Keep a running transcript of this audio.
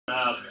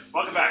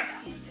Welcome back.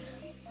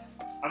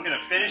 I'm going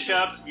to finish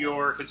up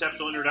your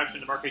conceptual introduction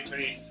to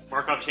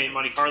Markov chain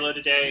Monte Carlo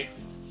today.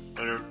 I'm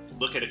going to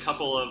look at a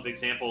couple of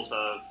examples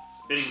of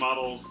fitting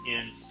models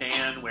in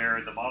Stan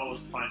where the model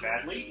is defined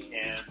badly,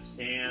 and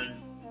Stan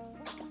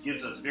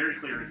gives us very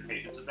clear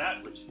indications of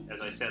that, which,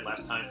 as I said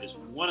last time, is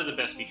one of the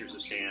best features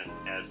of Stan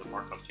as a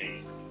Markov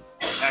chain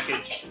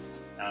package.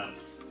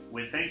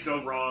 When things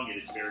go wrong, it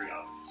is very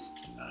obvious.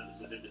 This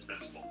is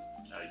indispensable.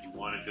 You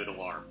want a good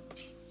alarm.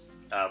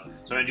 So I'm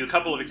going to do a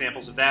couple of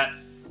examples of that.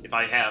 If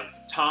I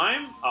have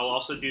time, I'll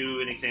also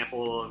do an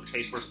example of a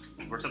case where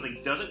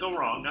something doesn't go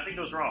wrong. Nothing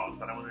goes wrong,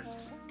 but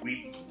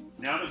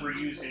now that we're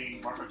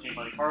using Markov chain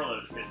Monte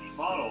Carlo to fit these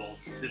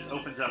models, this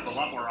opens up a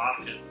lot more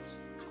options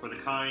for the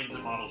kinds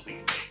of models we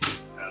can make,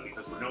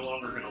 because we're no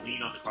longer going to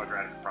lean on the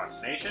quadratic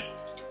approximation.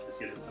 This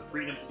gives us some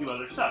freedom to do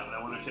other stuff, and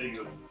I want to show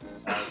you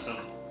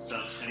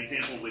an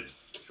example with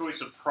choice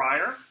of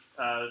prior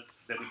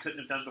that we couldn't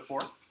have done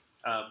before.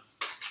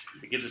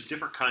 It gives us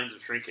different kinds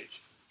of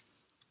shrinkage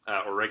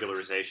or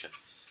regularization.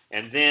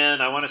 And then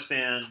I want to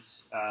spend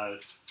the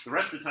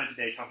rest of the time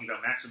today talking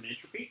about maximum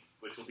entropy,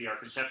 which will be our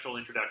conceptual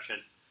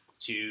introduction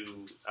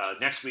to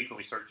next week when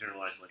we start to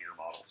generalize linear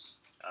models.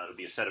 It'll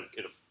be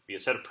a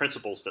set of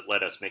principles that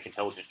let us make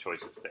intelligent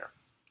choices there.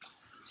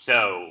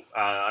 So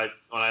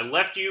when I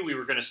left you, we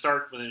were going to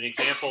start with an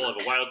example of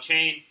a wild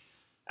chain.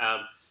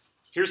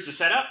 Here's the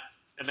setup.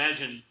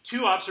 Imagine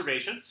two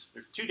observations.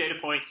 There are two data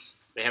points.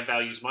 They have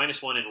values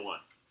 -1 and 1.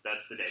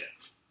 That's the data,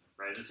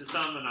 right? This is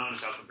some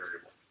anonymous outcome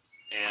variable.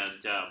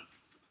 And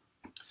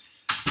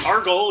our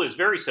goal is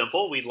very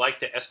simple. We'd like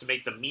to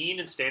estimate the mean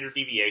and standard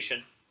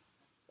deviation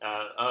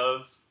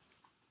of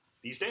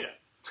these data,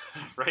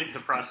 right? The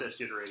process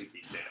generating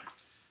these data.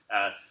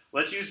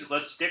 Let's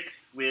stick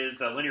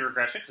with linear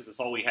regression because that's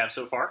all we have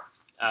so far.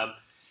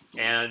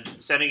 And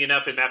setting it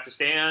up in map to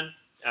Stan,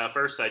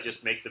 first I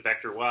just make the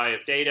vector y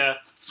of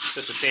data,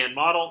 put the Stan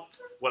model.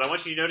 What I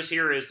want you to notice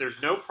here is there's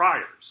no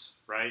priors,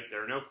 right?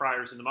 There are no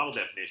priors in the model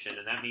definition,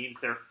 and that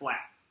means they're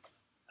flat.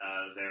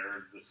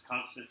 They're this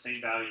constant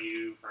same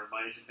value from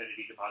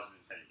 -infinity to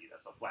 +infinity.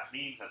 That's what flat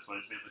means. That's what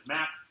it's meant with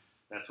map.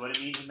 That's what it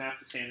means in map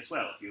to Stan as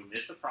well. If you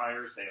omit the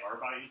priors, they are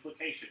by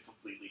implication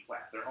completely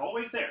flat. They're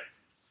always there.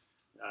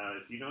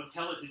 If you don't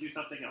tell it to do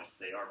something else,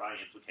 they are by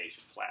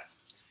implication flat.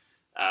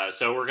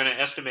 So we're going to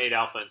estimate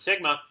alpha and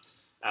sigma.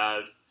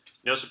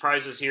 No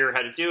surprises here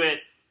how to do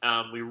it.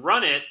 We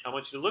run it. I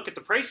want you to look at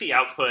the Précis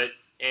output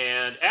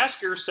and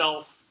ask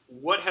yourself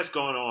what has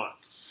gone on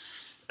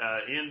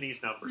in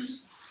these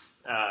numbers.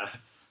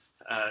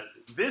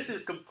 This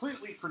is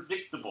completely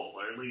predictable,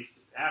 or at least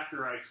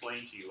after I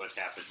explain to you what's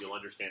happened, you'll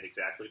understand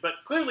exactly.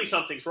 But clearly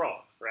something's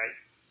wrong, right?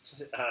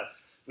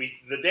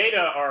 The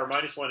data are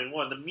 -1 and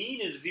 1. The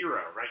mean is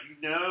 0, right? You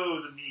know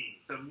the mean.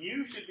 So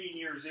mu should be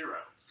near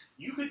 0.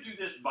 You could do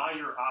this by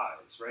your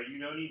eyes, right? You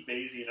don't need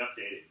Bayesian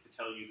updating to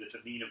tell you that the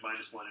mean of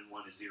 -1 and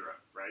 1 is 0,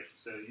 right?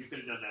 So you could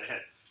have done that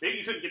ahead. Maybe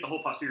you couldn't get the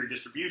whole posterior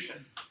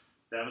distribution.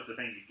 That was the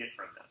thing you get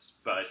from this.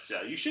 But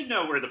you should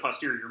know where the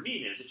posterior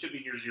mean is. It should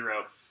be near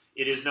 0.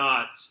 It is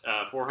not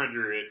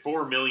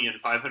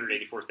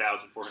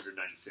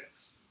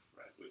 4,584,496,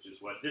 right? Which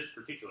is what this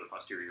particular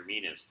posterior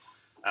mean is.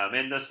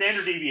 And the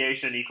standard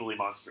deviation equally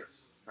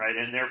monstrous, right?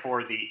 And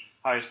therefore, the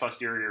highest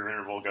posterior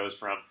interval goes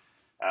from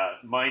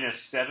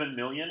 -7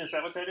 million. Is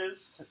that what that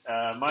is?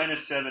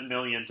 -7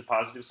 million to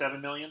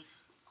 +7 million.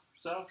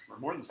 So, or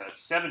more than that,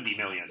 70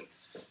 million.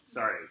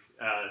 Sorry.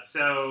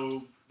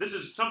 So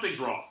something's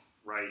wrong,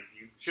 right?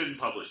 You shouldn't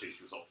publish these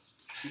results.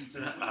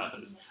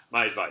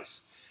 My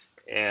advice.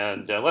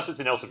 And unless it's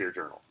an Elsevier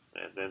journal,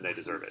 and then they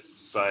deserve it.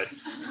 But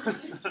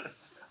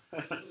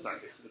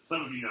sorry,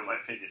 some of you know my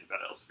opinion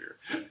about Elsevier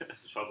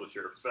as a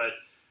publisher. But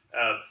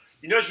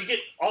you notice you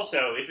get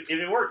also, if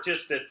it weren't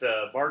just that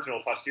the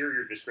marginal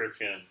posterior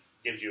description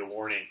gives you a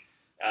warning,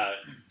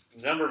 the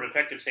number of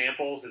effective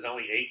samples is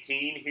only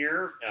 18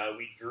 here.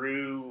 We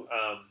drew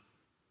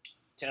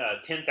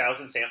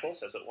 10,000 samples.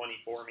 That's what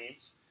 1E4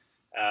 means.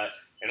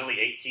 And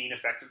only 18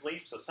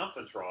 effectively, so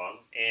something's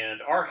wrong.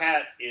 And R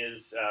hat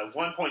is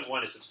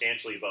 1.1 is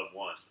substantially above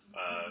 1.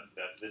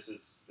 This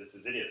is. That's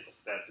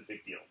a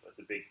big deal. That's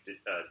a big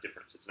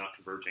difference. It's not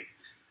converging.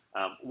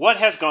 What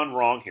has gone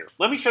wrong here?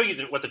 Let me show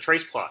you what the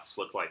trace plots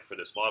look like for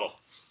this model.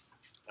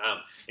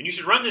 And you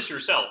should run this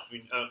yourself. I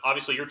mean,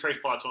 obviously, your trace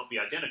plots won't be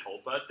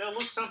identical, but they'll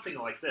look something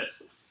like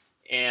this.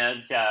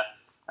 And there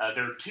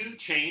are two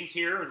chains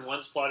here, and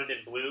one's plotted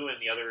in blue, and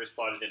the other is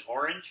plotted in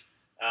orange.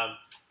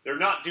 They're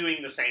not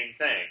doing the same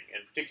thing.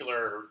 In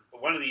particular,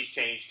 one of these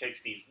chains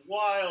takes these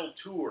wild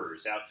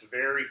tours out to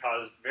very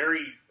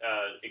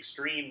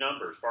extreme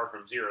numbers, far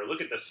from 0.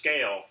 Look at the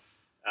scale.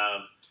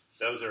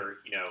 Those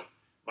are,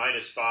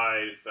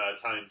 -5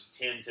 times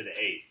 10 to the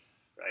 8th,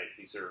 right?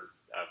 These are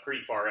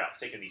pretty far out. It's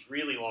taking these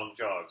really long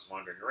jogs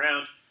wandering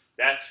around.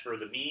 That's for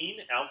the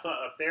mean, alpha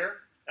up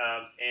there.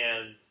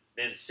 And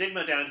then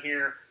sigma down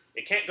here,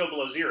 it can't go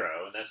below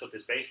 0, and that's what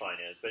this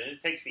baseline is. But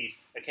it takes these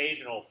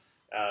occasional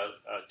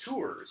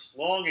tours,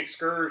 long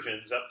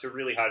excursions up to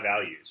really high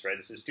values, right?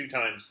 This is 2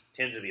 times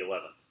 10 to the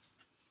 11th.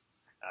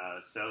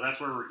 So that's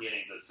where we're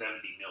getting the 70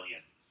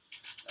 million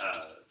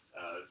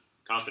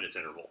confidence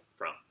interval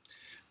from.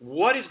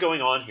 What is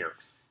going on here?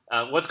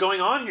 What's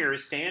going on here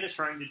is Stan is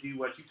trying to do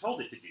what you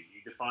told it to do.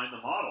 You define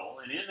the model,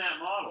 and in that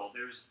model,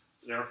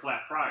 there are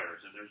flat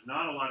priors, and there's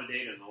not a lot of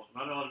data,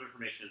 not a lot of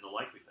information in the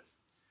likelihood.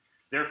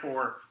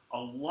 Therefore, a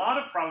lot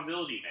of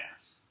probability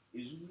mass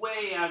is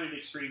way out at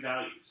extreme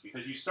values,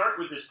 because you start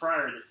with this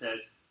prior that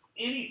says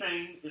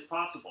anything is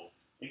possible,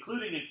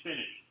 including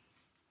infinity.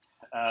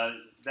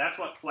 That's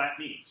what flat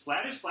means.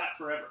 Flat is flat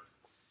forever,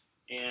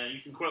 and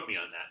you can quote me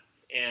on that.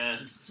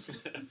 And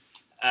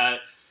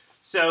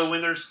so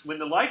when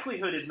the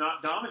likelihood is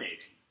not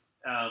dominating,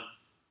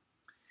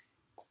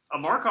 a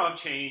Markov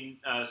chain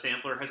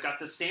sampler has got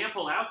to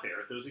sample out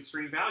there at those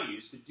extreme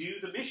values to do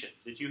the mission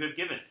that you have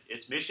given it.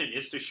 Its mission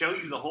is to show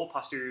you the whole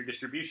posterior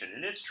distribution,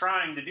 and it's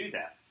trying to do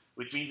that,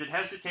 which means it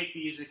has to take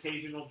these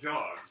occasional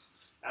jogs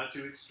out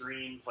to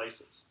extreme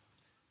places.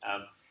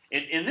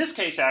 In this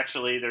case,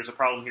 actually, there's a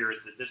problem here is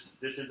that this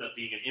ends up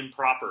being an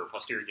improper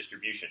posterior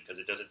distribution because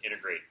it doesn't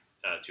integrate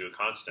to a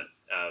constant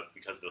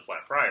because of the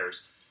flat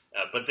priors.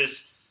 But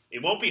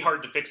it won't be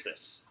hard to fix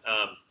this.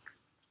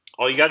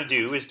 All you got to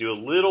do is do a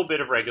little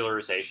bit of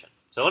regularization.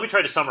 So let me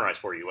try to summarize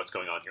for you what's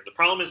going on here. The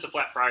problem is the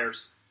flat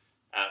priors.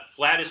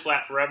 Flat is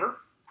flat forever.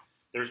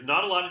 There's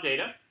not a lot of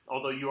data,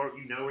 although you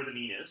know where the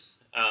mean is.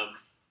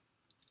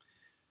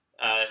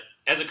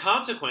 As a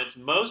consequence,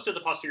 most of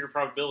the posterior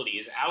probability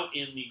is out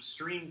in the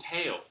extreme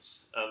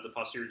tails of the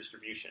posterior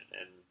distribution,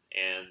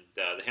 and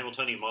the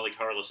Hamiltonian Monte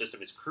Carlo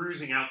system is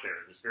cruising out there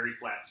in this very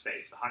flat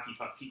space. The hockey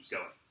puck keeps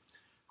going,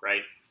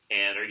 right?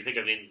 And or you think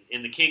of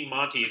in the King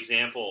Monte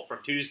example from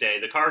Tuesday,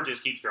 the car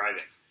just keeps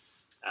driving.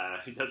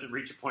 It doesn't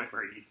reach a point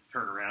where it needs to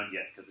turn around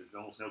yet because there's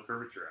almost no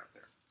curvature out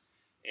there,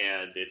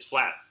 and it's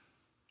flat.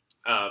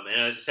 And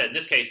as I said, in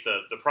this case,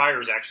 the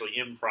prior is actually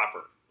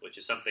improper, which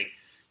is something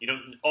you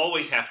don't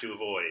always have to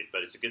avoid,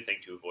 but it's a good thing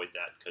to avoid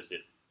that because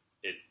it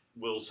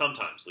will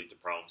sometimes lead to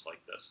problems like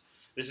this.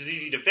 This is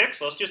easy to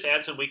fix. Let's just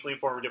add some weakly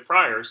informative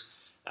priors.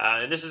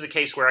 And this is a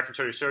case where I can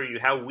show you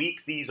how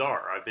weak these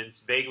are. I've been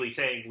vaguely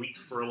saying weak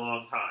for a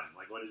long time.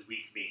 Like, what does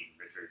weak mean,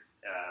 Richard?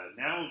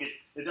 Now we'll get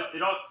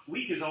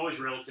weak is always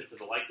relative to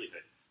the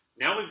likelihood.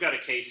 Now we've got a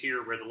case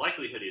here where the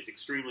likelihood is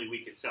extremely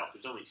weak itself.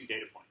 There's only 2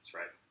 data points,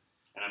 right?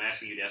 And I'm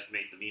asking you to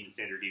estimate the mean and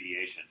standard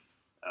deviation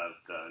of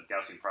the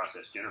Gaussian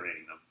process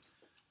generating them.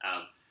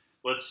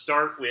 Let's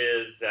start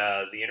with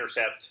the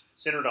intercept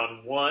centered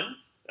on 1,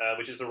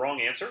 which is the wrong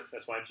answer.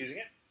 That's why I'm choosing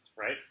it,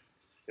 right?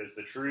 Because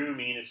the true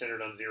mean is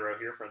centered on 0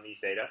 here from these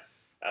data,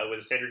 with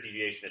a standard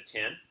deviation of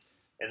 10.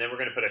 And then we're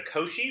going to put a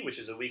Cauchy, which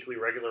is a weakly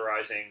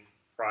regularizing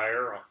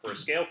prior for a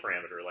scale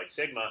parameter like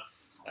sigma,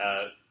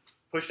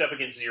 pushed up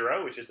against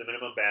 0, which is the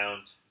minimum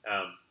bound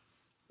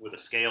with a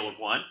scale of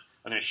 1.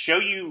 I'm going to show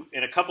you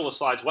in a couple of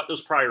slides what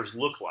those priors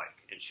look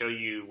like and show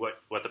you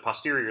what the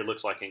posterior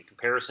looks like in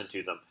comparison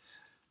to them.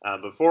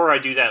 Before I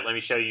do that, let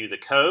me show you the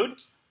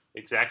code,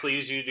 exactly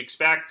as you'd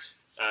expect.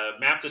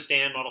 Map to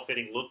Stan model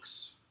fitting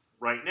looks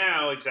right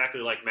now exactly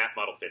like map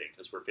model fitting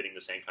because we're fitting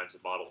the same kinds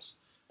of models.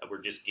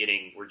 We're just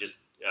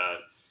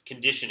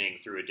conditioning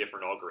through a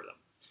different algorithm.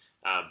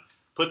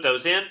 Put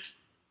those in.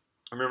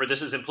 Remember,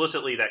 this is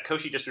implicitly, that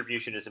Cauchy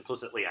distribution is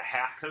implicitly a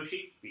half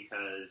Cauchy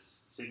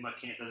because sigma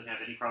doesn't have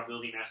any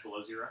probability mass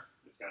below 0.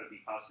 It's got to be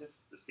positive.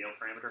 It's a scale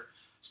parameter.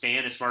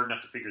 Stan is smart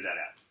enough to figure that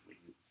out.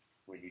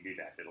 When you do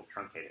that, it'll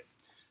truncate it.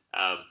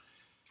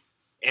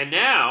 And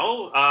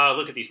now,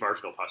 look at these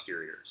marginal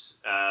posteriors.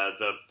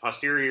 The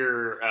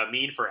posterior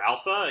mean for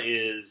alpha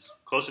is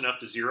close enough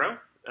to 0,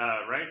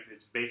 right?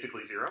 It's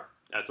basically 0.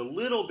 It's a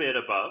little bit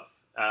above.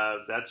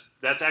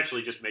 That's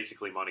actually just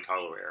basically Monte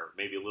Carlo error,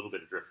 maybe a little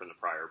bit of drift from the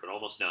prior, but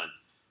almost none.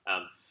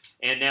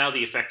 And now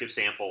the effective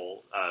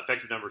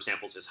number of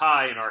samples is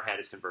high, and R hat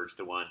is converged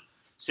to 1.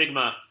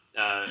 Sigma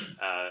at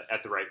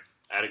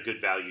a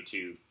good value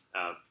to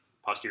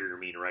posterior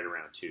mean right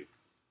around 2.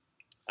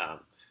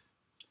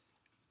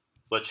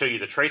 Let's show you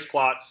the trace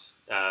plots.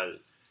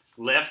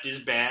 Left is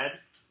bad.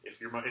 If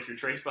your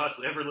trace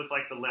plots ever look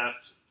like the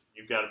left,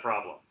 you've got a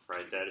problem,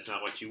 right? That is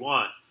not what you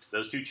want.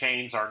 Those 2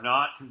 chains are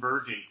not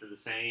converging to the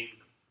same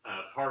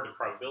part of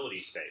probability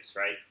space,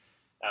 right?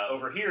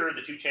 Over here,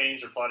 the 2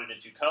 chains are plotted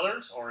in 2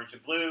 colors, orange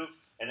and blue,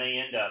 and they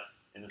end up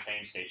in the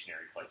same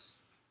stationary place.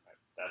 Right?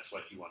 That's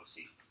what you want to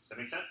see. Does that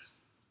make sense?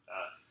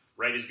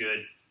 Right is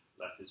good,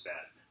 left is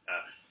bad.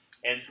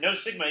 And no,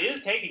 sigma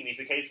is taking these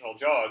occasional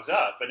jogs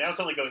up, but now it's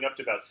only going up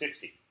to about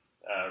 60,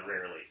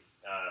 rarely,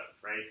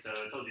 right? So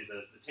I told you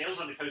the tails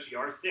on the Cauchy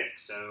are thick,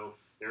 so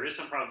there is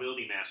some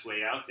probability mass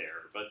way out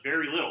there, but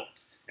very little.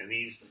 And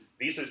these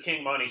is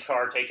King Monte's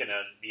car taking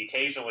the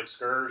occasional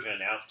excursion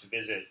out to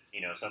visit,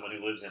 someone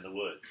who lives in the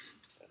woods,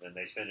 and then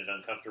they spend an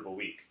uncomfortable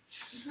week.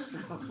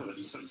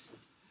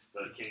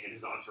 The king and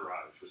his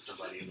entourage with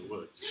somebody in the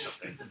woods or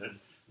something, and then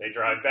they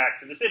drive back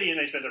to the city and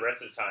they spend the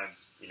rest of the time,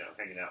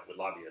 hanging out with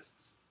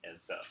lobbyists and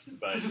stuff.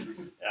 But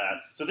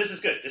so this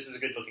is good. This is a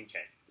good looking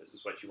chain. This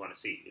is what you want to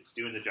see. It's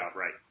doing the job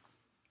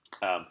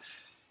right.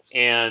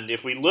 And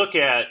if we look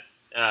at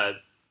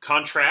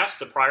contrast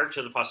the prior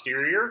to the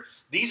posterior.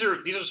 These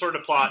are sort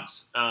of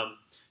plots.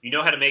 You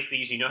know how to make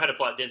these. You know how to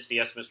plot density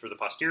estimates for the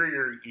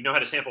posterior. You know how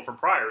to sample from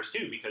priors,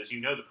 too, because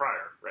you know the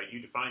prior, right? You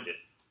defined it,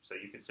 so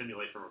you can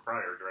simulate from a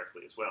prior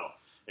directly as well.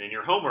 And in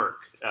your homework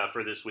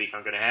for this week,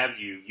 I'm going to have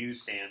you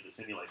use SAN to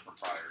simulate from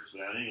priors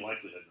without any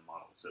likelihood in the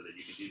model, so that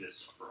you can do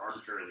this for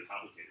arbitrarily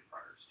complicated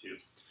priors, too.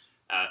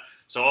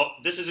 So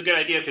this is a good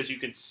idea because you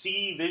can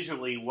see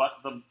visually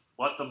what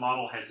the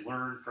model has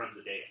learned from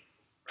the data,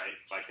 right,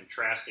 by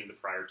contrasting the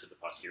prior to the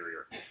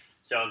posterior.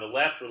 So on the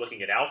left, we're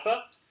looking at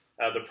alpha.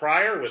 The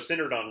prior was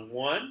centered on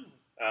 1,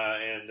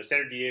 and the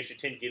standard deviation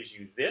 10 gives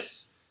you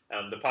this.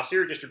 The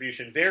posterior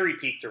distribution very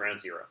peaked around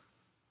 0,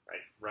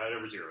 right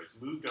over 0. It's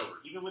moved over.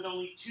 Even with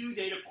only 2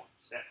 data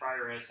points, that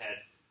prior has had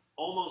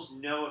almost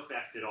no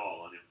effect at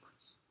all on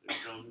inference.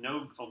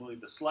 There's only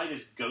the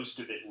slightest ghost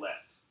of it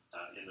left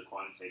in the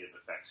quantitative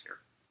effects here.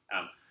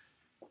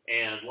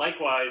 And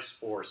likewise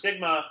for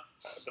sigma,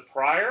 the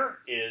prior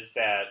is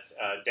that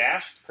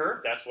dashed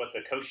curve. That's what the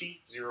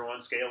Cauchy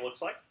 0-1 scale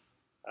looks like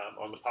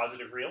on the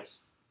positive reals.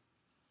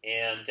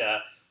 And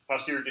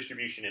posterior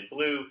distribution in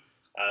blue,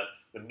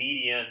 the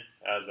median,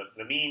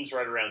 the mean's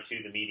right around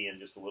 2, the median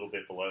just a little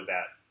bit below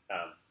that,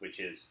 which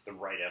is the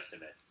right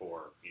estimate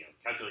for,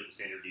 calculate the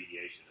standard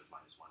deviation of -1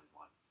 and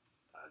 1.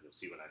 You'll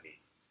see what I mean.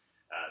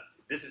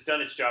 This has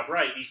done its job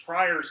right. These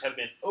priors have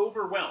been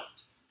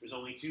overwhelmed. There's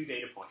only 2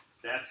 data points.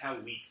 That's how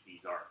weak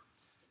these are.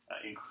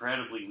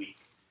 Incredibly weak.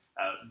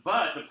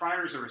 But the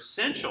priors are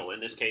essential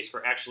in this case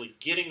for actually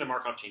getting the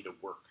Markov chain to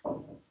work.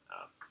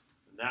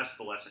 And that's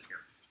the lesson here.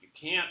 You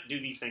can't do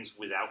these things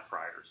without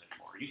priors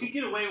anymore. You could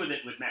get away with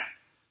it with map.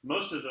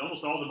 Almost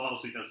all the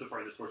models we've done so far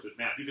in this course with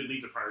map, you could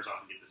leave the priors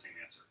off and get the same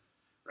answer.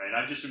 Right?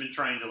 I've just been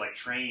trying to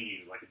train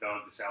you like a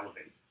dog to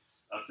salivate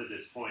up to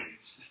this point.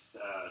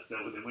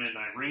 So that when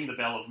I ring the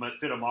bell of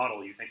fit a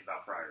model, you think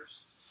about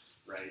priors.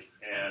 Right?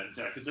 And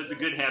because that's a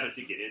good habit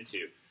to get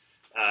into.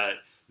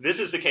 This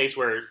is the case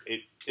where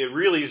it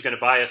really is going to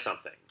bias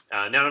something.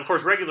 Now, of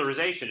course,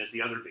 regularization is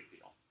the other big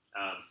deal.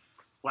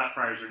 Flat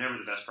priors are never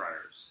the best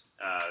priors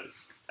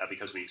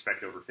because we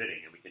expect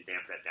overfitting, and we can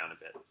damp that down a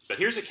bit. But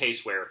here's a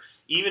case where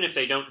even if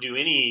they don't do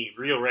any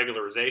real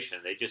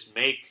regularization, they just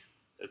make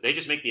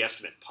the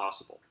estimate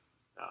possible.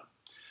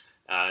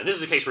 And this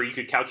is a case where you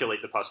could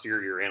calculate the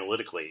posterior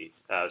analytically,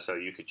 so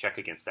you could check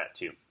against that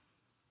too.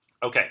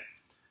 Okay.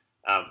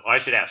 I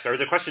should ask, are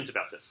there questions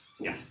about this?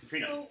 Yeah,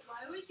 Katrina. So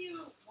why would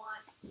you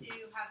want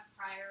to have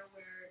prior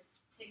where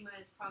sigma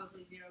is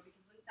probably 0?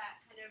 Because wouldn't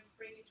that kind of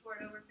bring you toward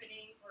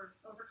overfitting or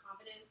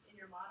overconfidence in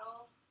your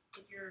model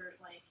if you're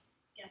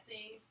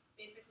guessing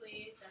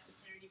basically that the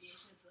standard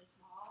deviation is really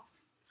small?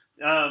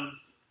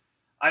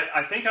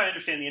 I think I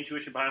understand the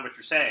intuition behind what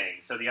you're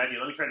saying. So the idea,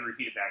 let me try to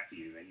repeat it back to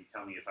you, and you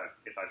tell me if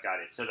I've got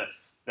it. So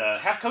the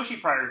half Cauchy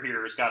prior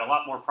here has got a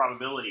lot more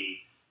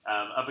probability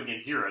up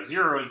against 0.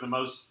 0 is the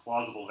most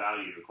plausible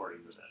value according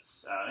to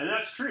this. And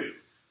that's true.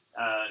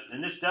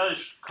 And this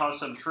does cause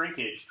some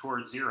shrinkage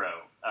towards 0,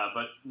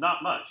 but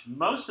not much.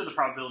 Most of the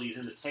probability is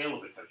in the tail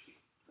of a Cauchy,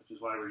 which is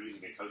why we're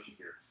using a Cauchy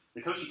here.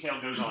 The Cauchy tail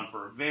goes on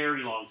for a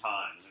very long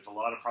time. There's a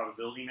lot of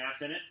probability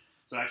mass in it.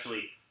 So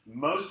actually,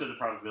 most of the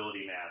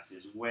probability mass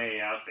is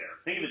way out there.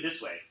 Think of it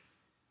this way.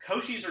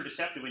 Cauchys are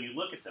deceptive when you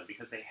look at them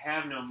because they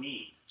have no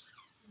mean.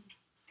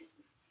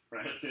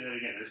 Right? Let's say that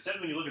again. They're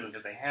deceptive when you look at them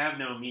because they have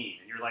no mean.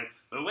 And you're like,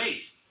 but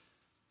wait,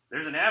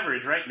 there's an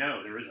average, right?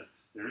 No, there isn't.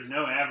 There is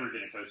no average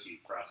in a Cauchy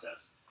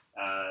process.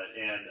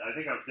 And I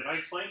think, did I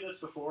explain this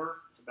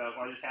before about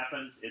why this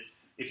happens? It's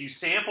if you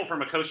sample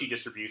from a Cauchy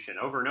distribution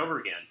over and over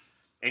again,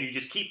 and you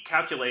just keep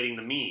calculating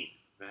the mean,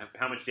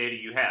 how much data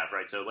you have,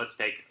 right? So let's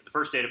take the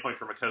first data point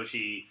from a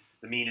Cauchy,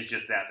 the mean is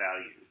just that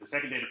value. The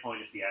second data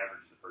point is the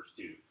average of the first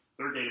 2.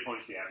 Third data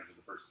point is the average of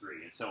the first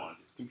 3, and so on.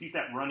 Just compute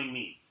that running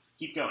mean.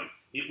 Keep going.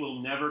 It will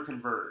never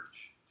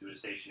converge to a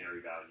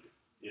stationary value.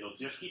 It'll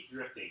just keep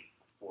drifting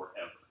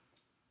forever.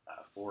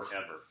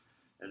 Forever.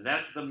 And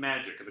that's the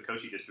magic of a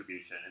Cauchy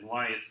distribution and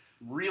why it's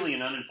really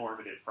an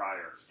uninformative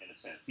prior in a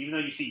sense. Even though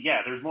you see,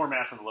 there's more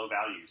mass on the low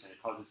values, and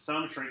it causes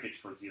some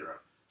shrinkage towards 0,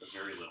 but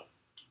very little.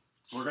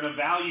 We're going to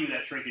value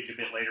that shrinkage a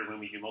bit later when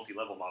we do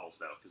multi-level models,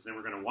 though, because then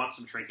we're going to want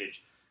some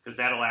shrinkage because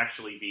that'll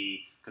actually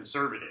be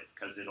conservative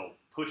because it'll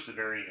push the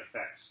varying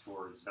effects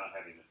towards not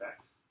having an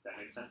effect. That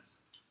makes sense?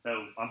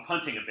 So I'm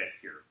punting a bit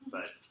here,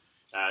 but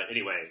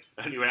anyway,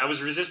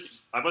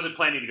 I wasn't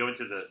planning to go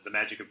into the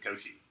magic of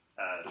Cauchy.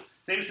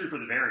 Same is true for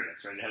the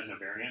variance, right? It has no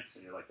variance,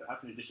 and you're like, how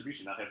can a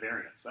distribution not have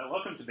variance? Well,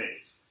 welcome to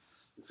Bayes.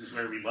 This is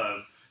where we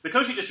love. The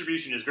Cauchy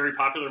distribution is very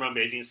popular among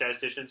Bayesian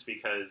statisticians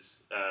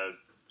because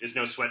there's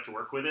no sweat to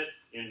work with it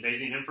in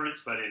Bayesian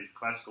inference, but in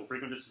classical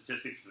frequentist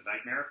statistics, it's a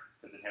nightmare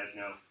because it has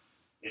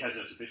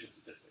no sufficient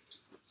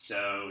statistics.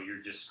 So you're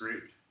just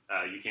screwed.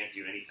 You can't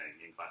do anything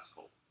in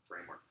classical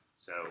framework.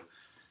 So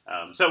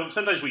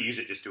sometimes we use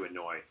it just to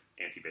annoy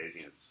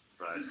anti-Bayesians,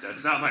 but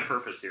that's not my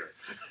purpose here.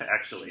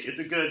 Actually,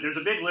 there's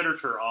a big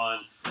literature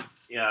on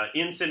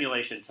in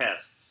simulation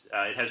tests.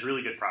 It has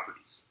really good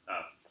properties,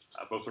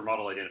 both for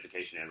model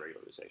identification and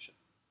regularization.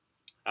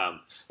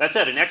 That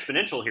said, an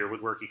exponential here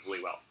would work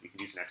equally well. You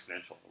could use an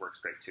exponential. It works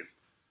great too.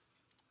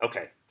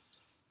 Okay.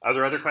 Are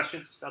there other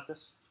questions about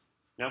this?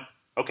 No?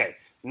 Okay.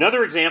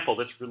 Another example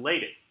that's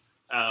related.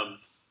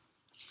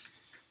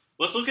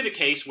 Let's look at a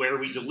case where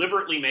we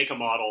deliberately make a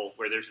model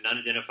where there's an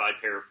unidentified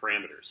pair of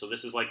parameters. So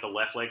this is like the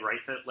left leg, right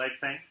leg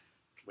thing,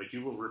 which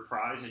you will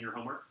reprise in your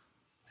homework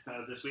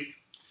this week.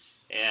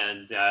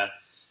 And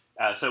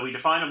so we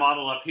define a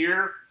model up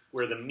here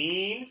where the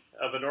mean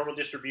of a normal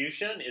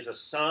distribution is a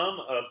sum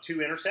of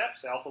two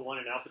intercepts, alpha 1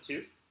 and alpha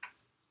 2.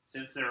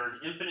 Since there are an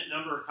infinite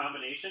number of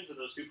combinations of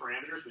those two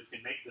parameters which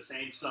can make the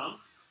same sum,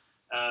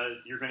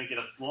 you're going to get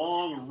a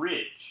long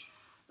ridge.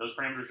 Those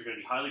parameters are going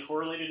to be highly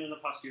correlated in the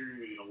posterior.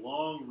 You're going to get a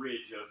long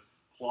ridge of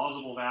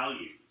plausible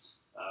values,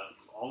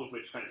 all of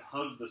which kind of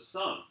hug the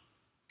sum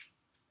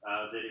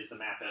that is the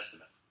map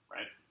estimate,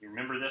 right? You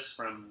remember this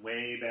from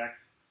way back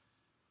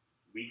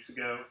weeks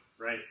ago,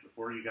 right?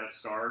 Before you got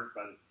starved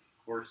by the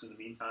course in the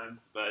meantime.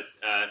 But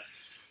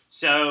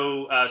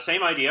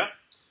same idea.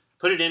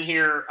 Put it in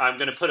here. I'm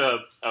going to put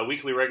a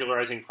weakly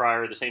regularizing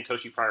prior, the same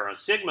Cauchy prior on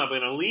sigma, but I'm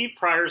going to leave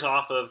priors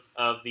off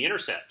of the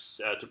intercepts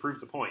to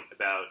prove the point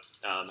about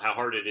how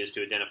hard it is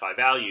to identify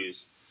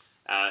values.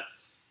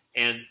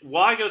 And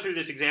why go through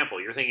this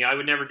example? You're thinking, I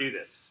would never do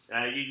this.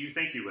 You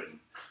think you wouldn't.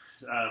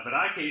 But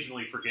I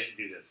occasionally forget to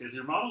do this. As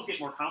your models get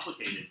more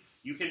complicated,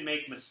 you can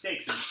make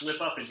mistakes and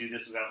slip up and do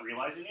this without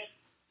realizing it.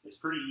 It's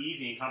pretty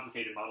easy in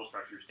complicated model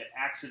structures to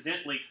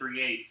accidentally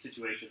create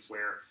situations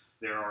where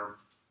there are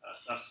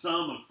a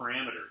sum of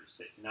parameters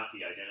that cannot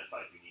be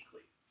identified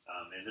uniquely.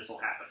 And this will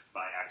happen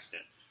by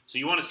accident. So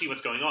you want to see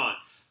what's going on.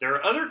 There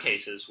are other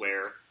cases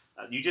where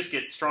you just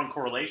get strong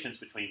correlations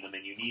between them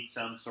and you need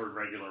some sort of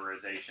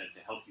regularization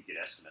to help you get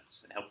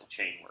estimates and help the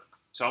chain work.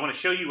 So I want to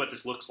show you what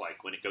this looks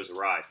like when it goes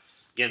awry.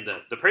 Again,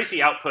 the Précis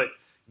output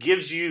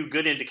gives you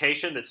good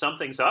indication that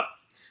something's up.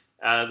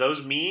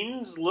 Those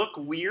means look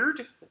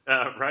weird,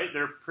 right?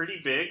 They're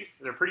pretty big.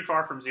 They're pretty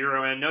far from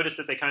zero. And notice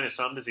that they kind of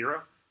sum to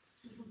zero.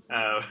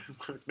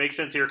 Makes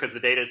sense here because the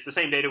data, it's the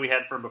same data we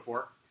had from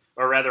before.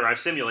 Or rather, I've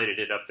simulated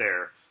it up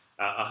there.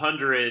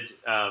 100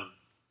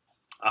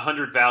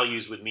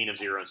 values with mean of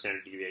 0 and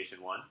standard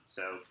deviation 1.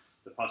 So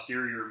the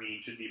posterior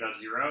mean should be about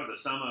 0. The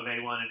sum of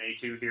A1 and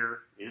A2 here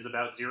is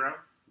about 0.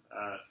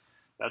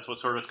 That's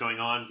what's going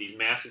on, these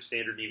massive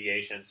standard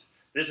deviations.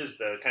 This is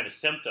the kind of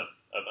symptom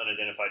of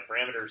unidentified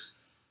parameters.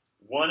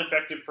 One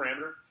effective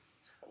parameter,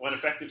 one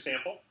effective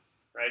sample,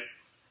 right?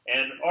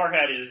 And R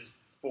hat is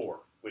 4,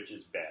 which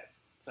is bad.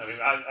 So, I mean,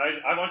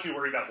 I want you to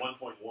worry about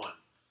 1.1.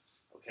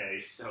 Okay,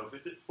 so if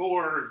it's at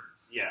 4,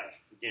 yeah,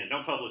 again,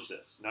 don't publish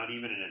this. Not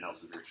even in an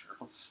Elsevier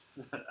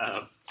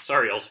journal.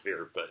 Sorry,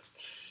 Elsevier, but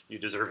you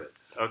deserve it.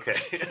 Okay.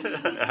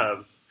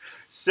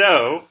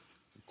 So,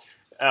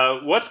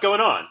 what's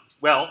going on?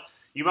 Well,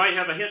 you might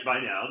have a hint by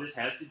now. This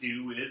has to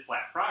do with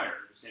flat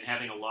priors and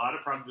having a lot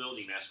of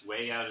probability mass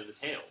way out in the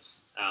tails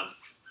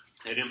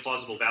at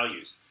implausible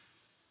values.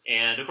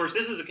 And, of course,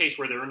 this is a case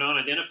where they're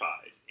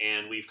non-identified,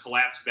 and we've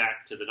collapsed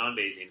back to the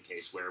non-Bayesian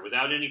case where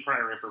without any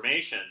prior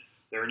information,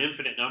 there are an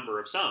infinite number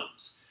of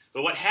sums.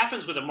 But what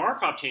happens with a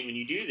Markov chain when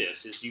you do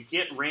this is you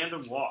get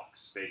random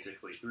walks,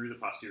 basically, through the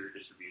posterior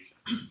distribution.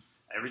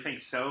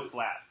 Everything's so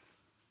flat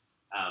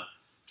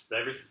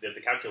that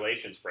the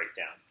calculations break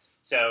down.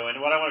 So, and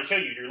what I want to show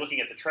you, you're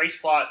looking at the trace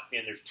plot,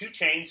 and there's two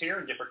chains here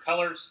in different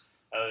colors.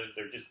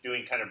 They're just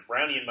doing kind of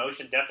Brownian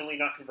motion, definitely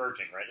not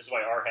converging, right? This is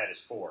why R hat is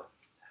 4.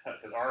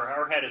 Because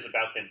R hat is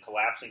about them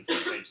collapsing to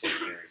the same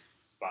stationary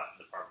spot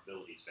in the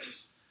probability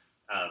space.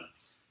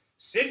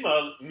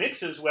 Sigma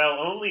mixes well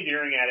only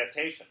during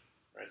adaptation,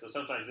 right? So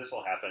sometimes this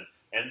will happen.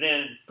 And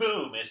then,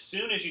 boom, as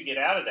soon as you get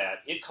out of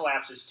that, it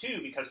collapses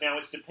too, because now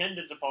it's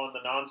dependent upon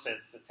the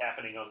nonsense that's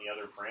happening on the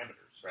other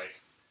parameters, right?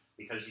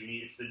 Because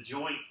it's the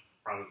joint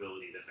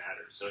probability that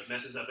matters. So it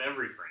messes up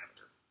every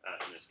parameter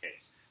in this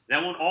case.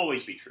 That won't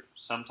always be true.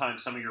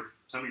 Sometimes some of your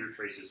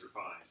traces are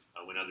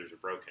fine when others are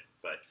broken,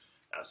 but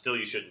still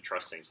you shouldn't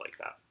trust things like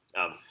that.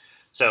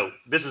 So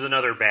this is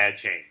another bad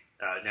chain.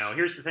 Now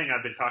here's the thing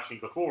I've been cautioning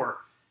before.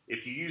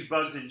 If you use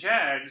bugs and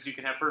jags, you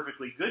can have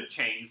perfectly good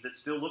chains that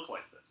still look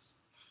like this.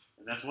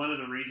 And that's one of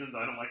the reasons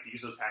I don't like to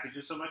use those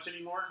packages so much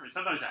anymore. I mean,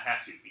 sometimes I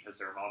have to because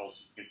there are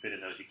models you can fit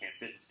in those you can't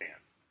fit in Stan.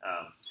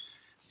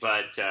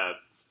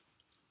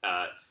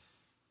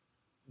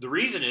 The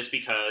reason is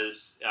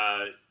because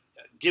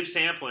Gibbs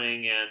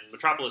sampling and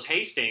Metropolis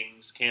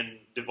Hastings can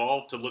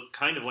devolve to look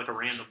kind of like a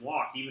random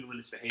walk, even when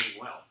it's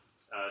behaving well.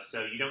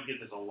 So you don't get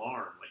this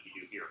alarm like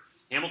you do here.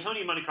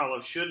 Hamiltonian Monte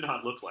Carlo should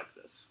not look like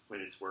this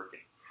when it's working.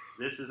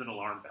 This is an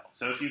alarm bell.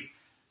 So if you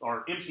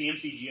are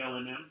MCMC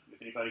GLMM,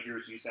 if anybody here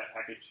has used that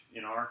package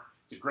in R,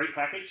 it's a great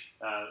package,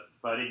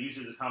 but it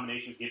uses a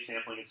combination of Gibbs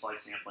sampling and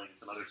slice sampling and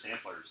some other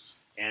samplers.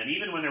 And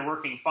even when they're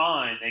working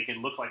fine, they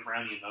can look like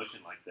Brownian motion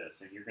like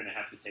this. And you're going to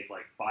have to take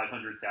like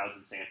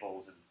 500,000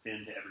 samples and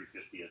thin to every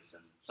 50th.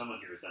 And someone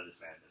here has done this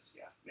madness.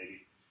 Yeah,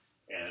 maybe.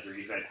 And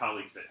you've had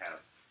colleagues that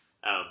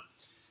have.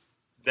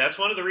 That's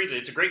one of the reasons.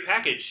 It's a great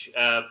package,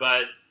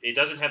 but it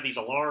doesn't have these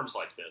alarms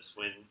like this.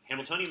 When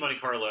Hamiltonian Monte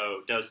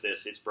Carlo does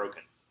this, it's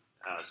broken.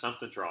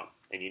 Something's wrong,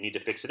 and you need to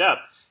fix it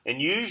up. And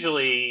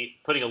usually,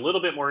 putting a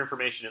little bit more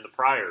information in the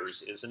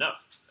priors is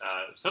enough.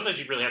 Sometimes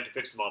you really have to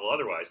fix the model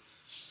otherwise.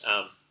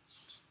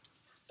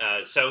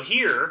 So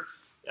here,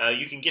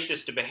 you can get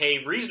this to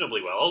behave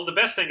reasonably well. The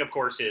best thing, of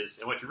course, is,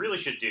 and what you really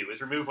should do,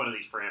 is remove one of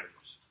these parameters.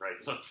 Right?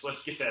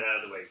 Let's get that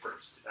out of the way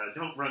first.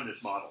 Don't run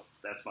this model.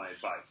 That's my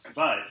advice.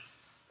 But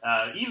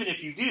even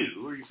if you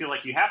do, or you feel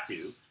like you have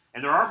to,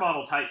 and there are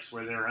model types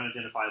where there are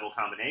unidentifiable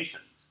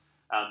combinations,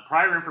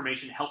 prior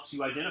information helps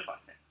you identify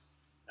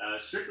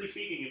things. Strictly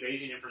speaking, in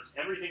Bayesian inference,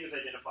 everything is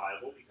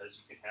identifiable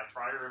because you can have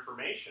prior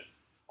information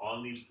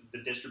on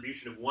the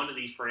distribution of one of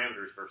these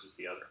parameters versus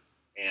the other.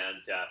 And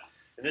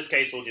in this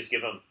case, we'll just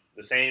give them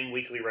the same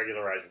weakly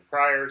regularizing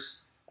priors,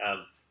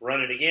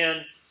 run it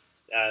again.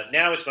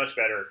 Now it's much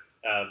better.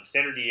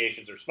 Standard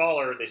deviations are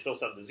smaller. They still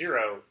sum to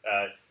 0.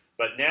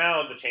 But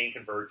now the chain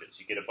converges.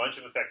 You get a bunch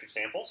of effective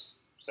samples.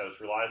 So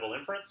it's reliable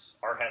inference.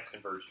 R hats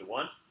converge to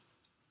 1.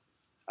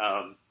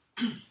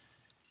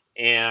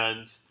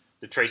 And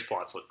the trace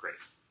plots look great,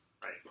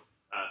 right?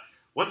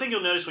 One thing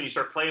you'll notice when you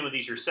start playing with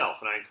these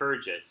yourself, and I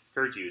encourage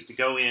you, is to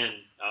go in,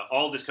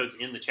 all this code's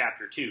in the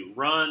chapter too.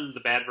 Run the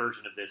bad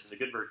version of this and the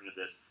good version of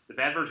this. The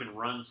bad version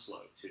runs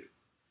slow too,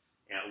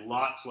 and a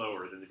lot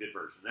slower than the good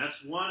version.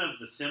 That's one of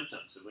the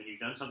symptoms of when you've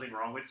done something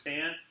wrong with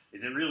Stan,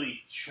 is it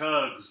really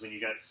chugs when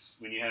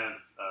you have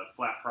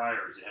flat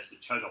priors. It has to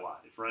chug a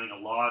lot. It's running a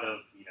lot of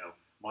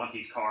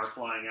Monty's car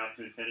flying out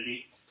to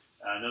infinity.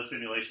 Those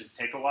simulations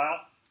take a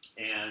while.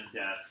 And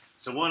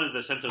so one of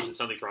the symptoms that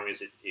something's wrong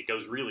is it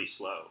goes really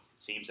slow.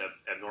 It seems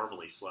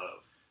abnormally slow.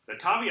 The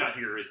caveat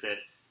here is that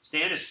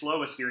Stan is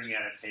slowest during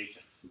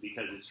adaptation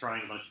because it's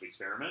trying a bunch of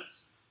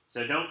experiments.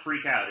 So don't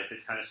freak out if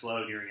it's kind of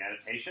slow during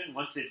adaptation.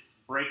 Once it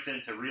breaks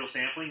into real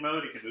sampling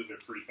mode, it can move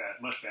at a pretty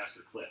much faster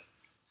clip.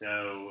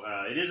 So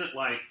it isn't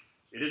like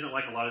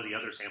a lot of the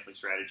other sampling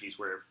strategies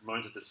where it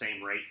runs at the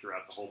same rate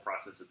throughout the whole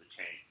process of the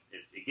chain.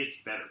 It gets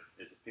better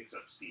as it picks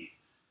up speed.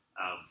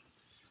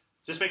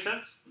 Does this make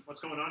sense? What's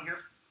going on here?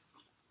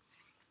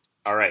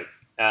 All right.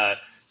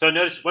 So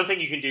notice one thing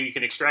you can do, you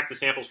can extract the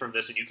samples from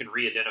this and you can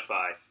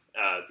re-identify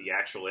the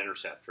actual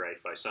intercept,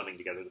 right, by summing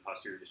together the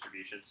posterior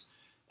distributions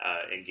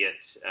and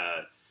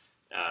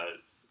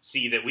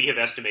see that we have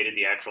estimated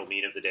the actual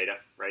mean of the data,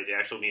 right? The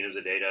actual mean of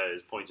the data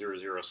is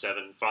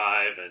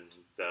 0.0075 and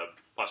the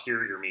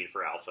posterior mean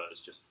for alpha is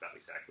just about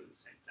exactly the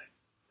same thing.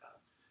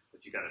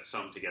 But you got to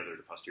sum together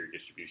the posterior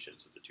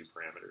distributions of the two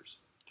parameters.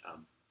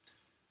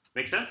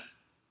 Make sense?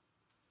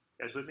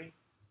 You guys with me?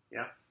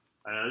 Yeah?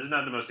 I know this is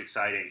not the most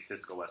exciting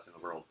statistical lesson in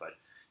the world, but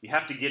you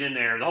have to get in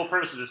there. The whole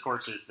premise of this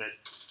course is that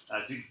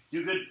to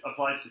do good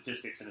applied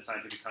statistics in a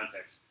scientific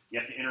context, you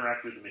have to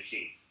interact with the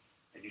machine.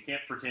 And you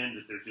can't pretend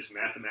that there's just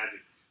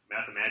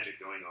mathemagic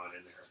going on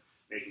in there,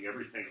 making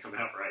everything come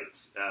out right.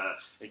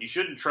 And you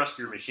shouldn't trust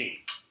your machine,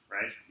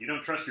 right? You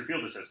don't trust your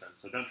field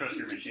assistants, so don't trust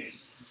your machine.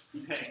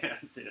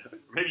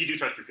 Maybe you do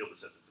trust your field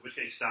assistants, in which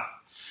case stop.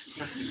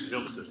 Trust your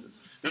field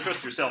assistants. Don't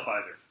trust yourself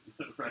either.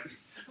 Right?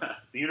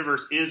 The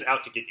universe is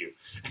out to get you.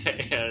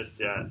 And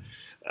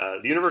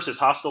the universe is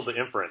hostile to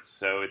inference,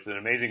 so it's an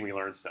amazing we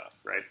learn stuff,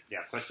 right?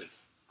 Yeah, question?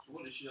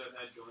 One issue I've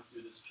had going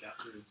through this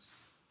chapter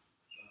is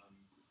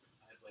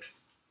I have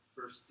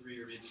first 3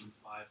 or maybe 5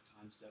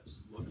 time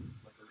steps look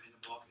like a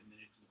random walk and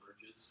then it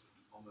converges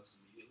almost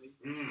immediately,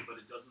 but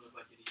it doesn't look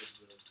like any of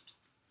the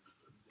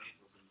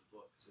examples in the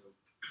book. So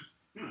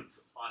the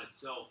plot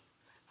itself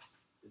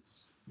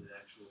is the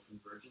actual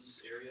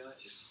convergence area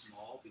is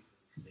small because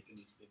it's taking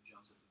these big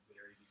jumps at the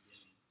very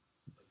beginning.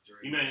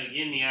 During you mean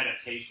in the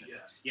adaptation?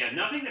 Yeah.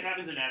 Nothing that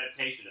happens in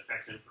adaptation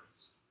affects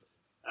inference.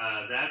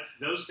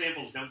 Those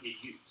samples don't get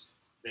used.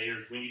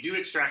 When you do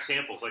extract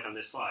samples, like on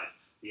this slide,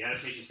 the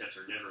adaptation steps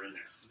are never in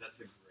there. That's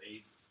the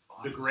gray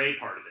box. The gray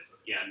part of it.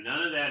 Yeah,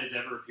 none of that is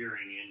ever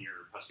appearing in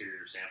your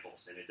posterior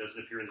samples, and it doesn't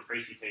appear in the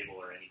Tracy table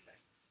or anything.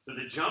 So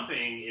the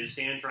jumping is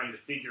Stan trying to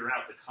figure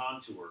out the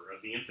contour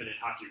of the infinite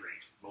hockey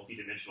rink,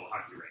 multidimensional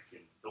hockey rink in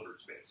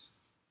Hilbert space,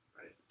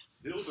 right?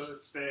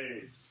 Hilbert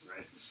space,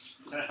 right?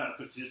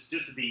 It's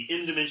just the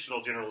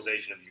n-dimensional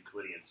generalization of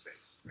Euclidean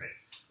space, right?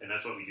 And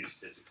that's what we do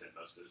statistics in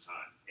most of the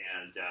time.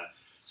 And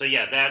so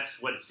yeah,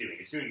 that's what it's doing.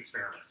 It's doing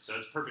experiments, so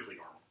it's perfectly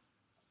normal.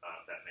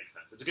 If that makes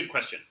sense. It's a good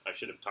question. I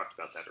should have talked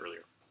about that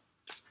earlier.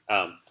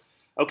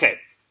 Okay.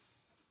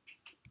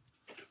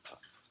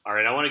 All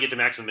right, I want to get to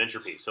maximum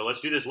entropy. So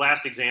let's do this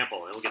last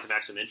example, and we'll get to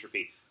maximum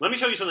entropy. Let me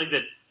show you something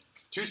that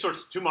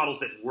two models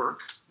that work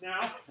now.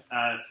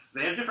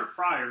 They have different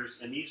priors,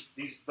 and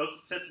both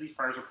sets of these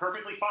priors are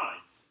perfectly fine,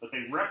 but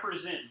they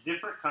represent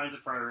different kinds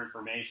of prior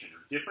information or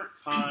different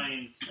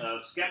kinds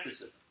of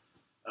skepticism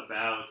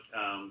about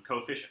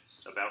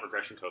coefficients, about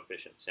regression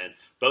coefficients. And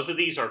both of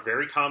these are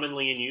very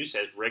commonly in use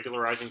as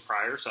regularizing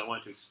priors, so I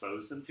want to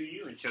expose them to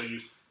you and show you,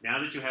 now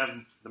that you have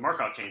the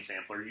Markov chain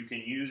sampler, you can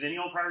use any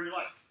old prior you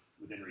like,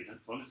 within reason,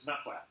 as long as it's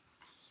not flat.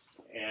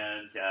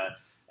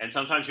 And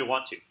sometimes you'll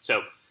want to.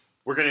 So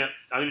I'm going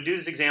to do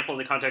this example in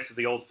the context of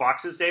the old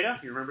Foxes data.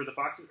 You remember the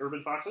Foxes,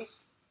 Urban Foxes,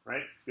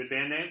 right? Good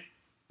band name,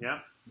 yeah?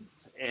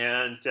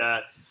 And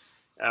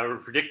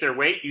predict their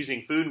weight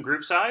using food and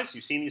group size.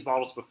 You've seen these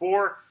models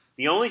before.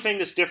 The only thing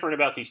that's different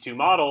about these two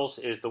models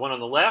is the one on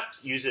the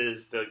left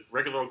uses the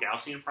regular old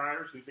Gaussian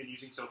priors we've been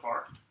using so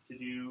far to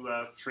do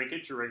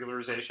shrinkage or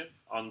regularization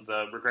on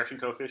the regression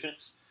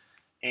coefficients.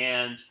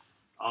 And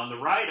on the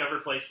right, I've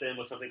replaced them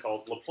with something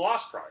called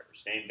Laplace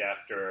priors, named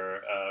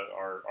after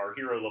our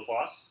hero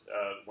Laplace,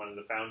 one of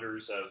the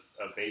founders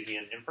of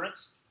Bayesian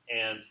inference.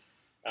 And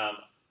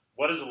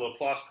what does a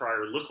Laplace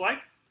prior look like?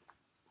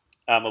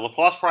 A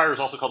Laplace prior is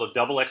also called a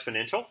double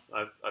exponential.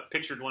 I've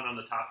pictured one on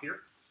the top here.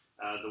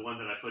 The one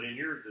that I put in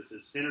here, this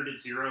is centered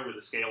at 0 with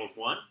a scale of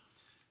 1.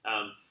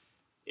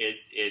 It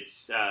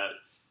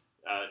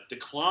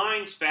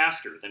declines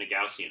faster than a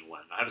Gaussian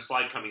one. I have a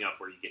slide coming up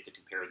where you get to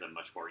compare them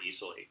much more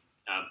easily.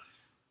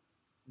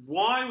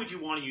 Why would you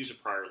want to use a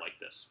prior like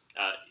this?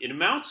 It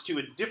amounts to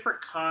a different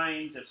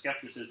kind of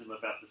skepticism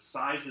about the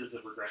sizes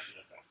of regression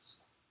effects.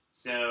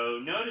 So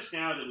notice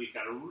now that we've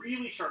got a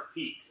really sharp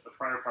peak of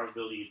prior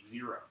probability at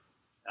 0.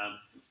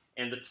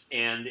 And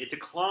it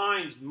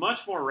declines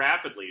much more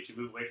rapidly as you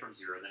move away from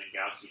 0 than a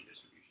Gaussian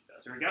distribution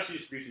does. Or Gaussian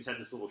distributions have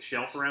this little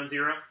shelf around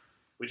 0,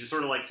 which is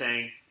sort of like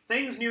saying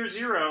things near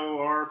 0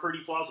 are pretty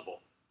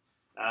plausible.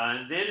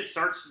 And then it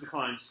starts to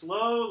decline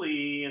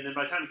slowly, and then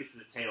by the time it gets to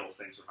the tails,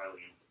 things are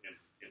highly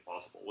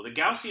implausible. What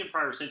the Gaussian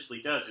prior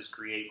essentially does is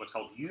create what's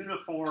called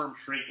uniform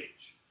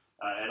shrinkage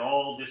at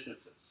all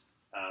distances,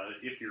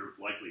 if your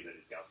likelihood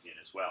is Gaussian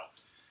as well.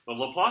 But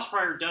Laplace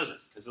prior doesn't,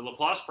 because the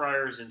Laplace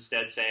prior is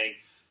instead saying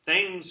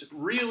things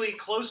really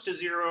close to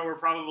 0 are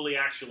probably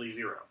actually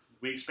 0.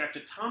 We expect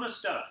a ton of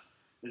stuff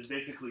that's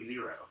basically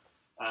 0.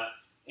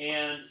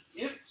 And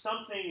if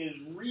something is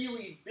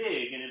really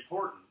big and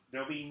important,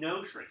 there'll be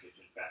no shrinkage,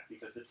 in fact,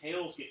 because the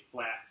tails get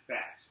flat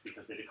fast,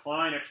 because they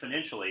decline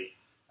exponentially.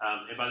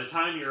 And by the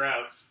time you're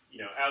out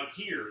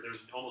here,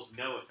 there's almost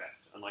no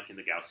effect, unlike in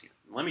the Gaussian.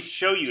 Let me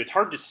show you. It's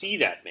hard to see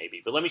that,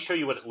 maybe, but let me show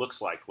you what it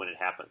looks like when it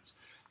happens.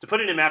 To put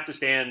it in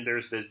Maptistan,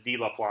 there's this d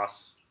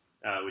Laplace,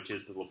 which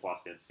is the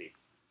Laplace density.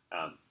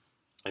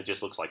 It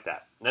just looks like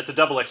that. And that's a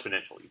double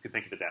exponential. You could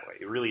think of it that way.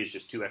 It really is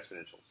just two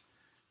exponentials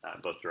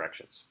in both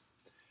directions.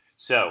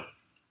 So,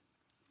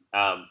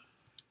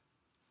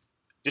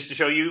 just to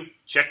show you,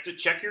 check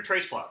your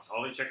trace plots.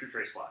 Always check your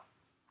trace plot.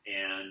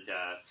 And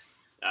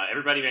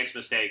everybody makes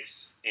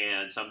mistakes,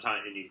 and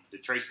sometimes the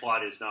trace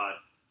plot is not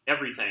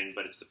everything,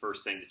 but it's the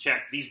first thing to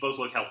check. These both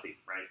look healthy,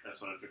 right?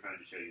 That's what I'm trying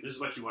to show you. This is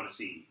what you want to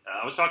see.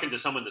 I was talking to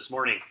someone this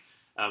morning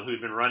who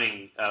had been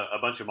running a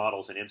bunch of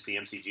models in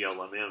MCMC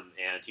GLMM,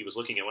 and he was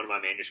looking at one of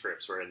my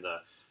manuscripts where in the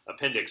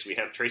appendix we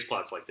have trace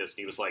plots like this, and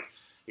he was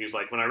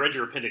like, when I read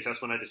your appendix,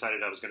 that's when I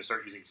decided I was going to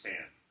start using STAN,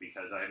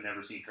 because I have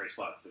never seen trace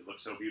plots that look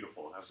so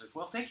beautiful. And I was like,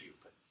 well, thank you,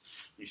 but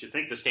you should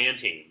thank the STAN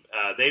team.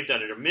 They've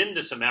done a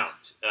tremendous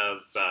amount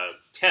of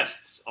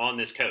tests on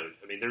this code.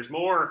 I mean, there's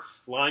more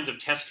lines of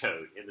test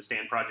code in the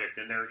STAN project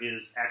than there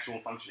is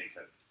actual functioning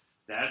code.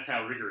 That's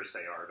how rigorous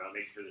they are about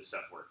making sure this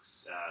stuff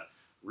works.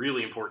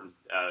 Really important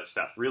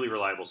stuff, really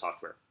reliable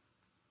software.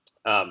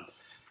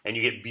 And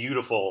you get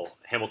beautiful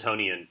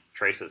Hamiltonian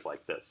traces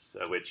like this,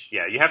 which,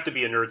 yeah, you have to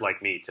be a nerd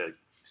like me to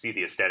see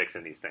the aesthetics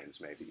in these things,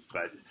 maybe.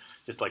 But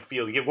just like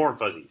you get warm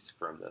fuzzies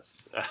from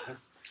this.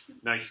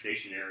 Nice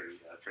stationary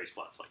trace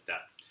plots like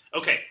that.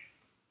 Okay.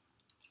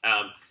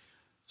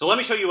 So let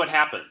me show you what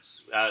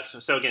happens.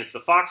 So again, it's the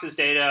Fox's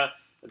data,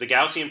 the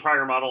Gaussian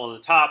prior model on the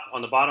top.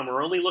 On the bottom,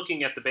 we're only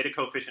looking at the beta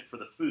coefficient for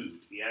the food,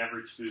 the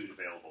average food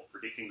available,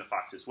 predicting the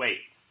Fox's weight.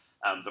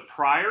 The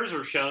priors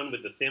are shown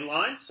with the thin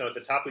lines. So at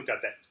the top, we've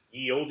got that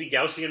ye olde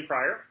Gaussian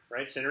prior,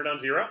 right, centered on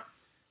 0.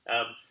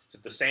 It's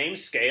at the same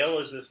scale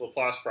as this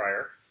Laplace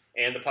prior.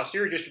 And the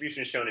posterior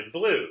distribution is shown in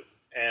blue.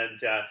 And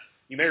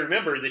you may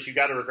remember that you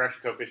got a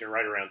regression coefficient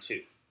right around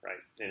 2, right?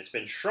 And it's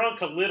been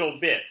shrunk a little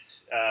bit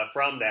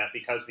from that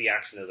because of the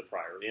action of the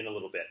prior, in a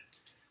little bit.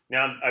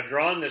 Now, I've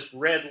drawn this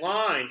red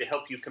line to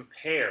help you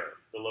compare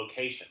the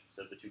locations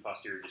of the two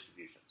posterior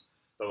distributions.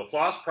 The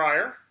Laplace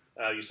prior,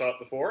 you saw it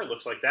before. It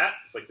looks like that.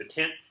 It's like the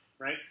tent,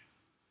 right?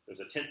 There's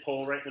a tent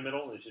pole right in the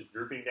middle, and it's just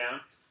drooping down.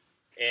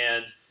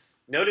 And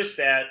notice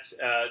that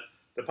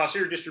the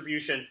posterior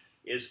distribution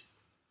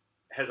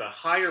has a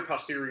higher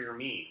posterior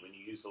mean when you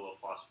use the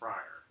Laplace prior.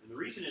 And the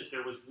reason is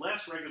there was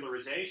less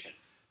regularization,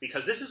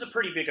 because this is a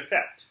pretty big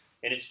effect,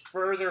 and it's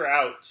further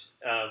out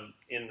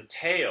in the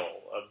tail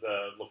of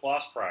the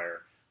Laplace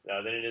prior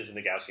than it is in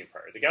the Gaussian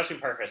prior. The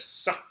Gaussian prior has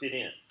sucked it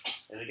in,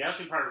 and the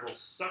Gaussian prior will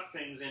suck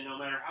things in no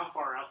matter how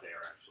far out they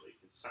are, actually. It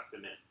can suck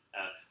them in.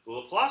 The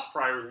Laplace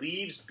prior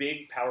leaves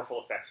big,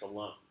 powerful effects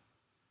alone.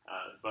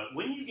 But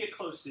when you get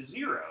close to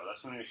 0,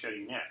 that's what I'm going to show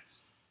you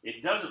next,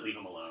 it doesn't leave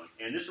them alone,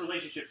 and this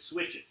relationship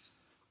switches.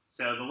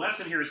 So the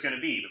lesson here is going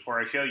to be,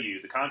 before I show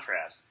you the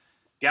contrast,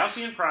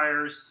 Gaussian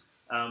priors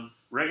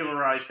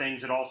regularize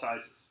things at all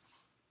sizes.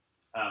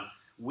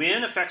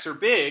 When effects are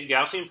big,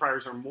 Gaussian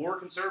priors are more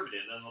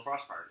conservative than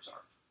Laplace priors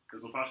are.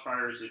 Because Laplace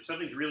priors, if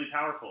something's really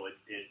powerful,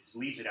 it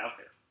leaves it out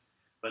there.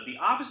 But the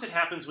opposite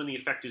happens when the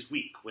effect is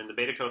weak. When the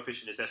beta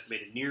coefficient is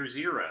estimated near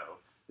 0,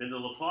 then the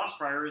Laplace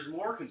prior is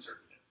more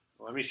conservative.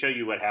 Well, let me show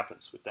you what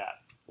happens with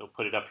that. We'll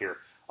put it up here.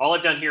 all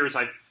I've done here is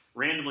I've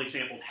randomly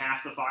sampled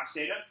half the Fox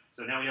data,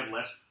 so now we have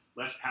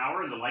less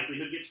power and the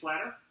likelihood gets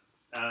flatter.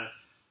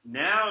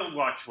 Now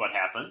watch what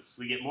happens.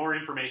 We get more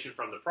information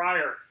from the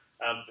prior.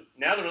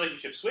 Now the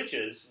relationship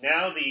switches.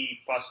 Now the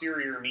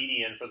posterior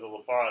median for the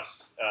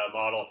Laplace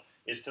model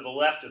is to the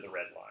left of the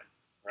red line,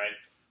 right?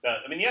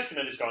 The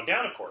estimate has gone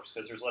down, of course,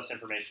 because there's less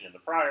information in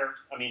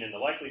the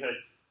likelihood,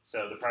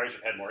 so the priors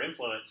have had more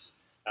influence.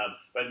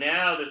 But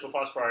now this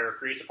Laplace prior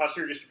creates a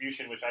posterior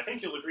distribution, which I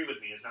think you'll agree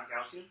with me is not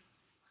Gaussian.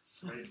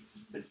 Right?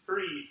 It's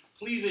pretty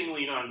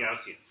pleasingly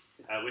non-Gaussian,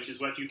 which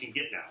is what you can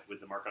get now with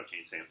the Markov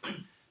chain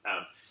sampling.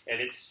 And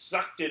it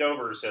sucked it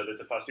over so that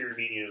the posterior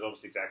median is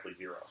almost exactly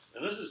 0.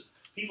 And this is,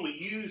 people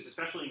use,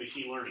 especially in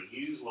machine learning,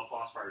 use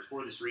Laplace priors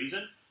for this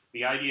reason.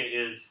 The idea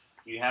is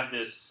you have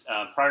this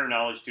prior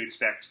knowledge to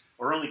expect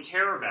or only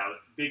care about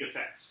big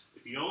effects.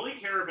 If you only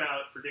care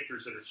about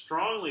predictors that are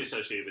strongly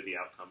associated with the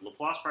outcome,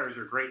 Laplace priors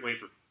are a great way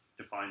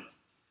to find them.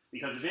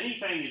 Because if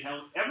anything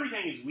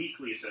everything is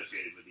weakly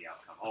associated with the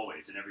outcome,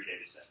 always, in every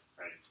data set,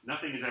 right?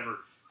 Nothing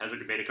has a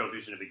beta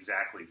coefficient of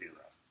exactly 0.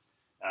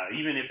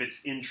 Even if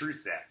it's in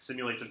truth that,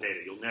 simulate some data,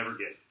 you'll never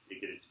get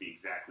it to be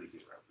exactly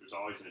 0. There's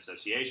always an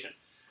association.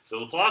 The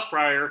Laplace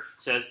prior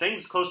says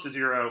things close to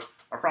 0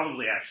 are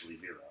probably actually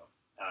 0.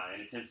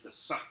 And it tends to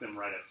suck them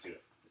right up to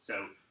it.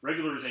 So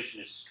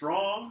regularization is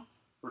strong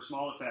for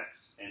small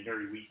effects and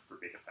very weak for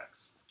big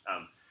effects.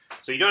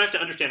 So you don't have to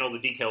understand all the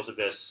details of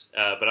this,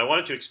 but I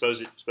wanted to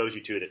expose you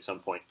to it at some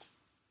point.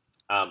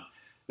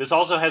 This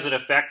also has an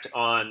effect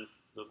on,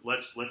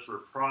 let's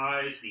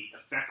reprise the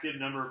effective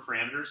number of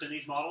parameters in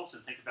these models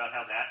and think about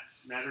how that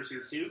matters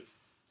here too.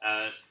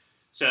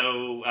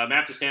 So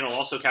map to stan will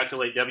also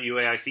calculate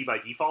WAIC by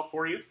default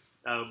for you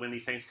when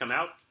these things come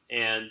out.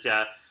 And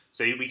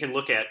so we can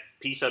look at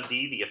P sub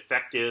D, the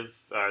effective,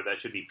 that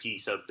should be P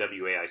sub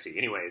WAIC.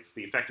 Anyway, it's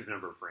the effective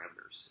number of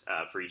parameters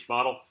for each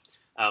model.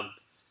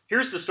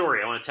 Here's the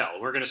story I want to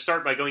tell. We're going to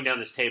start by going down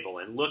this table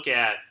and look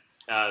at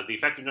the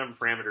effective number of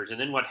parameters and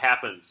then what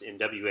happens in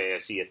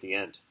WAIC at the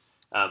end.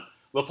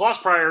 Laplace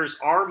priors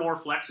are more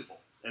flexible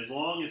as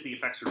long as the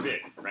effects are big,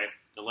 right?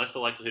 Unless the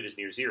likelihood is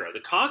near 0. The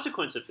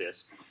consequence of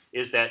this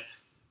is that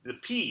the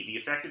P, the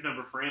effective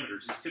number of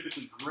parameters, is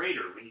typically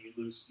greater when you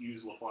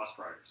use Laplace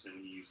priors than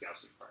when you use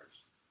Gaussian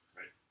priors,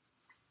 right?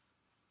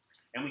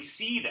 And we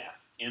see that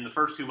in the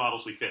first two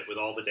models we fit with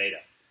all the data.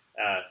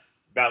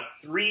 About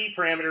 3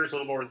 parameters, a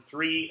little more than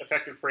 3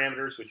 effective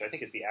parameters, which I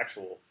think is the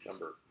actual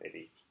number,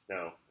 maybe.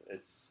 No,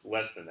 it's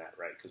less than that,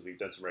 right? Because we've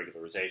done some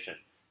regularization.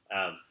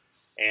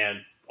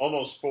 And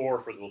almost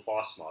 4 for the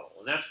Laplace model.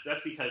 And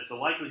that's because the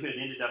likelihood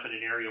ended up in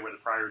an area where the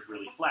prior is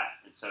really flat,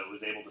 and so it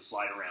was able to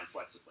slide around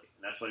flexibly.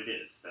 And that's what it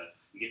is.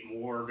 You get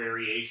more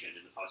variation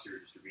in the posterior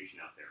distribution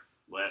out there,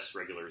 less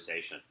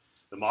regularization.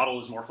 The model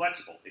is more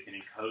flexible. It can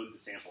encode the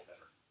sample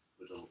better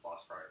with the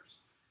Laplace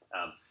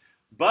priors.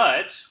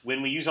 But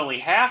when we use only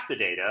half the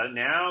data,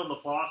 now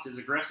Laplace is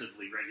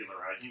aggressively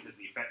regularizing because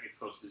the effect gets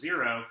close to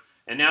 0.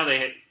 And now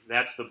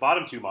that's the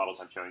bottom 2 models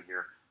I'm showing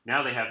here.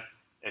 Now they have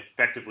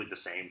effectively the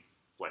same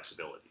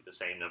flexibility, the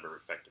same number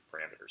of effective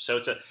parameters. So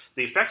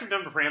the effective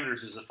number of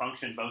parameters is a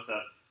function both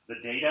of the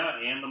data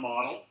and the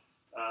model,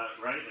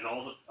 right, and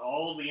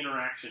all the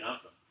interaction of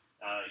them,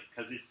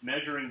 because it's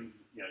measuring,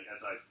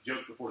 as I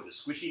joked before, the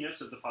squishiness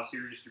of the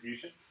posterior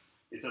distribution.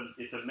 It's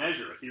a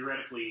measure, a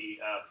theoretically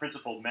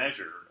principled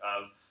measure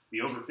of the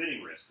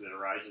overfitting risk that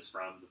arises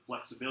from the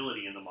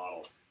flexibility in the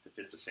model to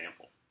fit the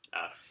sample.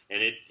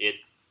 And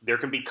there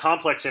can be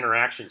complex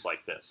interactions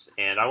like this.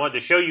 And I wanted to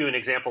show you an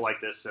example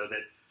like this so that,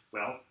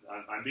 well,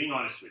 I'm being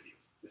honest with you.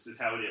 This is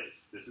how it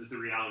is. This is the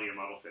reality of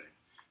model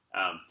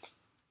fitting.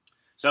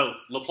 So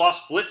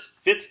Laplace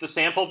fits the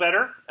sample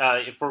better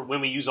for when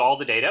we use all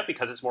the data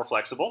because it's more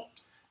flexible.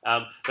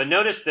 But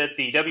notice that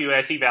the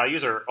WAIC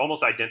values are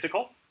almost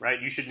identical, right?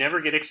 You should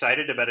never get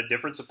excited about a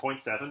difference of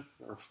 0.7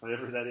 or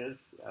whatever that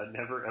is.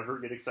 Never, ever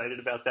get excited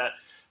about that.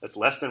 That's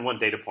less than 1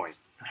 data point,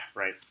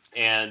 right?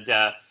 And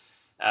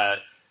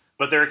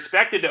but they're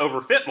expected to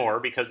overfit more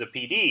because of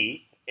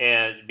PD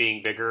and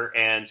being bigger,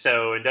 and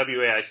so in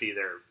WAIC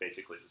they're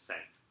basically the same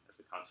as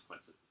a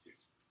consequence of the two,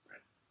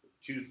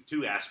 right?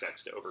 Two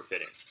aspects to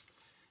overfitting.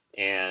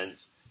 And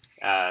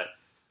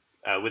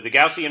with the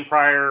Gaussian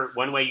prior,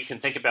 one way you can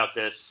think about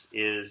this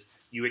is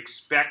you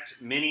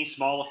expect many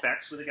small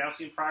effects with a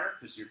Gaussian prior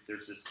because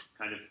there's this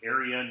kind of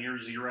area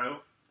near 0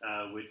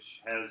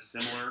 which has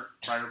similar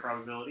prior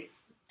probability,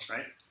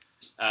 right?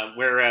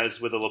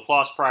 Whereas with a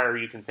Laplace prior,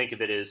 you can think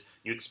of it as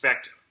you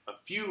expect a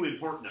few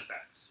important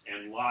effects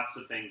and lots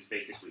of things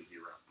basically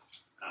 0.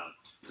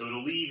 So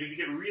it'll leave, if you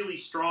get really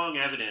strong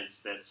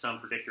evidence that some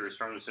predictor is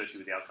strongly associated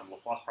with the outcome,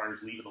 Laplace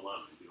priors leave it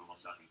alone and do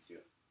almost nothing to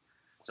it.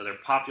 So they're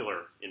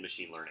popular in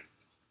machine learning.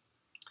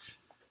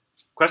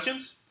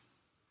 Questions?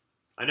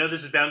 I know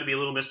this is bound to be a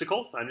little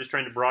mystical. I'm just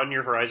trying to broaden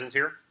your horizons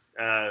here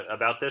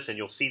about this, and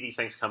you'll see these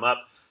things come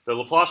up. The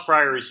Laplace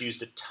prior is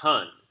used a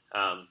ton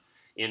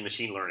in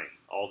machine learning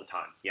all the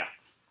time. Yeah?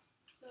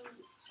 So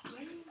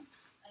when,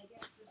 I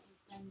guess this is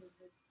kind of an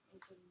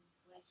open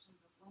question,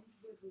 but when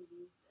would we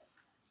use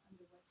this?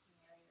 under what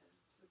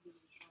scenarios would be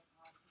short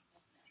costs and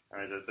stuff like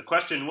that. All right, the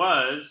question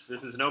was,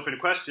 this is an open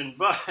question,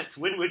 but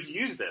when would you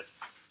use this?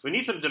 We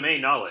need some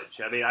domain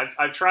knowledge. I mean,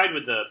 I've tried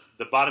with the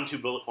bottom 2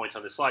 bullet points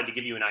on this slide to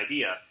give you an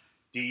idea.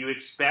 Do you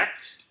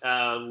expect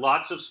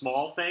lots of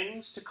small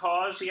things to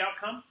cause the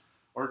outcome?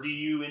 Or do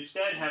you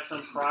instead have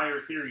some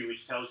prior theory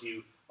which tells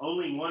you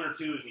only 1 or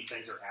 2 of these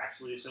things are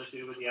actually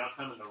associated with the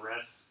outcome and the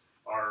rest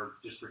are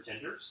just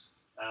pretenders?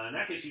 In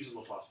that case, use a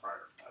Laplace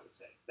prior, I would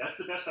say. That's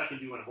the best I can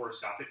do on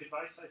horoscopic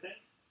advice, I think.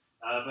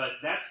 But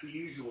that's the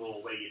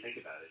usual way you think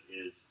about it,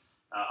 is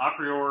a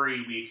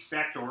priori we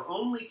expect or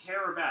only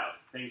care about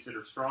things that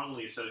are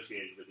strongly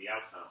associated with the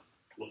outcome.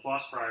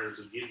 Laplace priors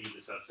will give you the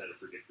subset of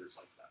predictors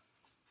like that.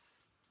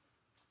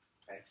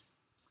 Okay.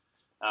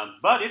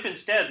 But if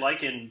instead,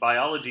 like in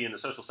biology and the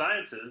social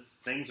sciences,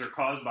 things are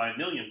caused by a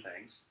million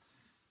things,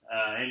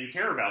 and you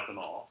care about them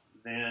all,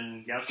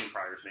 then Gaussian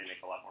priors may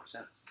make a lot more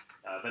sense.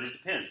 But it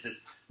depends. I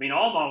mean,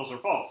 all models are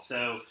false,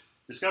 so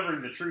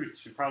discovering the truth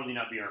should probably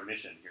not be our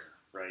mission here,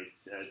 right?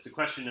 It's a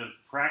question of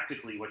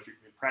pragmatically what you're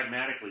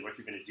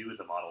going to do with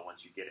the model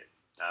once you get it.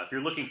 If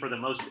you're looking for the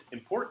most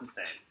important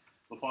thing,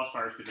 Laplace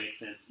priors could make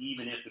sense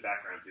even if the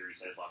background theory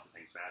says lots of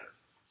things matter.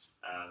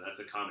 That's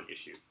a common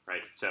issue,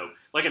 right? So,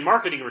 like in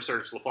marketing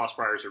research, Laplace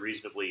priors are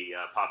reasonably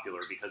popular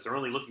because they're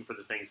only looking for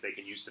the things they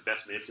can use to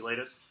best manipulate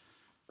us,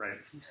 right?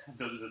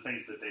 Those are the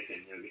things that they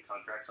can get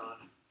contracts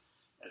on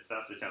and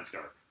stuff. It sounds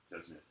dark,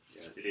 doesn't it?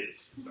 Yeah, it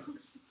is. It's dark.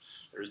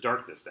 There's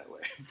darkness that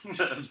way.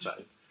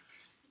 But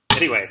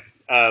anyway,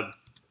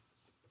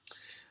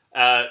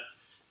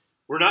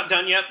 we're not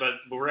done yet, but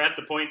we're at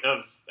the point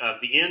of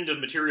the end of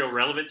material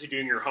relevant to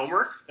doing your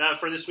homework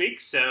for this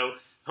week. So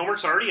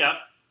homework's already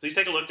up. Please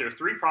take a look. There are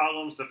 3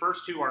 problems. The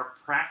first 2 are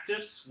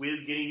practice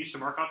with getting used to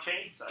Markov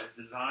chains. I've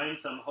designed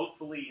some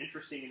hopefully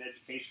interesting and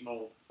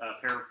educational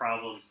pair of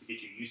problems to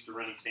get you used to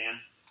running Stan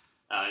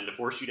and to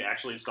force you to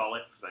actually install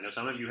it. Because I know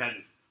some of you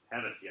haven't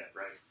yet,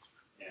 right?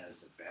 Yeah,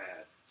 it's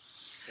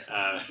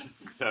bad.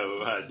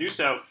 So do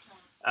so.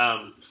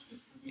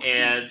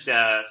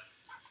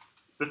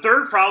 The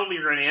third problem,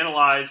 you're going to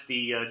analyze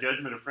the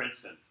judgment of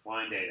Princeton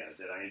line data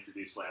that I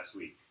introduced last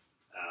week.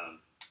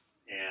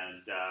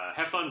 And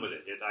have fun with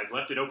it. I've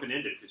left it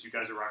open-ended because you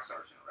guys are rock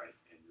stars now, right?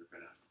 And you're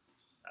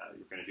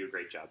gonna do a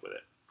great job with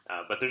it.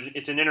 But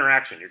it's an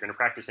interaction. You're going to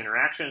practice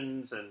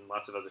interactions and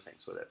lots of other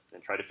things with it,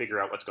 and try to figure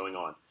out what's going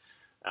on.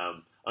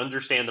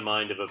 Understand the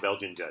mind of a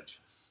Belgian judge.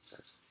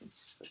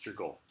 That's your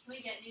goal. Can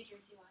we get New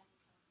Jersey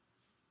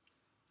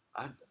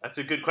wine? That's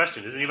a good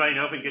question. Does anybody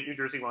know if we can get New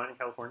Jersey wine in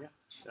California?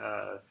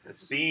 It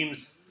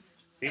seems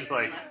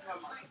like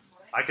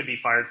I could be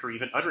fired for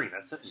even uttering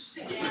that sentence.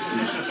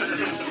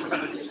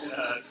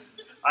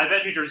 I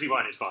bet New Jersey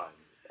wine is fine.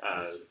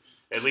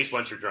 At least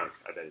once you're drunk,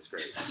 I bet it's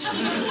great.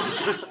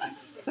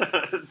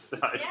 So,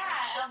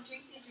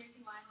 Drink New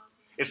Jersey wine.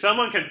 if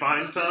someone can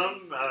find some,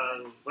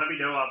 let me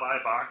know. I'll buy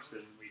a box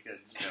and we can,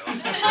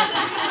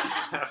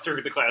 after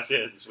the class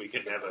ends, we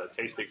can have a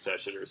tasting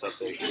session or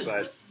something.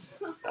 But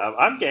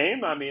I'm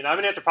game. I mean, I'm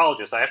an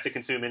anthropologist. I have to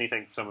consume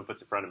anything someone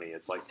puts in front of me.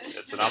 It's a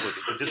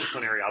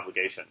disciplinary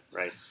obligation,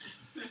 right?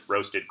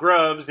 Roasted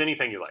grubs,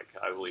 anything you like,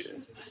 I will eat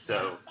it.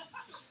 So,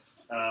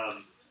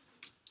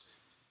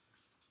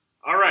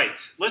 all right,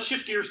 let's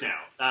shift gears now.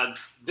 I'll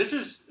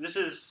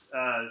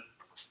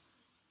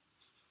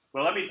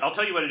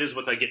tell you what it is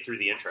once I get through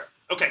the intro.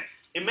 Okay,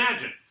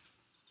 imagine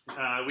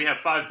we have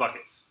 5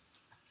 buckets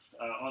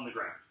on the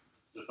ground.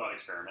 It's a thought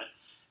experiment.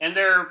 And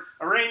they're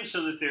arranged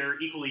so that they're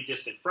equally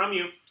distant from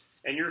you,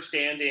 and you're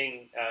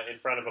standing in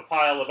front of a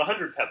pile of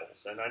 100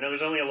 pebbles. And I know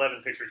there's only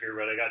 11 pictures here,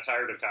 but I got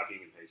tired of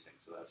copying and pasting,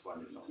 so that's why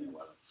there's only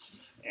 11.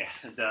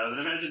 And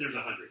imagine there's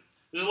 100.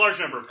 There's a large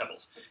number of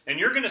pebbles. And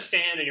you're going to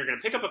stand and you're going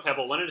to pick up a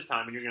pebble one at a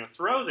time, and you're going to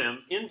throw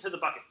them into the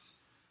buckets.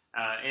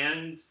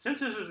 And since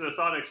this is a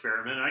thought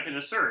experiment, I can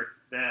assert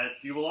that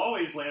you will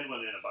always land one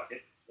in a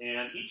bucket,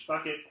 and each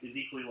bucket is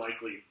equally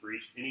likely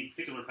any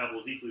particular pebble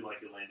is equally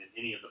likely to land in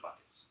any of the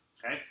buckets.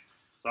 Okay?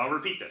 So I'll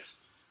repeat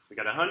this. We've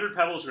got 100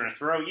 pebbles. We're going to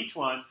throw each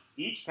one.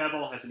 Each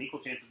pebble has an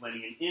equal chance of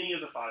landing in any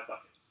of the 5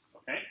 buckets.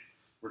 Okay?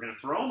 We're going to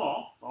throw them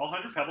all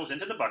 100 pebbles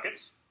into the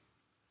buckets.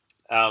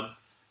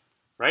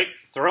 Right?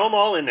 Throw them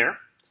all in there.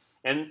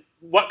 And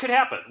what could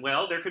happen?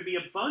 Well, there could be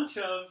a bunch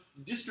of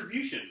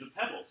distributions of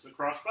pebbles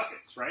across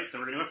buckets, right? So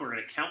we're going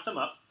to count them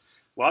up.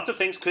 Lots of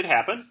things could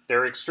happen.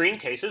 There are extreme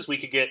cases. We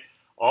could get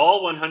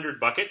all 100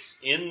 buckets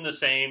in the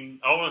same,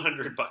 all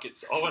 100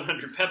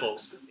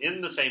 pebbles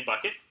in the same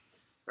bucket,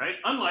 right?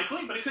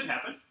 Unlikely, but it could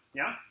happen,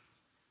 yeah?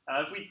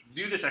 If we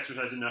do this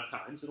exercise enough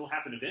times, it'll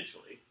happen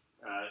eventually.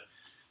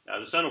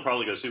 The sun will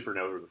probably go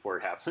supernova before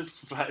it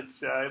happens, but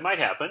it might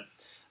happen.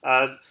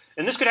 And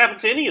this could happen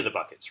to any of the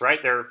buckets,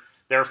 right? There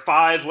are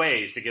 5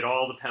 ways to get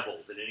all the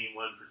pebbles in any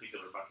one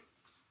particular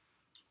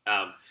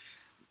bucket.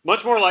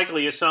 Much more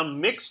likely is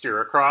some mixture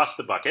across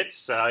the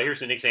buckets.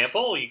 Here's an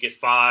example. You get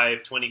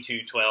 5,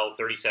 22, 12,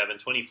 37,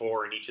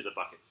 24 in each of the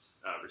buckets,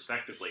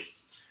 respectively.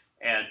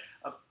 And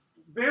a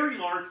very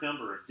large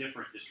number of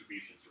different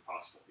distributions are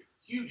possible here.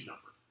 Huge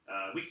number.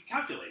 We can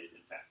calculate it,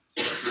 in fact.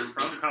 So if you're in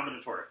front of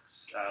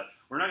combinatorics.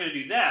 We're not going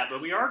to do that,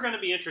 but we are going to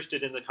be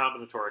interested in the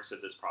combinatorics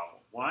of this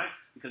problem. Why?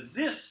 Because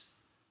this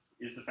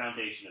is the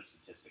foundation of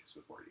statistics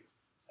before you.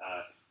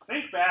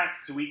 Think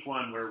back to week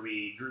 1 where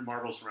we drew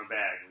marbles from a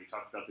bag and we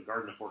talked about the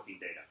garden of forking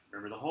data.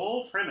 Remember, the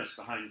whole premise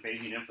behind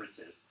Bayesian inference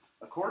is,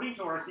 according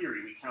to our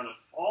theory, we count up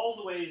all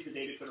the ways the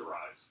data could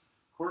arise,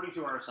 according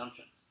to our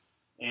assumptions.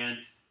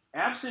 And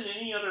absent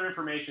any other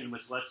information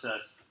which lets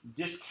us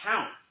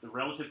discount the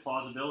relative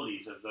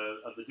plausibilities of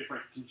the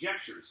different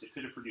conjectures that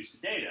could have produced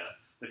the data,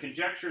 the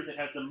conjecture that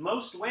has the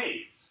most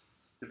ways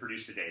to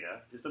produce the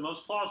data is the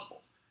most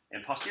plausible.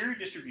 And posterior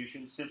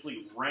distributions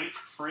simply rank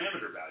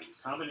parameter values,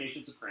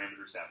 combinations of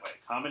parameters that way.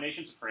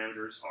 Combinations of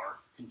parameters are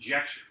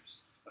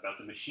conjectures about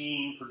the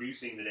machine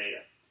producing the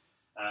data.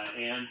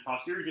 And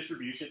posterior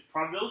distribution,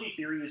 probability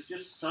theory is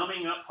just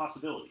summing up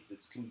possibilities.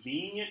 It's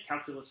convenient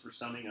calculus for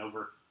summing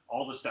over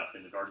all the stuff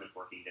in the garden of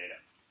forking data.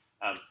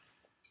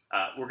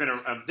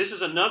 This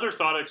is another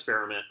thought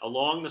experiment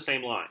along the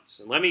same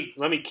lines. And let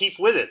me keep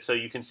with it so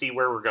you can see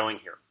where we're going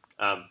here.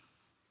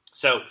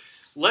 So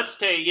let's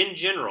say, in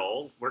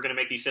general, we're going to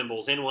make these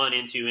symbols N1,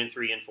 N2,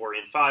 N3, N4,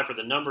 N5 for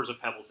the numbers of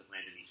pebbles that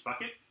land in each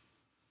bucket.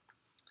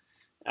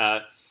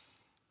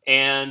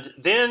 And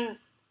then,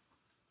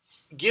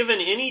 given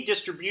any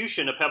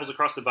distribution of pebbles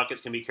across the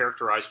buckets can be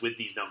characterized with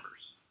these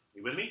numbers.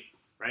 You with me?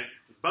 Right?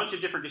 A bunch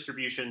of different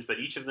distributions, but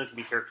each of them can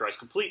be characterized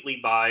completely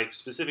by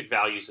specific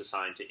values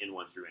assigned to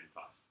N1 through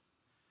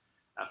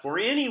N5. For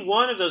any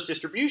one of those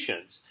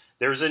distributions,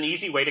 there's an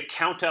easy way to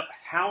count up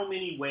how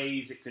many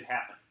ways it could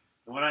happen.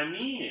 And what I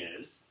mean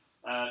is,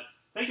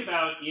 think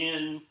about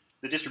in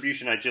the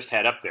distribution I just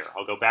had up there.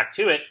 I'll go back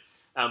to it.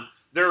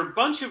 There are a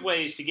bunch of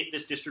ways to get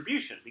this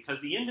distribution because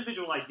the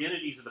individual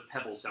identities of the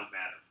pebbles don't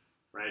matter.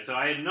 Right? So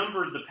I had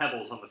numbered the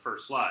pebbles on the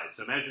first slide.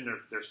 So imagine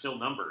they're still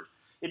numbered.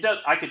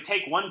 I could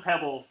take one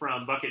pebble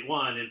from bucket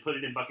 1 and put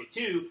it in bucket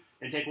 2,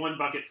 and take one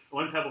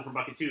pebble from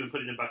bucket 2 and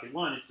put it in bucket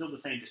 1. It's still the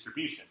same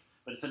distribution,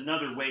 but it's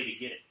another way to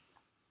get it.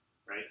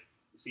 Right?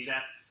 You see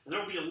that? And there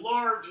will be a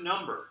large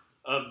number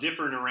of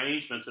different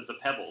arrangements of the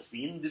pebbles,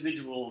 the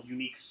individual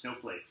unique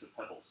snowflakes of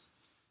pebbles.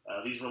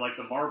 These were like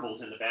the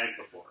marbles in the bag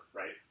before,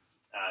 right?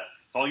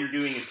 If all you're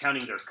doing is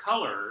counting their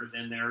color,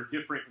 then there are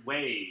different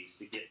ways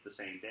to get the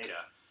same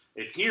data.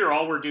 If here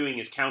all we're doing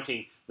is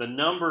counting the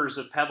numbers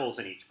of pebbles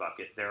in each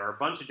bucket, there are a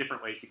bunch of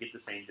different ways to get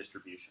the same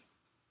distribution.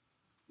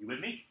 You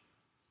with me?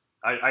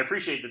 I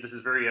appreciate that this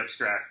is very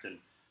abstract, and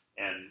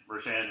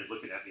Roshan is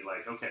looking at me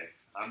like, okay,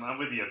 I'm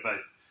with you,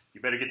 but you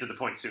better get to the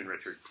point soon,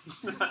 Richard.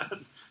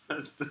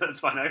 That's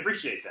fine. I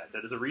appreciate that.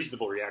 That is a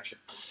reasonable reaction.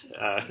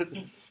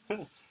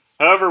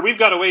 However, we've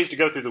got a ways to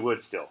go through the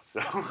woods still.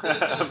 So,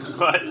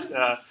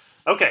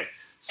 okay.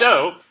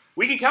 So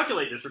we can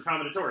calculate this for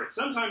combinatorics.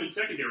 Sometime in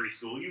secondary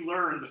school, you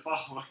learned the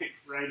following,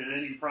 right? And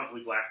then you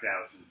promptly blacked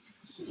out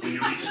when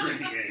you reached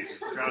drinking age and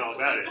forgot all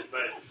about it.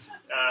 But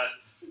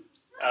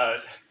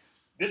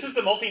this is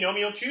the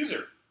multinomial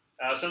chooser,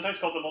 sometimes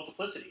called the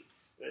multiplicity.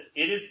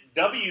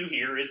 W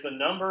here is the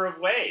number of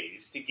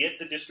ways to get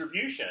the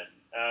distribution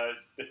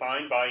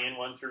defined by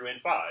N1 through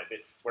N5,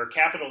 where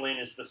capital N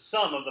is the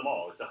sum of them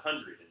all. It's 100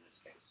 in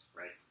this case,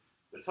 right?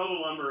 The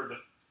total number of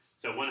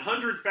so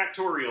 100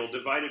 factorial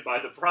divided by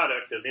the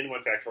product of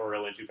N1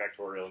 factorial, N2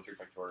 factorial, N3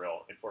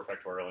 factorial, N4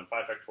 factorial, and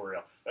 5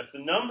 factorial. That's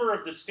the number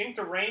of distinct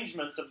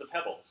arrangements of the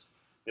pebbles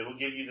that will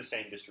give you the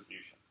same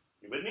distribution.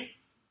 You with me?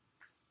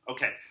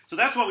 Okay, so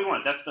that's what we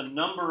want. That's the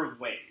number of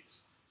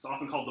ways. It's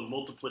often called the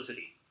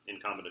multiplicity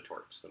in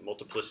combinatorics, the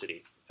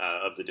multiplicity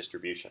of the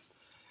distribution.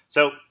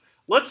 So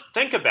let's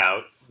think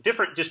about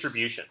different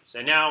distributions.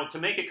 And now, to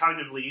make it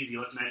cognitively easy,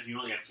 let's imagine you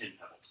only have 10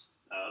 pebbles.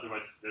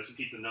 Otherwise, this will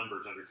keep the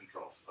numbers under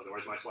control.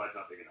 Otherwise, my slide's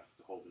not big enough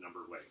to hold the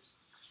number of ways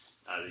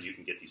that you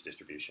can get these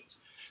distributions.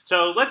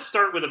 So let's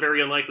start with a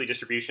very unlikely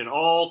distribution.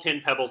 All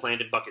 10 pebbles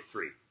land in bucket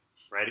 3.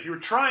 Right? If you were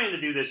trying to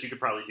do this, you could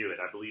probably do it.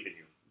 I believe in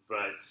you.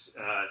 But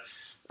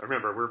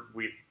remember,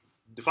 we've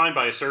defined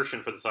by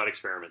assertion for the thought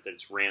experiment that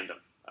it's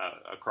random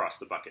across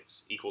the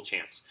buckets, equal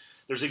chance.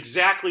 There's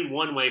exactly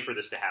one way for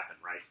this to happen,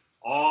 right?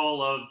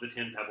 All of the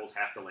 10 pebbles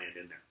have to land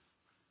in there.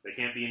 They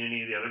can't be in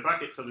any of the other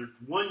buckets, so there's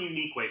one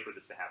unique way for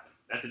this to happen.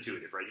 That's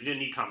intuitive, right? You didn't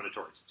need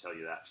combinatorics to tell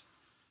you that.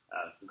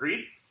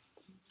 Agreed?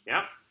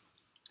 Yeah?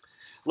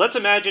 Let's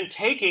imagine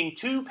taking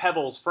 2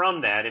 pebbles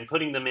from that and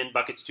putting them in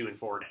buckets 2 and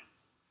 4 now.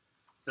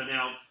 So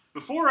now,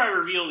 before I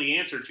reveal the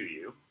answer to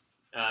you,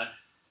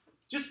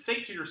 just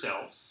think to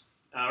yourselves,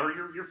 or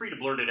you're free to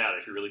blurt it out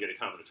if you're really good at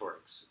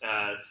combinatorics.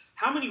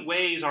 How many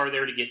ways are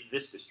there to get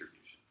this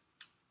distribution?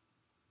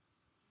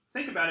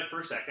 Think about it for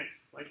a second.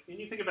 And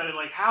you think about it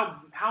like,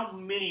 how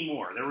many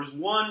more? There was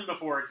 1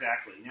 before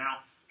exactly.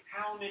 Now,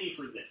 how many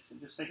for this?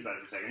 And just think about it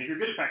for a second. If you're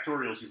good at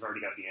factorials, you've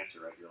already got the answer,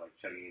 right? You're like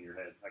chugging in your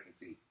head. I can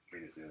see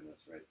Trina's doing this,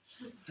 right?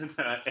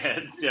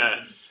 And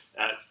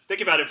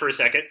think about it for a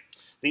second.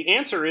 The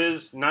answer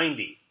is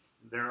 90.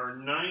 There are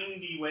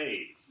 90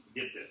 ways to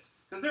get this.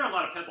 Because there are a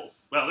lot of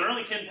pebbles. Well, there are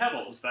only 10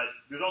 pebbles, but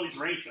there's all these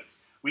arrangements.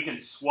 We can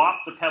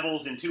swap the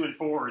pebbles in 2 and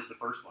 4 is the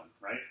first one,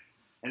 right?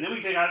 And then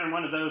we take either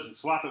one of those and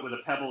swap it with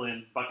a pebble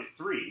in bucket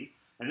 3.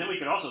 And then we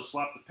could also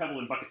swap the pebble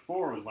in bucket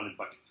 4 with one in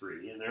bucket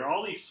 3. And there are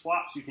all these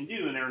swaps you can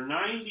do, and there are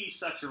 90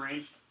 such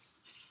arrangements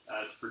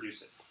to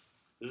produce it.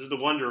 This is the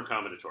wonder of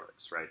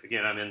combinatorics, right?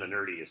 Again, I'm in the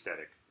nerdy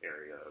aesthetic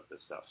area of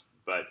this stuff.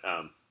 But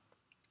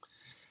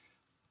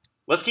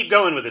let's keep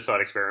going with this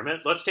thought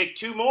experiment. Let's take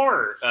 2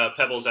 more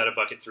pebbles out of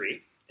bucket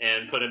 3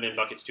 and put them in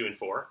buckets 2 and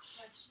 4.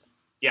 Question.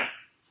 Yeah.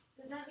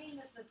 Does that mean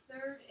that if the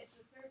third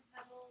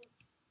pebble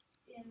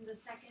in the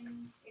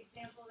second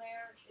example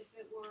there, if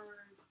it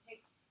were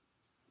picked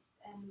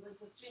and was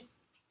the fifth,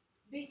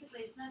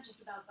 basically it's not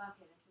just about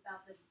bucket, it's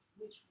about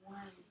which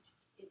one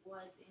it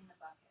was in the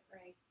bucket,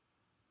 right?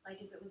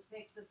 Like if it was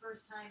picked the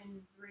first time in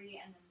 3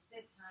 and then the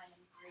 5th time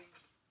in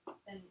 3,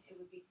 then it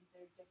would be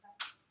considered different.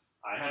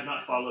 I have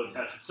not followed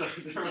that. So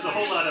there was a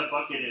whole lot of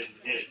bucket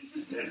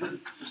in.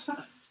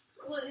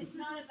 Well, it's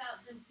not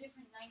about the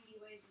different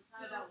 90 ways. It's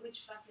not about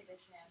which bucket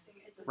it's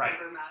in. It doesn't Right.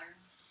 ever matter.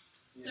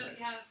 Yeah. So you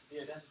have The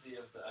identity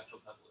of the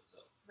actual pebble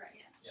itself. right.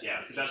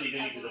 Yeah, it's about the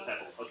identity of the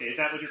pebble. Okay, is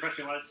that what your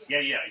question was?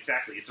 Yeah,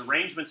 exactly. It's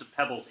arrangements of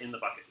pebbles in the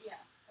buckets. Yeah.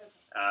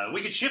 Okay.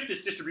 We could shift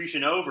this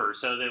distribution over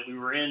so that we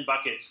were in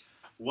buckets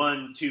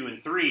 1, 2,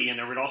 and 3, and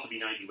there would also be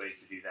 90 ways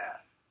to do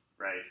that,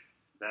 right?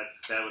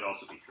 That would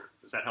also be true.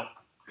 Does that help?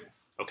 Yeah.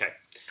 Okay.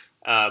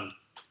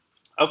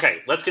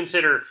 Okay, let's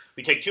consider,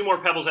 we take 2 more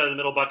pebbles out of the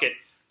middle bucket,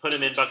 put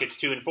them in buckets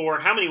 2 and 4.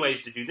 How many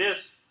ways to do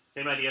this?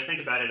 Same idea,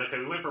 think about it. Okay,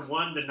 we went from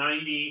 1 to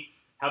 90.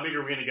 How big are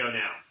we going to go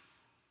now?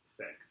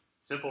 Think.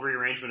 Simple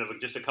rearrangement of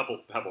just a couple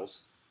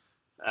pebbles.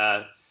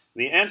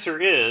 The answer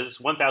is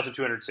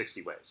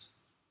 1,260 ways.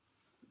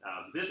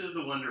 This is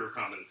the wonder of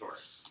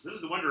combinatorics. This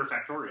is the wonder of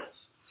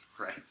factorials,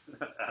 right?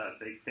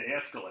 They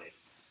escalate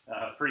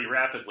pretty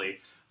rapidly.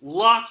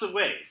 Lots of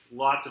ways,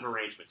 lots of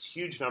arrangements,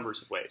 huge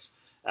numbers of ways.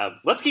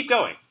 Let's keep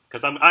going,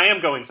 because I am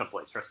going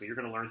someplace. Trust me, you're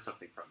going to learn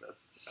something from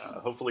this,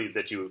 hopefully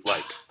that you would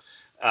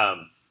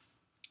like.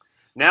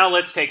 Now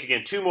let's take,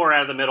 again, 2 more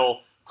out of the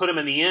middle, put them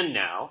in the end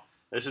now.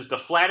 This is the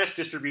flattest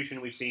distribution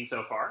we've seen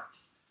so far.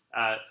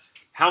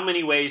 How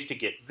many ways to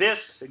get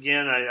this?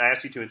 Again, I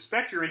asked you to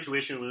inspect your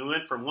intuition. We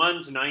went from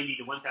 1 to 90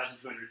 to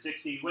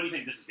 1,260. What do you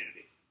think this is going to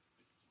be?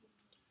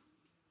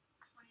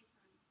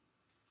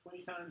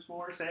 20 times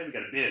more? Say we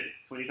got a bid.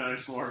 20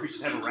 times more. We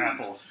should have a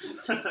raffle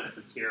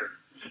here.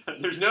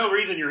 There's no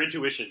reason your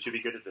intuition should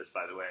be good at this,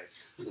 by the way.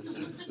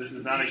 This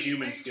is not a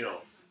human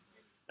skill.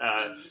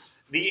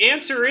 The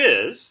answer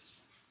is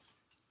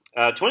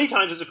 20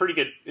 times is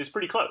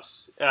pretty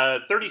close.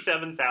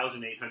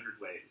 37,800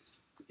 ways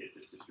to get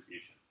this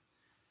distribution.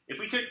 If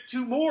we took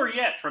 2 more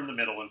yet from the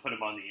middle and put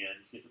them on the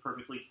end, to get the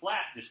perfectly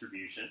flat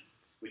distribution,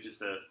 which is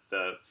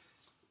the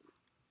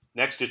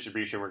next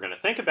distribution we're going to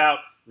think about,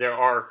 there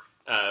are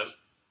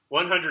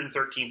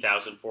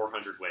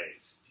 113,400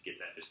 ways to get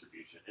that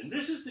distribution. And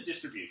this is the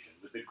distribution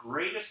with the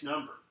greatest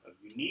number of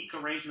unique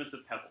arrangements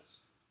of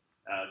pebbles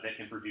that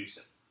can produce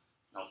it.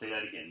 I'll say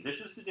that again.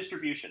 This is the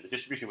distribution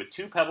with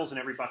 2 pebbles in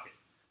every bucket.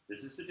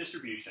 This is the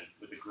distribution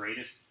with the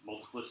greatest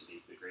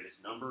multiplicity, the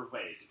greatest number of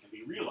ways it can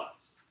be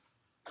realized,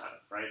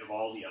 right, of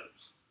all the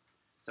others.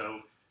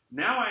 So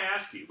now I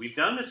ask you, we've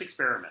done this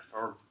experiment,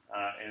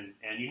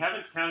 and you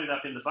haven't counted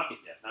up in the bucket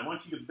yet, and I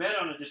want you to bet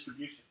on a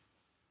distribution.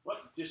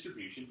 What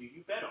distribution do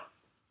you bet on?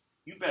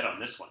 You bet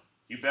on this one.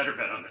 You better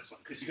bet on this one,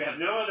 because you have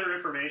no other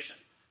information.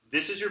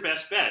 This is your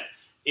best bet.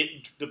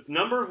 The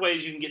number of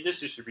ways you can get this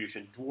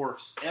distribution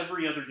dwarfs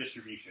every other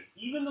distribution.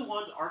 Even the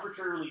ones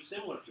arbitrarily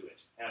similar to it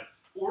have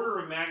order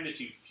of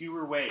magnitude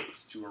fewer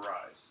ways to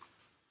arise.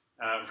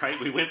 Right?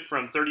 We went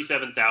from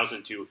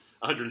 37,000 to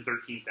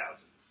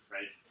 113,000,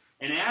 right?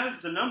 And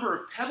as the number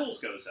of pebbles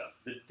goes up,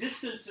 the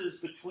distances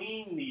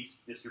between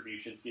these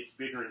distributions gets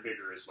bigger and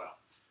bigger as well.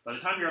 By the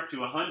time you're up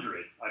to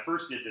 100, I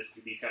first did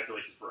these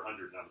calculations for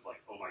 100, and I was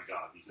like, oh my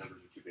god, these numbers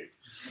are too big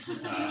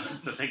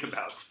to think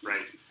about,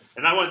 right?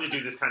 And I wanted to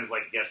do this kind of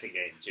like guessing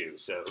game too,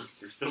 so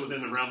you're still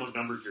within the realm of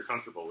numbers you're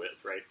comfortable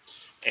with, right?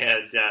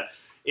 And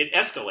it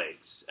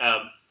escalates,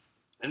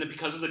 and then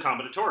because of the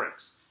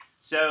combinatorics.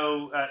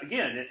 So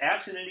again,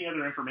 absent any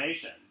other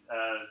information,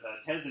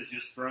 Tez has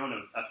just thrown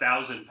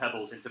 1,000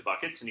 pebbles into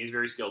buckets, and he's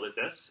very skilled at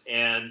this.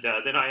 And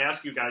then I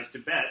ask you guys to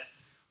bet,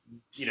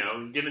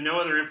 given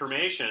no other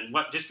information,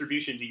 what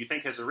distribution do you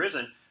think has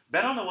arisen?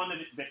 Bet on the one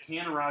that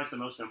can arise the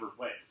most number of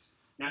ways.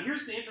 Now,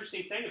 here's the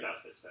interesting thing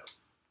about this, though.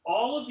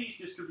 All of these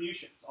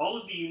distributions, all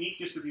of the unique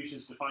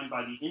distributions defined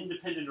by the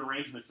independent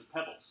arrangements of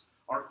pebbles,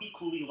 are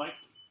equally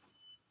likely.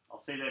 I'll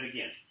say that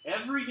again.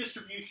 Every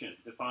distribution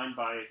defined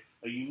by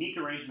a unique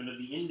arrangement of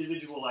the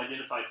individual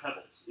identified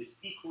pebbles is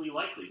equally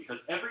likely,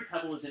 because every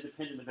pebble is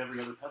independent of every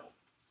other pebble.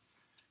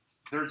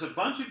 There's a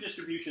bunch of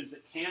distributions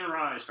that can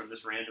arise from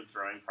this random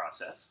throwing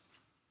process.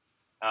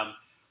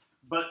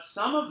 But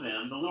some of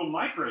them, the little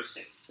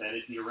microstates, that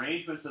is the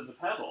arrangements of the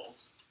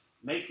pebbles,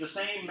 make the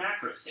same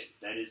macrostate,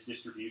 that is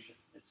distribution.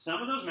 And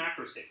some of those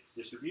macrostates,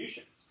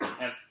 distributions,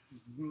 have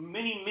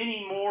many,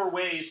 many more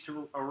ways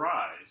to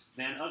arise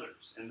than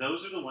others. And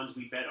those are the ones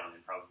we bet on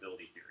in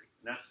probability theory.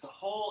 And that's the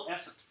whole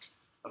essence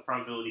of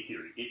probability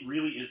theory. It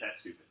really is that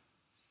stupid.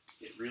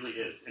 It really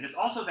is. And it's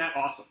also that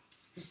awesome.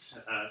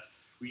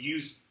 We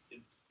use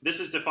this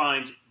is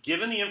defined,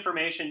 given the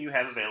information you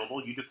have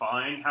available, you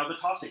define how the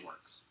tossing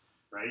works,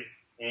 right?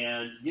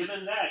 And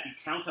given that, you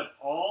count up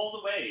all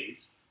the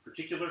ways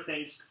particular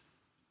things,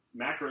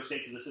 macro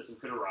states of the system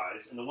could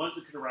arise, and the ones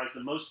that could arise,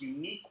 the most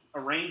unique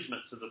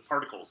arrangements of the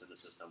particles in the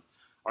system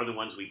are the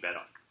ones we bet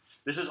on.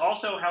 This is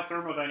also how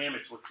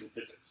thermodynamics works in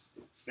physics.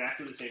 It's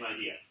exactly the same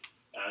idea.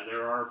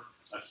 There are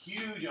a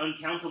huge,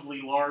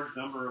 uncountably large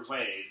number of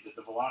ways that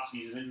the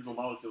velocities of individual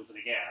molecules in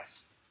a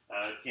gas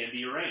can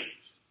be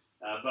arranged.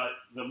 But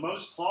the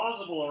most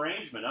plausible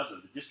arrangement of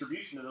them, the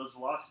distribution of those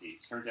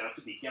velocities, turns out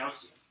to be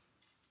Gaussian.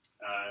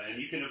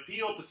 And you can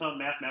appeal to some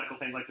mathematical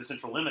thing like the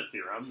central limit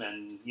theorem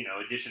and,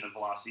 addition of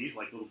velocities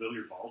like little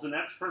billiard balls, and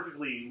that's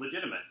perfectly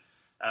legitimate.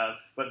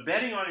 But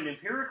betting on it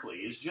empirically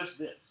is just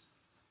this,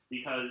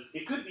 because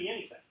it could be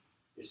anything.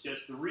 It's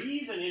just the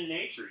reason in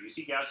nature you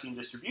see Gaussian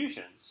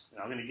distributions, and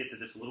I'm going to get to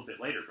this a little bit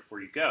later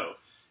before you go,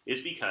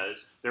 is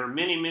because there are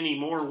many, many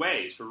more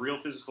ways for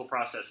real physical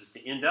processes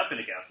to end up in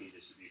a Gaussian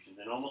distribution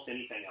than almost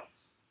anything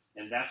else.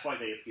 And that's why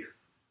they appear.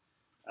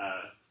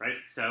 Right?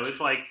 So it's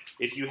like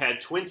if you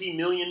had 20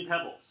 million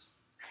pebbles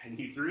and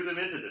you threw them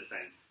into this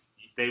thing,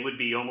 they would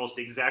be almost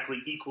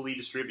exactly equally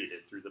distributed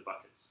through the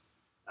buckets.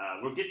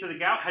 We'll get to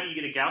the how do you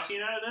get a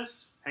Gaussian out of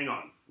this? Hang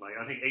on.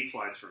 I think 8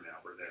 slides from now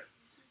we're there.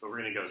 But we're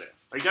going to go there.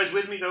 Are you guys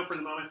with me, though, for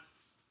the moment?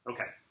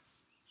 Okay.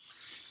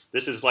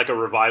 This is like a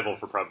revival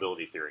for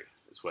probability theory,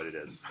 is what it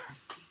is.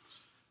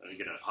 I'm going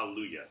to get a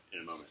hallelujah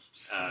in a moment.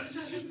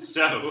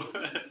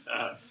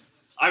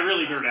 I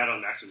really nerd out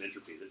on maximum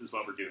entropy. This is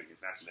what we're doing, is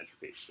maximum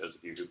entropy, those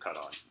of you who cut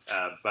on.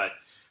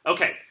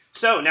 Okay.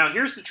 So now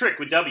here's the trick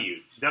with W.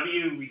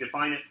 W, we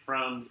define it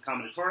from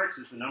combinatorics.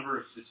 It's the number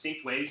of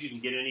distinct ways you can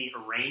get any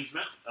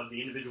arrangement of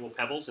the individual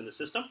pebbles in the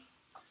system.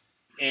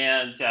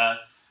 And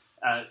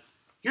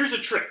here's a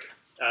trick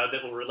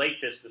that will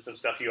relate this to some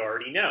stuff you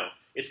already know.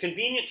 It's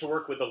convenient to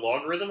work with the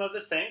logarithm of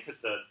this thing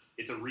because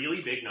it's a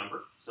really big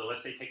number. So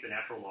let's say take the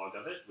natural log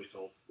of it, which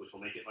will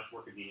make it much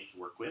more convenient to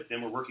work with.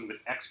 Then we're working with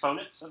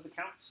exponents of the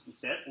counts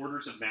instead,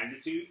 orders of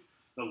magnitude.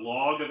 The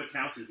log of a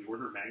count is the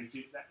order of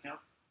magnitude of that count,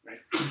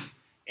 right?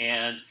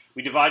 And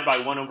we divide by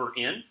 1 over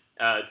n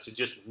to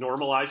just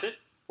normalize it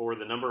for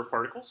the number of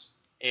particles.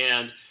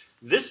 And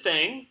this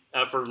thing,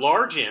 for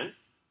large n,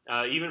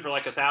 even for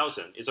like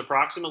 1,000, is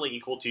approximately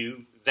equal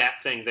to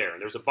that thing there.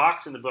 There's a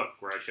box in the book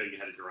where I show you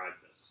how to derive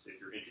this, if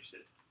you're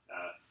interested.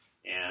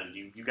 And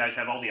you guys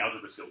have all the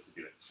algebra skills to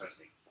do it, trust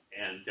me.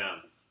 And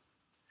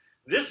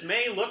this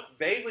may look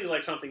vaguely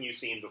like something you've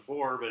seen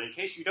before, but in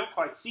case you don't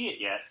quite see it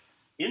yet,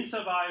 n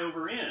sub I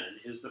over n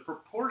is the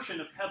proportion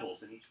of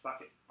pebbles in each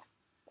bucket.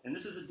 And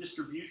this is a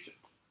distribution.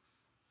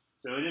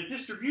 So in a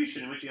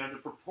distribution in which you have the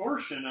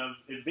proportion of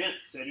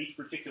events at each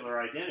particular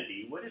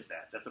identity, what is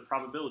that? That's a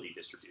probability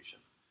distribution,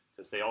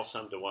 because they all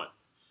sum to 1.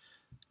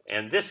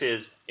 And this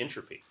is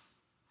entropy.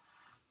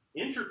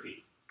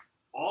 Entropy,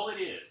 all it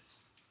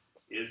is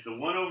the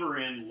 1 over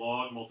n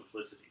log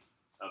multiplicity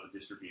of a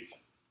distribution.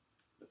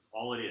 That's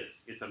all it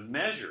is. It's a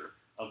measure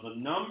of the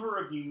number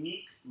of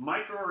unique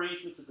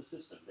microarrangements of the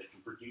system that can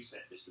produce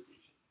that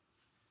distribution.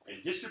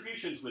 And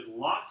distributions with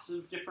lots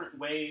of different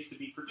ways to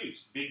be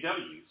produced, big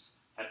W's,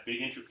 have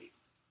big entropy.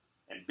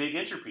 And big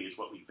entropy is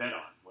what we bet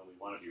on when we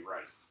want to be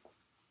right.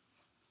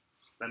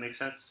 Does that make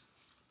sense?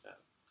 Yeah.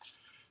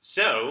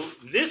 So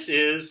this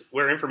is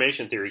where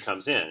information theory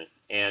comes in.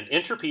 And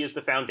entropy is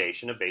the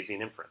foundation of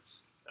Bayesian inference.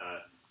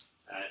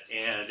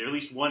 And at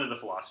least one of the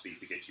philosophies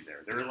to get you there.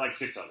 There are like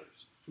 6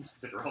 others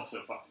that are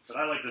also fun. But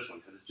I like this one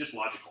because it's just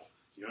logical.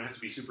 You don't have to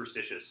be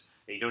superstitious,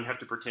 and you don't have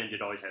to pretend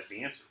it always has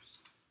the answers.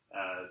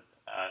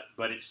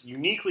 But it's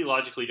uniquely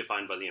logically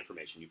defined by the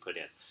information you put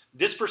in.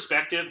 This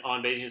perspective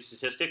on Bayesian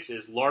statistics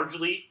is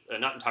largely,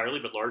 not entirely,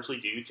 but largely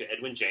due to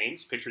Edwin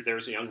James, pictured there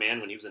as a young man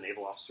when he was a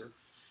naval officer.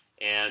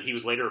 And he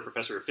was later a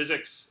professor of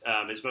physics.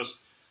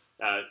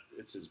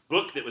 It's his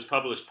book that was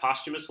published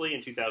posthumously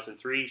in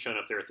 2003, shown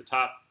up there at the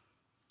top.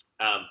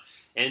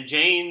 And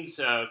James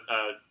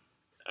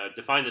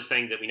defined this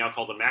thing that we now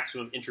call the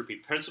maximum entropy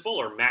principle,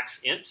 or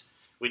max-int,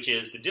 which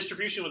is the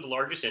distribution with the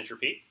largest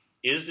entropy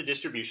is the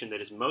distribution that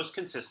is most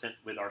consistent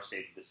with our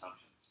stated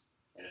assumptions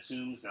and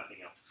assumes nothing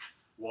else.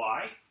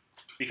 Why?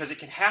 Because it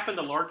can happen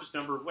the largest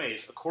number of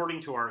ways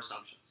according to our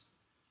assumptions.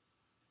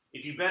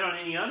 If you bet on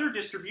any other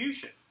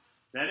distribution,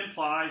 that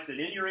implies that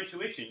in your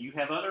intuition you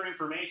have other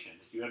information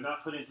that you have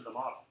not put into the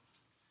model.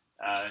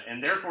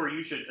 And therefore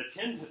you should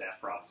attend to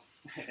that problem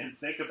and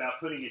think about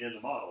putting it in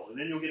the model, and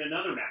then you'll get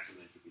another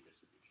maximum entropy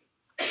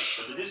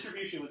distribution. But the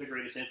distribution with the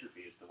greatest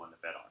entropy is the one to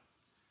bet on.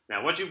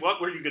 Now,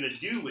 what were you going to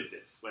do with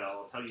this? Well,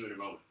 I'll tell you in a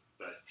moment.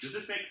 But does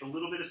this make a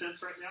little bit of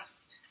sense right now?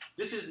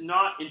 This is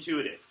not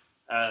intuitive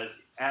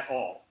at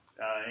all.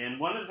 And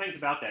one of the things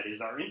about that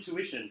is our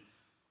intuition.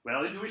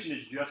 Well, intuition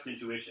is just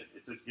intuition.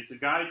 It's a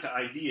guide to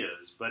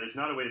ideas, but it's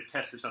not a way to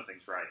test if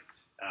something's right.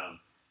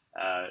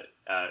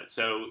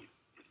 So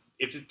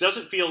if it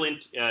doesn't feel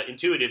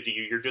intuitive to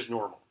you, you're just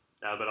normal.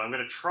 But I'm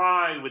going to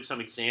try with some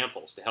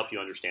examples to help you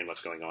understand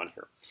what's going on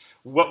here.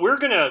 What we're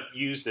going to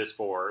use this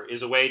for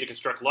is a way to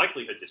construct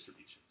likelihood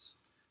distributions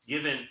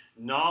given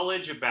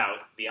knowledge about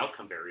the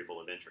outcome variable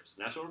of interest.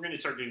 And that's what we're going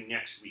to start doing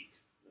next week.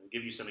 I'll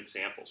give you some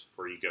examples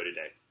before you go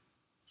today.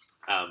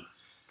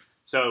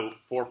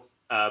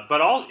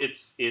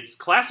 It's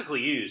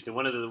classically used, and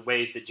one of the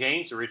ways that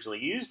James originally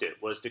used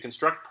it was to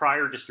construct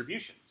prior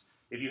distributions.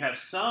 If you have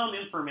some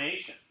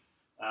information,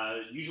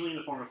 usually in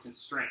the form of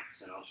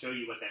constraints, and I'll show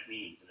you what that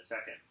means in a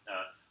second,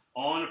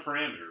 on a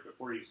parameter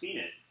before you've seen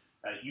it,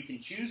 you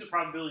can choose a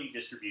probability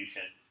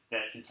distribution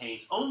that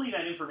contains only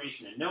that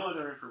information and no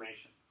other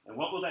information. And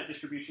what will that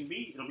distribution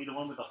be? It'll be the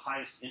one with the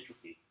highest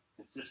entropy,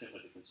 consistent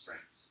with the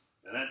constraints.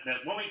 Now that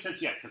won't make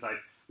sense yet, because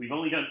we've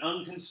only done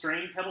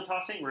unconstrained pebble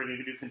tossing. We're going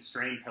to do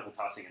constrained pebble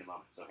tossing in a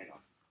moment. So hang on.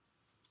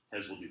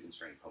 Hez will do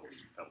constrained pebble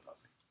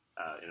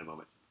tossing in a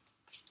moment.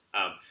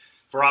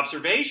 For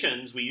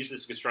observations, we use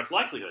this to construct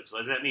likelihoods. What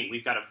does that mean?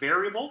 We've got a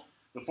variable.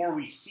 Before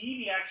we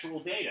see the actual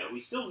data, we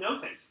still know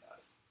things about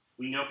it.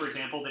 We know, for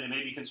example, that it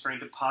may be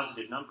constrained to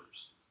positive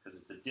numbers, because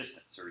it's a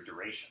distance or a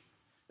duration.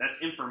 That's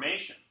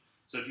information.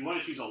 So if you want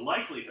to choose a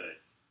likelihood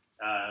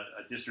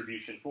a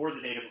distribution for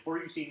the data before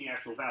you've seen the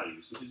actual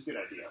values, which is a good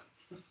idea,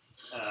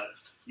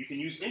 you can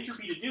use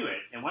entropy to do it,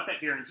 and what that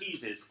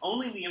guarantees is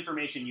only the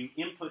information you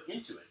input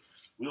into it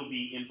will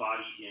be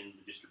embodied in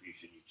the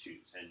distribution you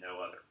choose, and no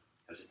other,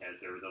 because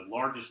there are the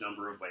largest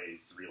number of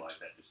ways to realize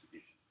that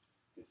distribution,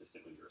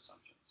 consistent with your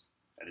assumptions.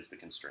 That is the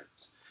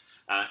constraints.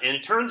 And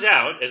it turns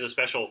out, as a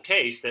special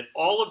case, that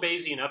all of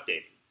Bayesian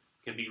updating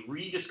can be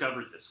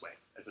rediscovered this way,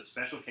 as a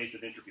special case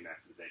of entropy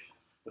maximization.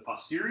 The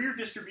posterior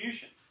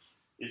distribution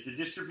is the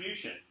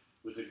distribution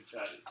with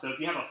so if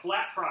you have a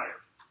flat prior,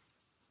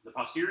 the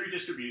posterior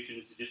distribution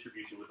is the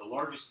distribution with the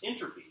largest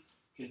entropy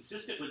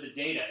consistent with the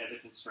data as a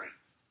constraint.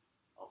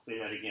 I'll say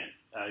that again.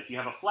 If you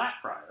have a flat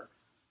prior,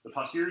 the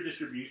posterior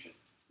distribution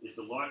is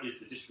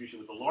the distribution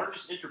with the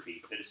largest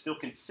entropy that is still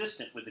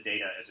consistent with the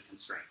data as a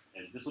constraint.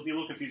 And this will be a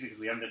little confusing because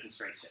we haven't done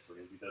constraints yet. We're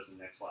going to do those in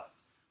the next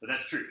slides. But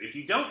that's true. If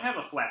you don't have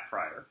a flat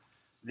prior,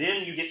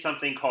 then you get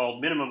something called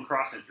minimum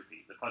cross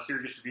entropy. The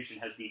posterior distribution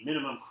has the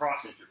minimum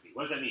cross entropy.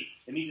 What does that mean?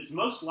 It means it's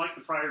most like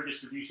the prior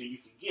distribution you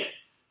can get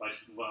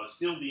while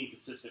still being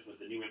consistent with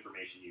the new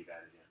information you've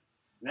added in.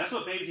 And that's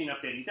what Bayesian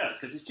updating does,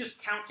 because it's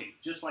just counting,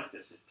 just like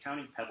this. It's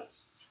counting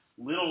pebbles,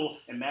 little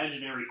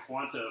imaginary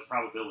quanta of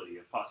probability,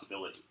 of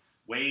possibility,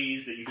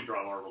 ways that you can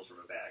draw marbles from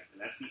a bag.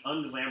 And that's the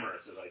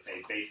unglamorous, as I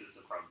say, basis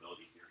of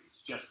probability theory.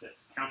 It's just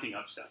this, counting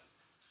up stuff.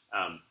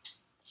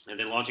 And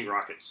then launching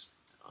rockets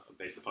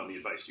based upon the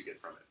advice you get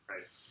from it,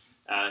 right?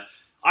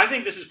 I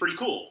think this is pretty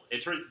cool.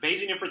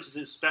 Bayesian inference is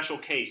a special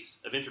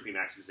case of entropy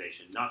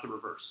maximization, not the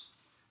reverse.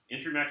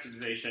 Entropy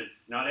maximization,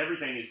 not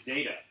everything is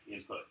data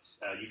input.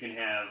 You can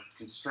have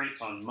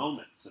constraints on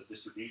moments of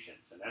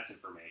distributions, and that's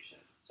information.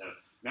 So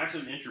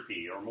maximum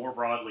entropy, or more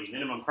broadly,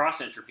 minimum cross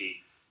entropy,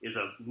 is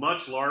a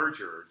much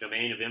larger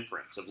domain of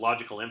inference, of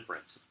logical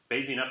inference.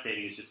 Bayesian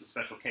updating is just a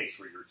special case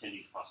where you're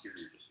attending to posterior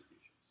distributions.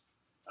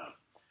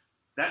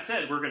 That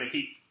said, we're going to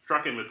keep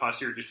trucking with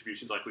posterior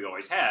distributions like we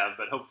always have,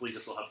 but hopefully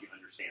this will help you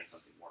understand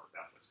something more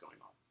about what's going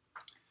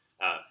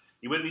on.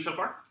 You with me so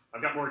far?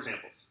 I've got more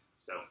examples.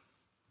 So,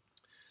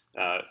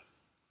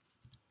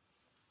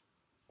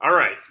 all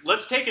right,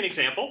 let's take an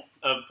example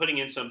of putting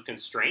in some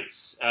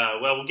constraints.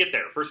 Well, we'll get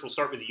there. First, we'll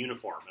start with the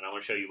uniform, and I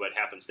want to show you what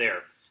happens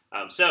there.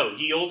 So,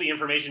 yield the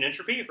information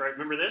entropy, right?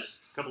 Remember this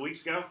a couple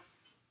weeks ago?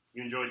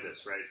 You enjoyed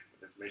this, right?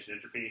 With information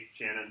entropy,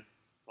 Shannon,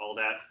 all of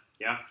that,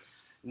 yeah?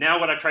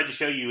 Now what I've tried to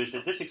show you is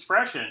that this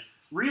expression,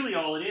 really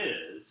all it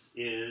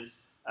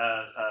is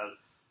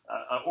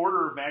an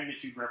order of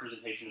magnitude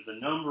representation of the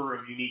number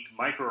of unique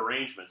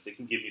microarrangements that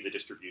can give you the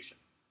distribution.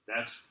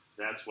 That's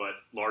what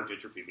large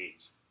entropy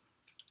means.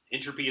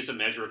 Entropy is a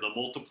measure of the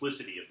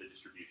multiplicity of the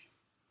distribution.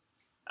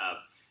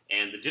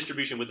 And the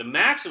distribution with the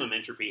maximum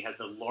entropy has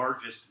the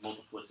largest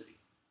multiplicity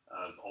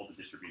of all the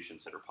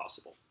distributions that are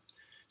possible.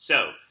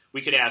 So we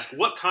could ask,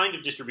 what kind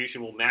of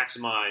distribution will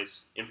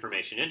maximize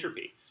information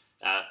entropy?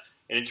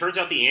 And it turns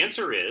out the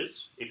answer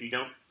is, if you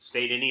don't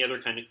state any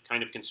other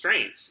kind of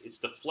constraints, it's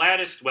the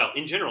flattest, well,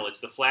 in general, it's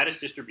the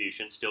flattest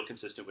distribution still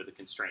consistent with the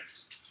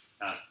constraints.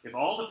 If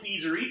all the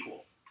p's are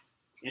equal,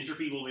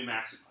 entropy will be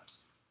maximized.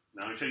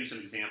 Now I'm going to show you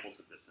some examples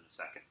of this in a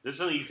second. This is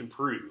something you can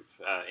prove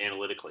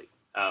analytically.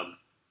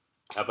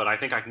 But I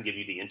think I can give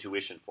you the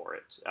intuition for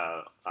it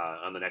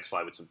on the next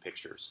slide with some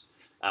pictures.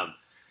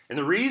 And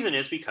the reason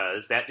is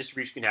because that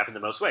distribution can happen the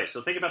most ways.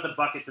 So think about the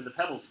buckets and the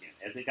pebbles again.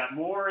 As they got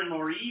more and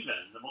more even,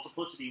 the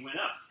multiplicity went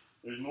up.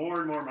 There's more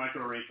and more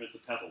microarrangements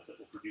of pebbles that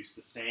will produce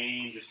the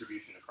same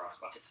distribution across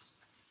buckets.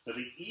 So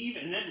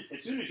and then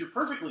as soon as you're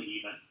perfectly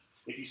even,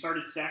 if you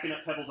started stacking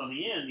up pebbles on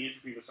the end, the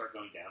entropy would start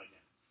going down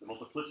again. The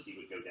multiplicity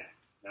would go down.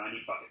 Now I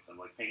need buckets. I'm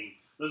like painting.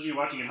 Those of you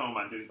watching at home,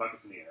 I'm doing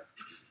buckets in the air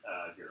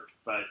here.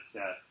 But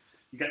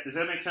does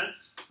that make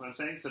sense, what I'm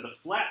saying? So the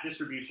flat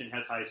distribution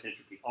has highest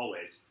entropy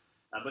always.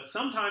 But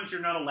sometimes you're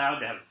not allowed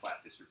to have a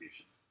flat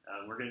distribution.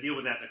 We're going to deal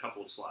with that in a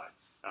couple of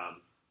slides.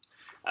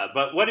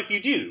 But what if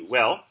you do?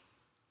 Well,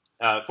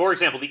 for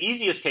example, the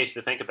easiest case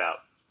to think about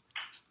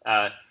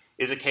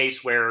is a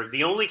case where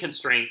the only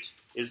constraint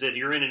is that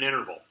you're in an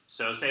interval.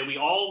 So say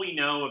all we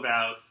know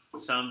about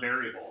some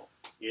variable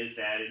is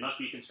that it must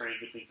be constrained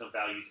between some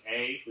values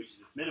A, which is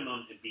its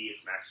minimum, and B,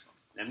 its maximum.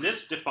 And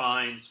this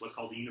defines what's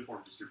called the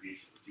uniform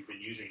distribution, which you've been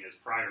using as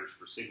priors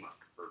for sigma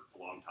for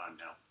a long time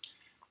now.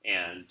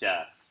 And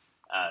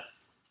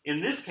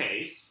in this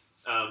case,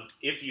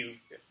 if you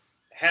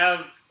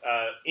have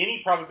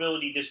any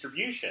probability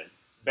distribution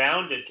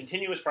bounded,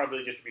 continuous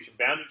probability distribution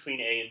bounded between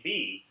A and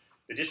B,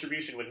 the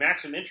distribution with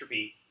maximum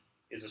entropy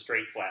is a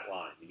straight flat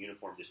line. The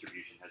uniform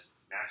distribution has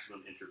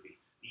maximum entropy.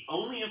 The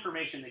only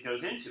information that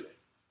goes into it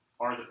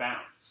are the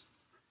bounds.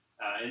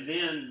 And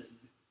then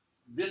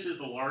this is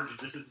the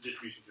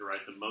distribution that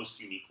derives the most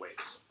unique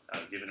weights,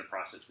 given a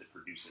process that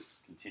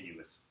produces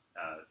continuous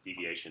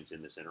deviations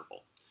in this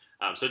interval.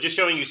 So just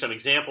showing you some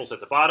examples at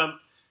the bottom.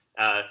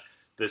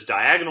 This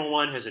diagonal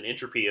one has an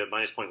entropy of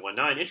minus 0.19.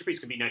 Entropies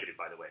can be negative,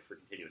 by the way, for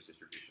continuous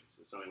distributions.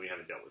 It's something we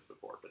haven't dealt with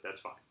before, but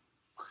that's fine.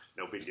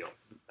 No big deal.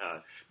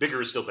 Bigger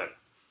is still better,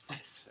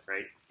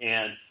 right?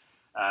 And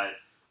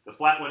the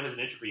flat one has an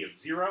entropy of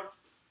 0,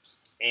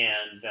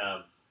 and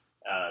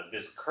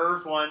this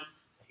curved one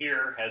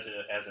here has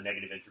a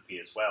negative entropy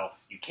as well.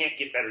 You can't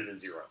get better than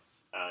 0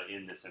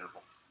 in this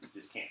interval. You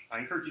just can't. I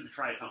encourage you to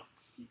try it home.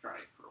 Keep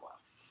trying for a while.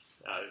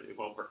 It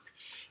won't work.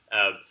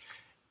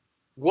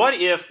 What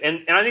if,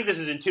 and I think this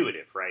is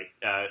intuitive, right?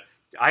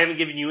 I haven't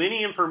given you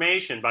any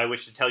information by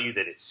which to tell you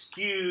that it's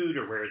skewed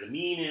or where the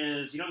mean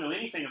is. You don't know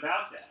anything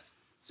about that.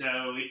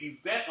 So if you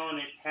bet on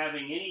it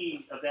having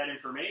any of that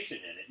information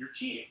in it, you're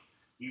cheating.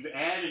 You've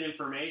added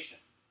information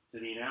to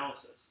the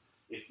analysis.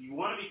 If you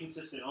want to be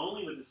consistent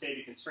only with the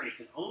stated constraints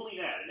and only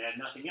that and add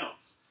nothing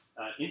else,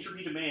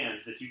 entropy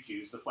demands that you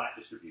choose the flat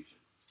distribution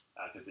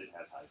because it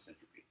has highest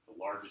entropy, the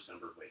largest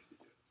number of ways to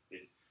do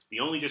it. It's the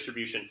only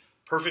distribution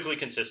perfectly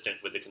consistent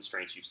with the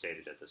constraints you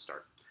stated at the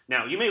start.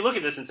 Now, you may look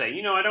at this and say,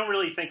 I don't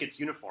really think it's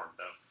uniform,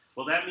 though.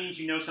 Well, that means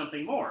you know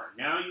something more.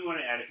 Now you want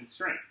to add a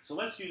constraint. So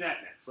let's do that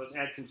next. Let's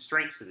add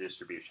constraints to the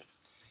distribution.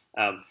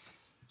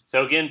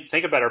 So again,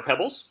 think about our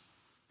pebbles.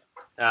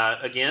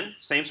 Again,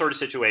 same sort of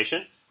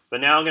situation.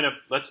 But now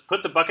let's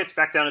put the buckets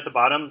back down at the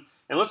bottom.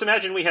 And let's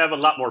imagine we have a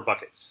lot more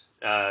buckets.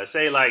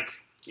 Say like,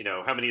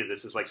 how many of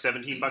this is like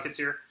 17 buckets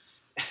here?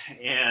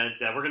 And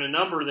we're going to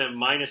number them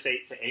minus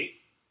 8 to 8.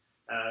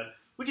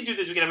 We could do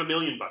this. We could have 1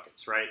 million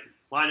buckets, right?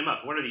 Line them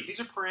up. What are these? These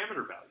are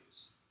parameter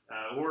values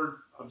or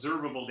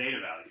observable data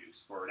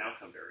values for an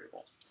outcome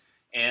variable.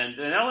 And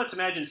now let's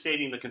imagine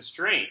stating the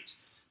constraint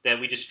that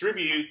we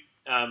distribute.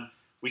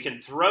 We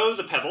can throw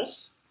the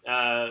pebbles,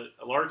 a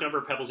large number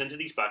of pebbles, into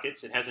these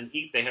buckets. They have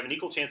an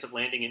equal chance of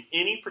landing in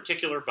any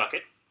particular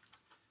bucket.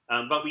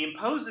 But we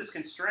impose this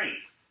constraint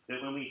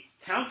that when we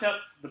count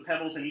up the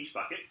pebbles in each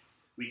bucket,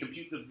 we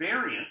compute the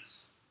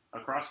variance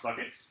across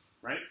buckets,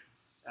 right?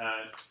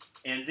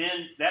 And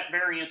then that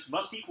variance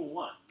must equal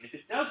 1. If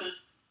it doesn't,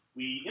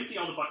 we empty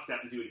all the buckets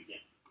out and do it again.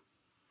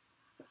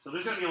 So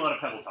there's going to be a lot of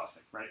pebble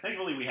tossing, right?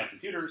 Thankfully, we have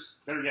computers.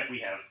 Better yet, we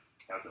have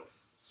calculus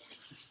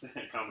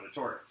and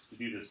combinatorics to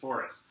do this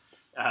for us.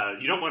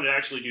 You don't want to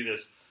actually do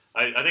this.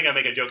 I think I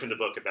make a joke in the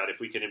book about if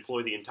we could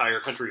employ the entire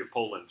country of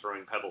Poland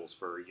throwing pebbles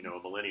for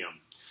a millennium,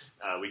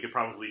 we could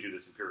probably do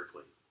this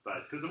empirically.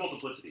 But because the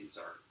multiplicities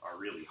are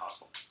really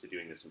hostile to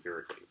doing this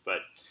empirically. But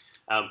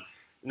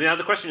now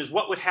the question is,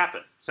 what would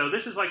happen? So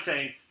this is like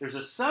saying there's a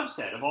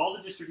subset of all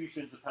the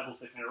distributions of pebbles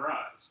that can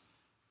arise.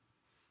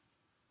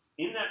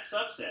 In that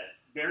subset,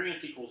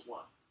 variance equals 1,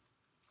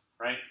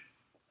 right?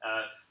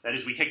 That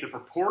is, we take the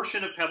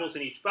proportion of pebbles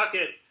in each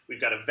bucket.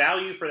 We've got a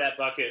value for that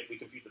bucket. We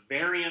compute the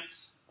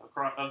variance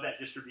of that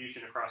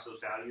distribution across those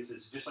values.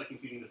 It's just like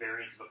computing the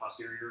variance of a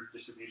posterior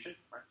distribution,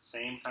 right?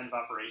 Same kind of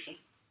operation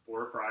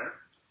for a prior.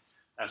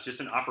 It's just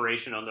an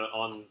operation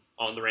on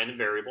the random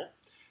variable.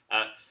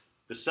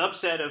 The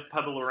subset of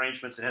pebble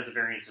arrangements that has a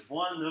variance of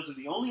 1, those are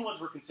the only ones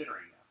we're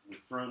considering now.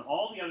 We've thrown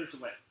all the others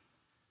away.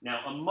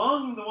 Now,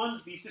 among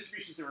these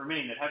distributions that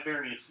remain that have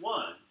variance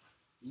 1,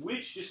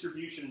 which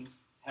distribution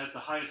has the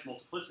highest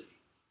multiplicity,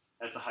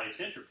 has the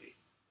highest entropy?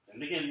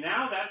 And again,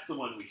 now that's the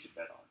one we should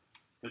bet on,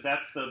 because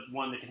that's the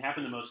one that can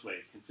happen the most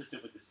ways,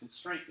 consistent with this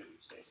constraint that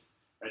we've stated.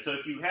 Right, so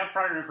if you have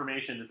prior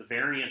information that the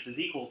variance is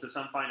equal to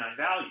some finite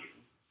value,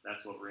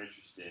 that's what we're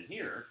interested in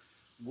here,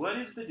 what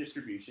is the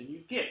distribution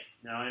you get?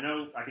 Now, I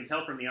know I can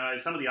tell from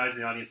some of the eyes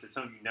in the audience that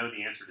some of you know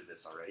the answer to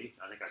this already.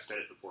 I think I've said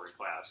it before in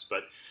class.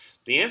 But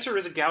the answer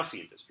is a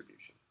Gaussian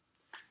distribution.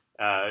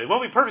 It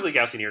won't be perfectly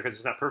Gaussian here because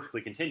it's not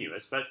perfectly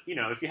continuous. But,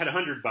 if you had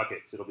 100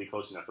 buckets, it'll be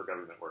close enough for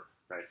government work,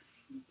 right?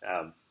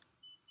 And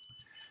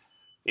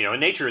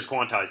nature is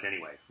quantized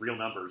anyway. Real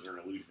numbers are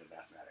an illusion of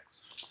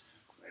mathematics.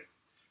 Right?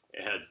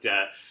 And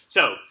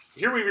so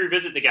here we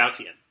revisit the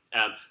Gaussian.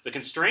 The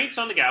constraints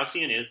on the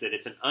Gaussian is that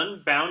it's an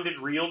unbounded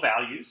real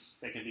values.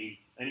 They can be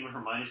anywhere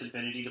from minus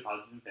infinity to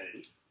positive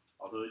infinity,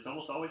 although it's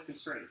almost always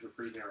constrained to a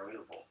pretty narrow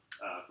interval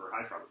for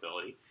high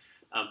probability,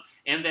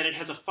 and that it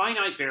has a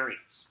finite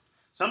variance.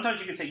 Sometimes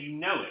you can say you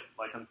know it,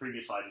 like on the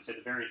previous slide, you said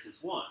the variance is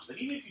 1. But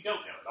even if you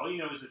don't know it, all you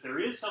know is that there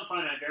is some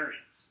finite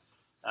variance.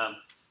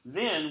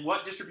 Then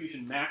what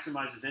distribution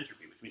maximizes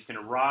entropy, which means can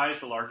arise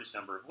the largest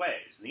number of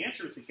ways? And the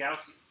answer is the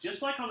Gaussian.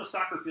 Just like on the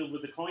soccer field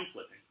with the coin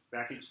flipping,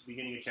 back at the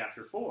beginning of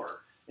chapter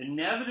 4,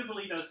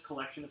 inevitably those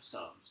collection of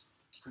sums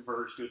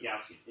converge to a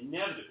Gaussian.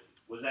 Inevitably.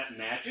 Was that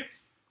magic?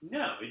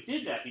 No, it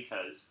did that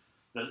because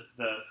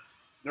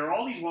there are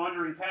all these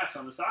wandering paths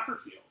on the soccer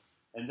field,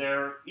 and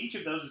each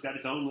of those has got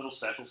its own little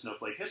special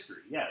snowflake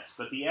history, yes,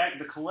 but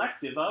the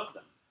collective of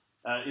them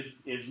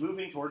is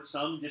moving towards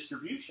some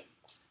distribution.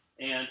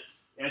 And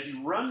as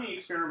you run the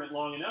experiment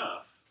long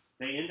enough,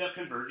 they end up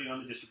converging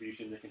on the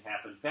distribution that can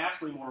happen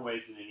vastly more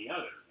ways than any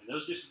other. And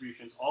those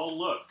distributions all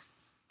look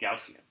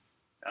Gaussian.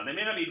 They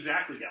may not be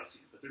exactly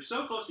Gaussian, but they're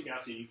so close to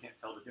Gaussian you can't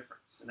tell the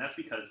difference. And that's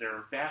because there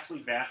are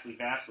vastly, vastly,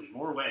 vastly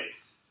more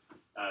ways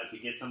to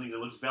get something that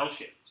looks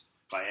bell-shaped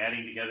by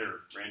adding together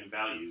random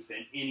values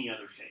than any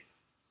other shape.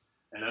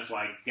 And that's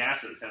why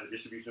gases have a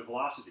distribution of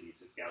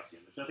velocities that's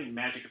Gaussian. There's nothing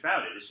magic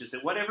about it. It's just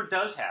that whatever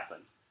does happen,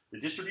 the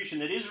distribution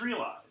that is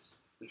realized,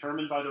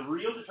 determined by the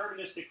real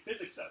deterministic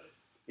physics of it,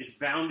 it's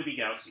bound to be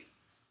Gaussian,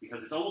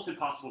 because it's almost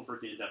impossible for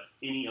it to end up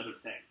any other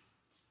thing.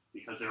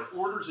 Because there are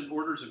orders and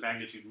orders of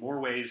magnitude more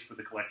ways for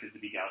the collective to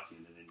be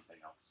Gaussian than anything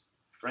else.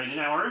 Right? And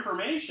now our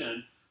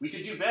information, we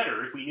could do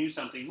better if we knew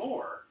something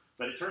more,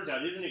 but it turns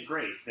out, isn't it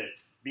great that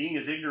being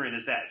as ignorant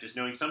as that, just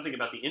knowing something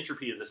about the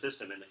entropy of the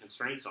system and the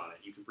constraints on it,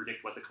 you can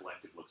predict what the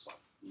collective looks like.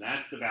 And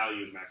that's the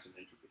value of maximum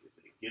entropy, is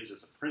that it gives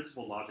us a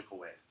principled logical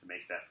way to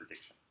make that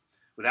prediction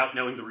without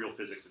knowing the real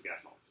physics of gas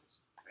molecules.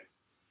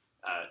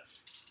 Right?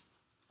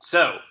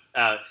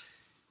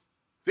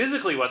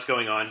 Physically what's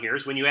going on here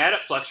is when you add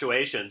up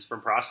fluctuations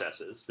from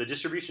processes, the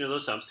distribution of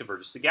those sums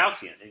converges to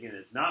Gaussian. Again,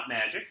 it's not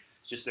magic.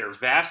 It's just there are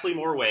vastly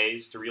more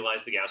ways to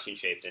realize the Gaussian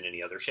shape than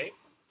any other shape.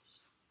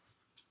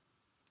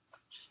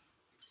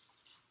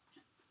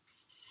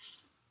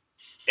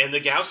 And the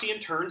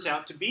Gaussian turns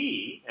out to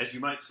be, as you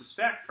might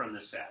suspect from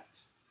this fact,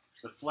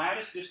 the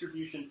flattest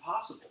distribution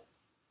possible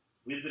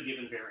with the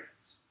given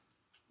variance.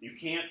 You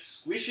can't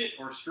squish it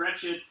or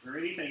stretch it or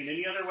anything in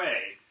any other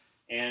way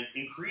and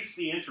increase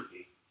the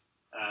entropy.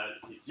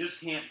 You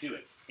just can't do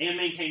it. And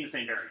maintain the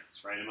same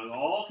variance, right? Among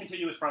all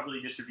continuous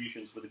probability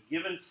distributions with a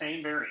given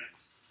same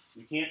variance,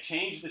 you can't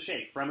change the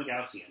shape from a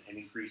Gaussian and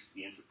increase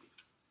the entropy.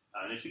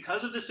 And it's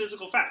because of this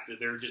physical fact that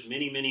there are just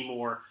many, many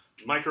more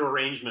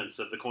micro-arrangements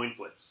of the coin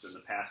flips and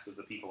the paths of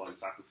the people on the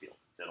soccer field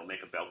that'll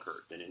make a bell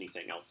curve than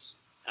anything else.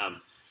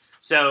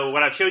 So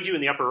what I've showed you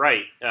in the upper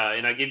right,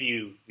 and I give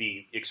you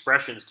the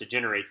expressions to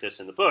generate this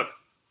in the book,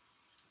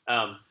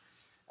 the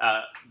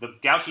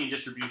Gaussian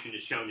distribution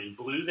is shown in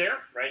blue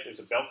there, right? There's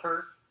a bell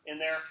curve in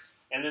there.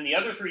 And then the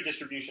other three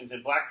distributions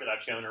in black that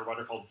I've shown are what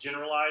are called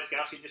generalized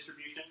Gaussian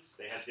distributions.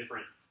 They have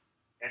different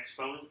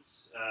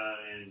exponents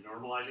and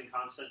normalizing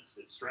constants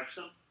that stretch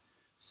them.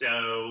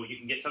 So you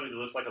can get something that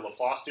looks like a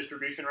Laplace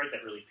distribution, right?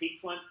 That really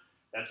peaked one.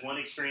 That's one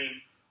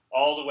extreme.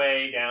 All the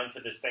way down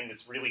to this thing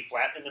that's really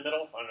flat in the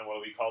middle. I don't know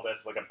what we call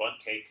this, like a bundt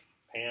cake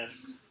pan,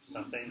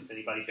 something. If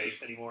anybody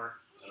bakes anymore?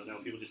 I don't know.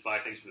 People just buy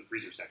things from the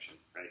freezer section,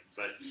 right?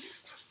 But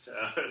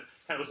it kind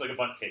of looks like a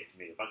bundt cake to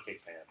me, a bundt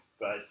cake pan.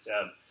 But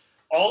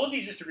all of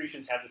these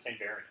distributions have the same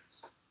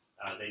variance.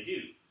 They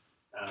do.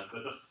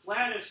 But the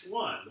flattest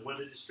one, the one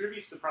that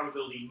distributes the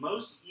probability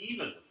most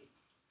evenly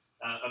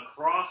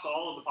across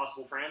all of the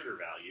possible parameter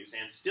values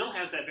and still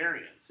has that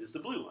variance, is the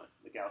blue one,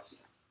 the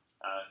Gaussian.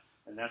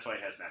 And that's why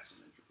it has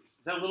maximum entropy.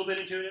 Is that a little bit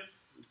intuitive?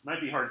 It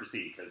might be hard to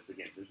see because,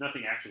 again, there's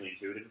nothing actually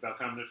intuitive about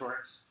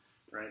combinatorics,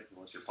 right?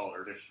 Unless you're Paul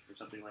Erdős or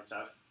something like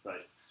that.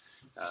 But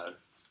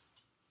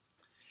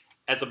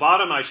at the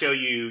bottom, I show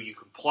you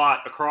can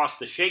plot across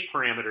the shape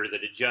parameter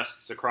that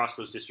adjusts across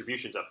those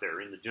distributions up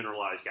there in the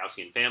generalized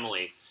Gaussian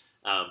family.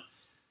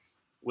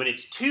 When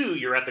it's 2,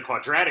 you're at the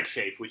quadratic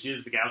shape, which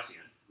is the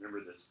Gaussian.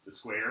 Remember the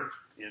square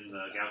in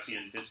the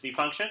Gaussian density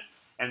function?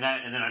 And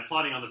then I'm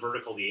plotting on the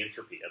vertical the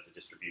entropy of the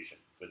distribution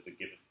with the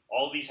given.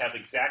 All of these have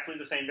exactly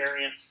the same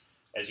variance.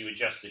 As you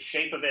adjust the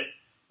shape of it,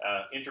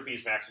 entropy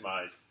is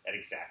maximized at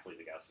exactly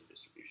the Gaussian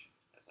distribution,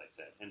 as I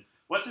said. And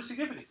what's the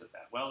significance of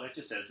that? Well, it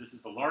just says this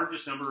is the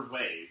largest number of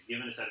ways,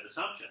 given a set of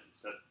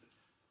assumptions,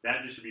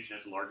 that distribution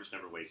has the largest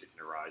number of ways it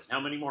can arise. How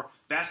many more?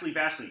 Vastly,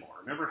 vastly more.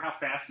 Remember how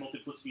fast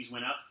multiplicities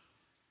went up?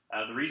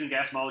 The reason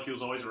gas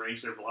molecules always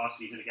arrange their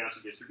velocities in a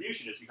Gaussian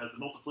distribution is because the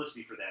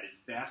multiplicity for that is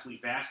vastly,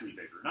 vastly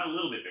bigger. Not a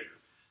little bit bigger.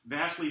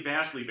 Vastly,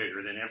 vastly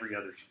bigger than every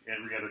other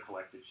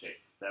collective shape.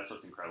 That's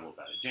what's incredible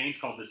about it.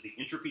 James called this the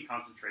entropy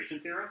concentration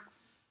theorem.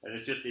 And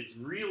it's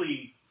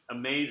really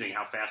amazing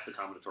how fast the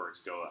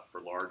combinatorics go up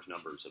for large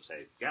numbers of,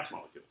 say, gas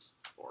molecules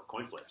or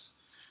coin flips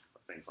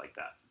or things like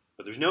that.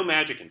 But there's no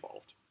magic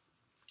involved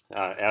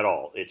at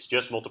all. It's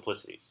just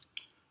multiplicities.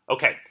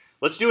 Okay,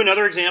 let's do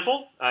another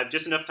example. I have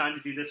just enough time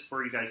to do this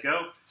before you guys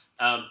go.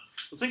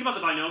 Let's think about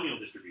the binomial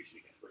distribution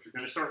again, which we're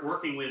going to start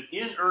working with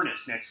in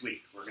earnest next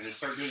week. We're going to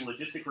start doing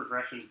logistic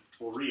regression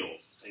for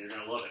reals, and you're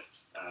going to love it,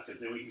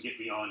 because then we can get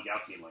beyond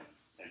Gaussian land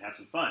and have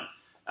some fun.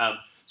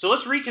 So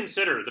let's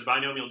reconsider the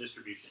binomial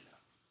distribution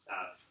now.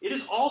 It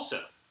is also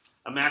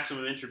a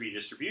maximum entropy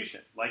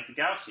distribution, like the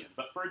Gaussian,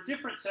 but for a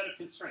different set of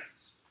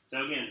constraints.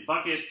 So again,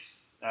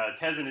 buckets,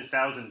 Tez and his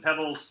 1,000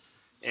 pebbles,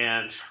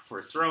 And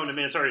we're throwing them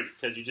in. Sorry,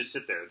 Ted, you just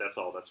sit there. That's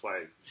all. That's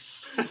why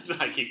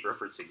I keep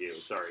referencing you.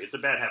 Sorry. It's a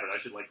bad habit. I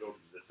should go over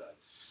to this side.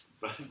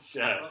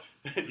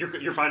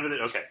 But you're fine with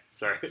it? Okay.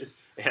 Sorry.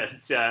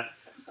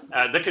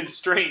 And the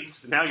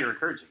constraints, now you're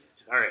encouraging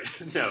it. All right.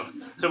 No.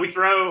 So we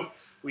throw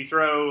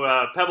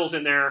pebbles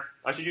in there.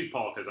 I should use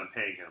Paul because I'm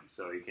paying him,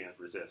 so he can't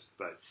resist.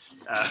 But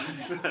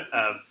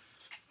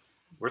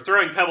we're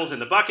throwing pebbles in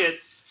the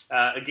buckets.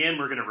 Again,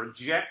 we're going to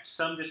reject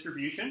some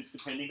distributions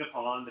depending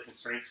upon the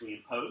constraints we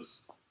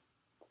impose.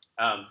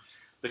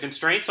 The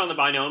constraints on the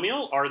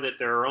binomial are that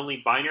there are only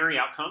binary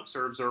outcomes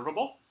are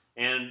observable,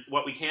 and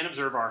what we can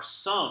observe are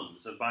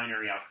sums of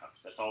binary outcomes.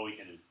 That's all we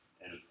can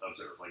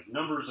observe, like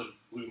numbers of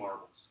blue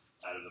marbles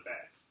out of the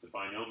bag. It's a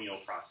binomial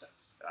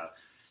process.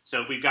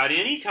 So if we've got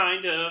any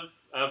kind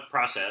of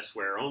process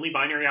where only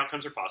binary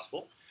outcomes are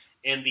possible,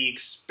 and the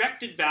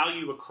expected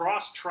value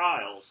across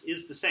trials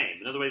is the same.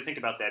 Another way to think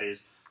about that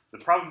is the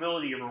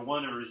probability of a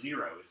 1 or a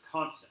 0 is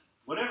constant.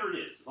 Whatever it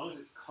is, as long as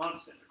it's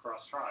constant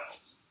across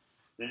trials,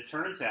 then it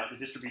turns out the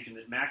distribution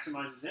that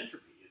maximizes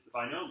entropy is the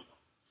binomial.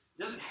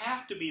 It doesn't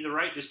have to be the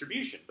right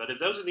distribution, but if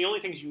those are the only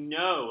things you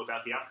know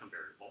about the outcome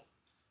variable,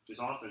 which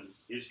often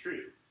is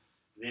true,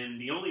 then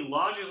the only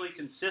logically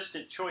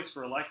consistent choice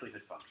for a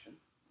likelihood function,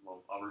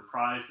 well, I'll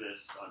reprise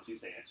this on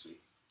Tuesday next week,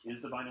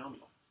 is the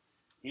binomial.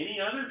 Any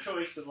other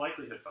choice of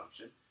likelihood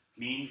function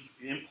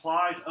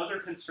implies other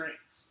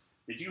constraints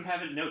that you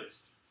haven't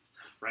noticed,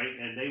 right?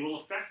 And they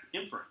will affect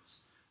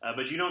inference,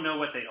 but you don't know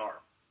what they are.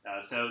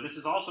 So this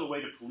is also a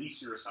way to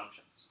police your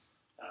assumptions.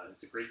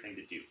 It's a great thing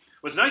to do.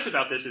 What's nice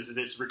about this is that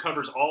this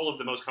recovers all of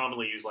the most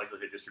commonly used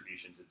likelihood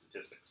distributions in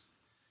statistics.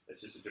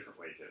 It's just a different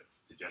way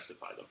to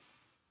justify them.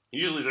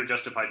 Usually they're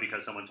justified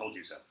because someone told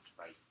you so,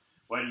 right?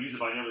 Why do you use a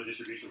binomial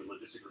distribution with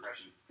logistic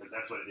regression? Because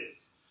that's what it is.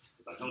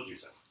 Because I told you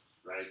so,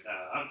 right?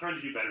 I'm trying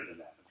to do better than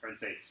that. I'm trying to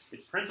say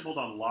it's principled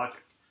on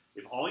logic.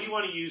 If all you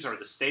want to use are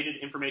the stated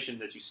information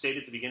that you state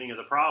at the beginning of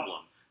the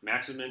problem,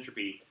 maximum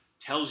entropy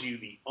tells you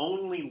the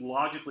only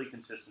logically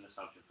consistent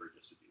assumption for a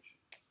distribution.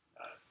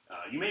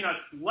 You may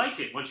not like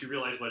it once you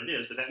realize what it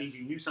is, but that means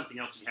you knew something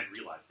else and you hadn't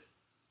realized it,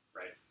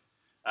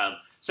 right?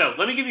 So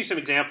let me give you some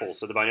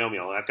examples of the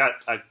binomial. I've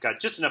got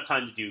just enough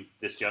time to do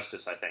this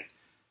justice, I think.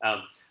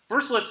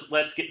 First,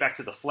 let's get back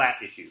to the flat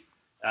issue.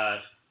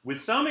 With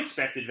some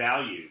expected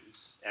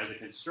values as a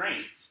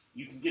constraint,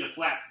 you can get a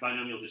flat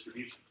binomial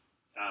distribution.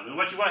 And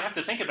what you want to have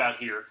to think about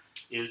here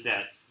is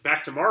that,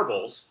 back to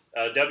marbles,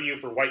 W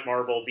for white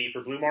marble, B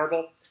for blue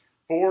marble,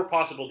 4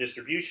 possible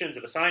distributions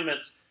of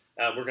assignments.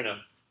 We're going to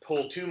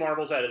pull 2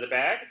 marbles out of the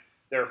bag.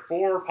 There are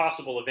 4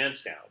 possible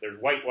events now.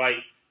 There's white,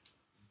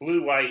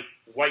 blue,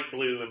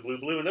 blue, and blue,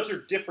 blue, and those are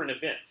different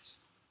events,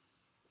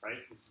 right?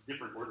 It's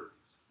different orderings.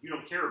 You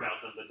don't care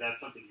about them, but that's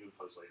something you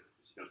impose later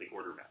because you don't think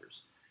order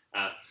matters.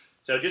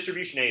 So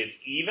distribution A is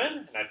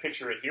even, and I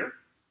picture it here,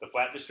 the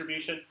flat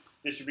distribution.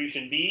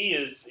 Distribution B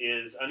is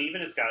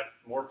uneven. It's got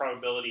more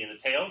probability in the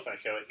tails. I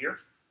show it here.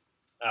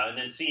 And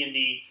then C and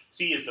D.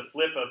 C is the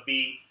flip of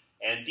B,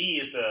 and D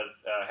is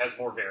has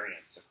more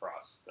variance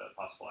across the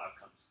possible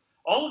outcomes.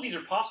 All of these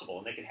are possible,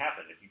 and they can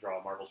happen if you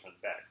draw marbles from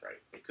the bag, right?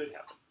 It could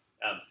happen.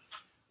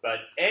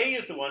 But A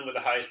is the one with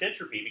the highest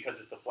entropy because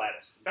it's the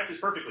flattest. In fact, it's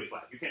perfectly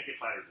flat. You can't get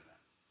flatter than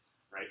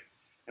that, right?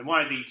 And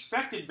why the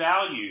expected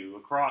value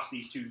across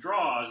these 2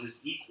 draws is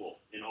equal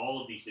in all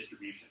of these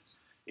distributions.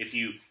 If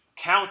you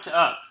count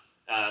up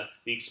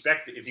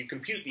if you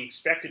compute the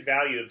expected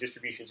value of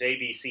distributions A,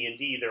 B, C, and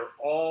D, they're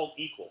all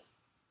equal.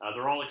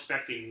 They're all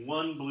expecting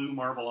 1 blue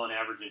marble on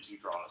average in 2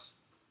 draws.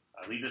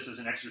 I leave this as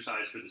an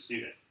exercise for the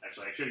student.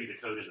 Actually, I show you the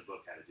code in the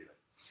book how to do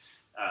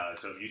it.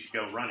 So you should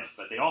go run it.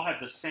 But they all have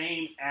the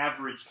same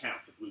average count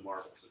of blue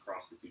marbles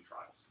across the 2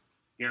 trials.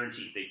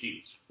 Guaranteed, they do.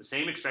 The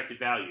same expected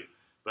value.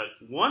 But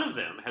one of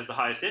them has the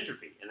highest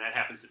entropy, and that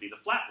happens to be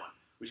the flat one,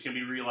 which can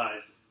be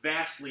realized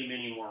vastly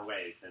many more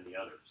ways than the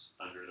others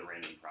under the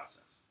random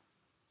process.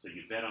 So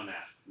you bet on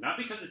that. Not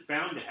because it's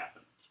bound to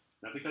happen,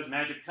 not because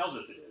magic tells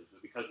us it is,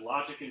 but because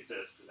logic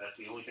insists that that's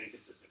the only thing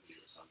consistent with your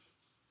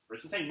assumptions. Or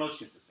it's the thing most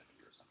consistent with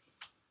your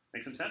assumptions.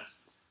 Make some sense?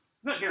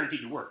 It's not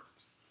guaranteed to work,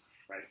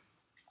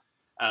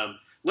 right?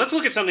 Let's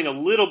look at something a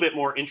little bit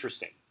more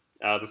interesting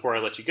before I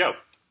let you go.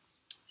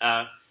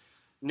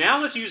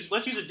 Now let's use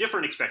a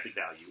different expected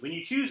value. When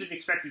you choose an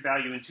expected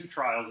value in 2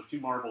 trials of 2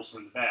 marbles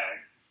from the bag,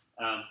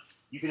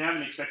 you can have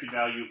an expected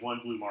value of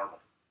 1 blue marble.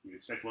 You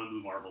expect 1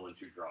 blue marble in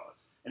 2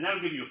 draws. And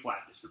that'll give you a flat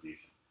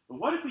distribution. But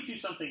what if we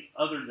choose something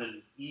other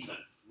than even?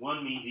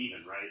 1 means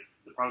even, right?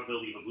 The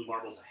probability of a blue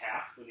marble is a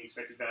half when the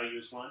expected value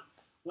is 1.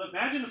 Well,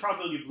 imagine the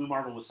probability of blue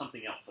marble was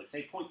something else, like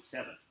say 0.7.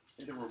 Say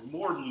there were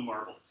more blue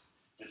marbles.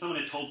 And someone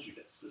had told you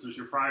this. This was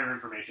your prior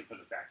information from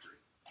the factory.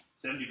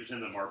 70% of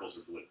the marbles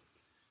are blue.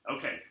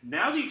 Okay,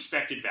 now the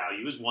expected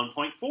value is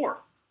 1.4.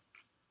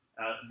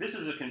 This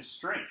is a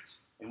constraint,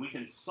 and we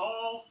can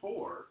solve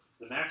for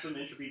the maximum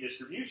entropy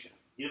distribution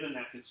given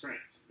that constraint,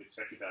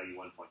 expected value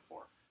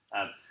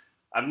 1.4.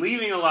 I'm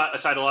leaving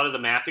aside a lot of the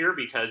math here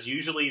because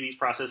usually these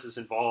processes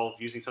involve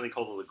using something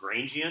called the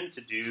Lagrangian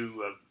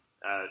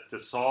to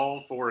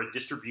solve for a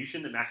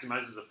distribution that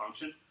maximizes a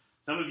function.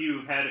 Some of you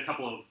have had a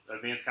couple of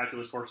advanced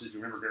calculus courses.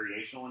 You remember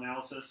variational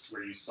analysis,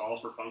 where you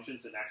solve for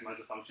functions that maximize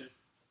a function.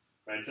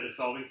 Right? Instead of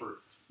solving for,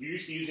 you're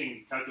used to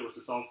using calculus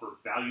to solve for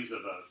values of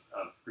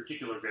a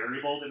particular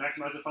variable that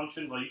maximize a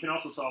function. Well, you can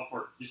also solve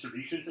for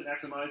distributions that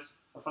maximize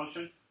a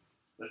function.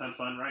 That sounds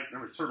fun, right?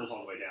 Remember, the turtle's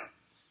all the way down.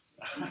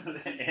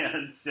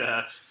 And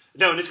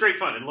it's great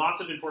fun. And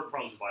lots of important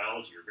problems in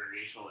biology are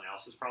variational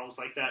analysis problems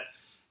like that.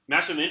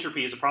 Maximum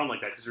entropy is a problem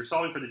like that because you're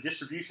solving for the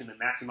distribution that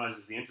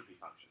maximizes the entropy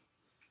function.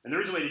 And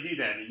there is a way to do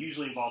that, and it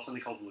usually involves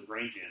something called the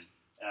Lagrangian.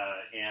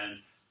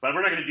 But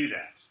we're not going to do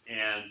that.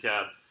 And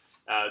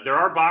there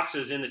are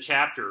boxes in the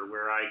chapter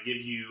where I give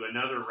you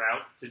another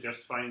route to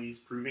justifying these,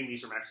 proving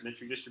these are maximum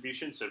entropy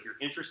distributions. So if you're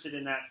interested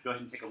in that, go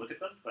ahead and take a look at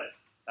them. But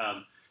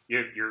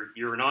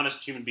you're an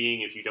honest human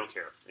being if you don't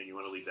care and you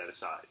want to leave that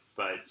aside.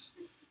 But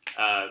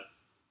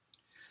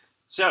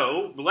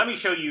so let me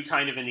show you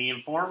kind of in the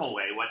informal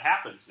way what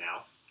happens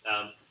now.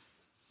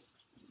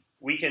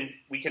 We can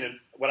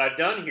what I've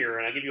done here,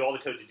 and I give you all the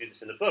code to do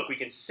this in the book, we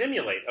can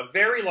simulate a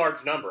very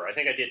large number. I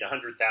think I did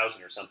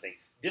 100,000 or something,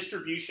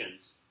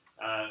 distributions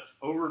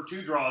over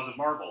 2 draws of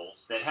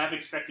marbles that have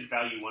expected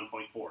value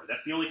 1.4.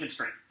 That's the only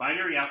constraint.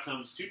 Binary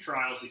outcomes, 2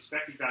 trials,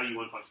 expected value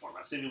 1.4.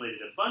 I've simulated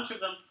a bunch of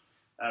them.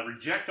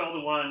 Reject all the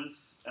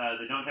ones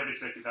that don't have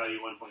expected value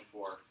 1.4.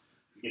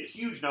 You get a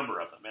huge number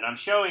of them. And I'm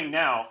showing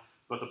now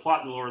what the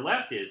plot in the lower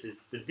left is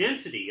the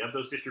density of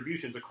those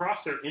distributions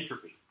across their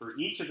entropy. For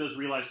each of those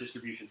realized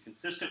distributions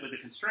consistent with the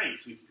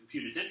constraints, we can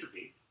compute its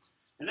entropy.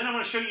 And then I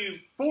want to show you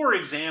 4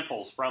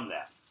 examples from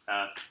that.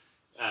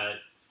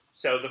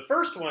 So the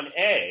first one,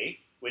 A,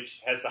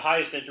 which has the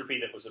highest entropy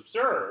that was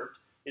observed,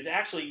 is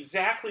actually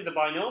exactly the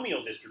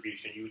binomial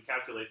distribution you would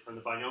calculate from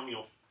the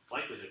binomial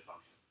likelihood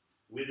function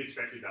with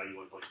expected value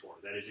 1.4.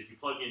 That is, if you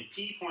plug in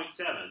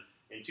p.7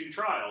 in 2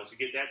 trials, you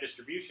get that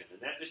distribution.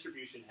 And that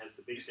distribution has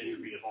the biggest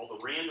entropy of all the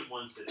random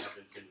ones that have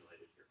been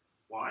simulated here.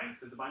 Why?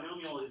 Because the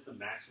binomial is the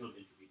maximum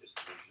entropy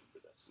distribution for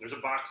this. And there's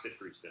a box that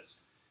proves this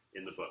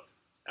in the book.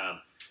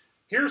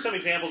 Here are some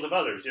examples of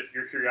others, just for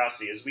your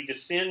curiosity. As we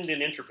descend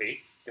in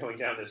entropy, going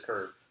down this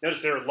curve,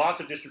 notice there are lots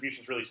of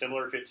distributions really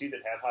similar to it, too, that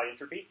have high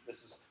entropy.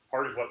 This is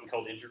part of what we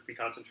call entropy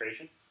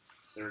concentration.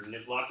 There are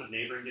lots of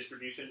neighboring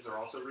distributions that are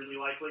also really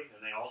likely,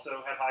 and they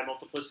also have high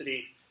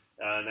multiplicity,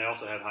 and they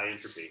also have high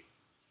entropy.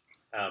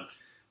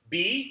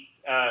 B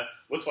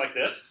looks like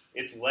this.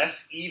 It's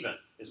less even,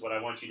 is what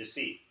I want you to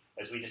see.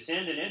 As we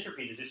descend in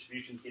entropy, the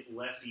distributions get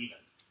less even.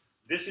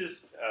 This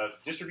is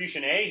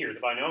distribution A here, the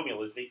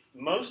binomial, is the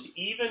most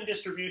even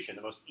distribution,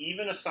 the most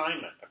even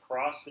assignment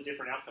across the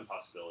different outcome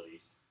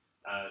possibilities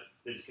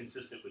that is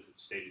consistent with the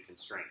stated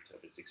constraint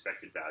of its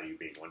expected value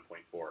being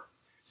 1.4.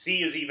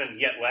 C is even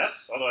yet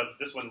less, although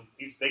this one,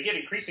 they get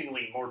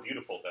increasingly more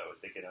beautiful, though,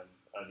 as they get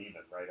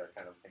uneven, right? I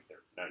kind of think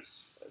they're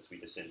nice as we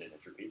descend in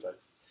entropy, but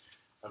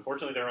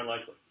unfortunately they're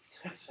unlikely.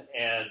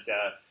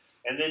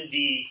 And then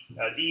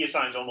D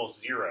assigns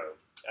almost 0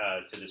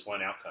 to this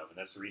one outcome, and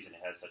that's the reason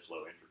it has such low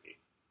entropy.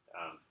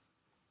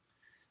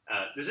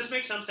 Does this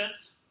make some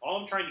sense?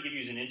 All I'm trying to give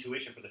you is an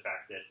intuition for the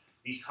fact that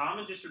these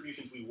common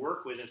distributions we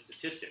work with in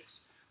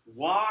statistics,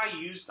 why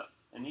use them?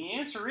 And the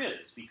answer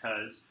is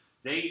because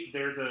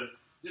they're the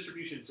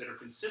distributions that are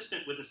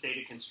consistent with the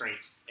stated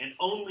constraints, and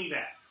only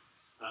that.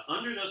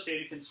 Under those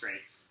stated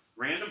constraints,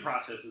 random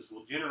processes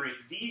will generate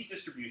these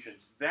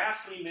distributions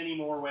vastly many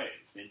more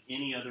ways than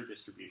any other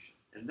distribution.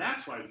 And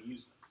that's why we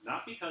use them,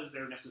 not because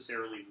they're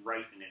necessarily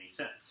right in any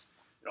sense.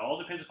 It all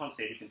depends upon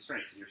stated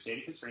constraints, and your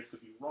stated constraints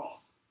could be wrong.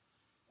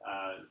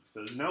 So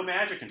there's no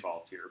magic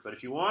involved here. But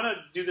if you want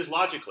to do this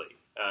logically,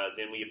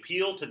 then we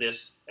appeal to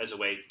this as a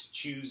way to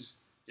choose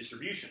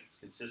distributions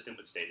consistent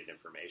with stated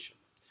information.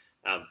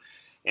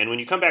 And when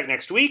you come back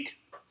next week,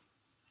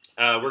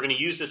 we're going to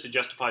use this to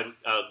justify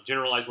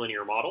generalized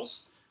linear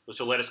models, which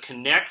will let us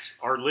connect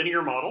our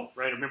linear model,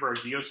 right? Remember our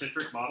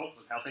geocentric model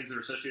of how things are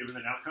associated with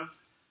an outcome,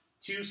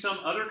 to some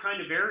other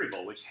kind of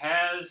variable which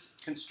has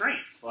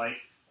constraints like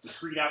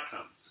discrete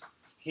outcomes,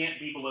 can't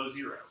be below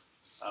 0.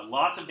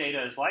 Lots of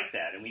data is like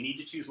that, and we need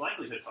to choose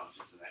likelihood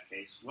functions in that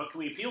case. What can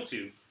we appeal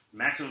to?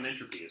 Maximum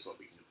entropy is what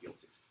we can appeal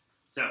to.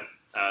 So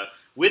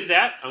with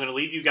that, I'm going to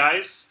leave you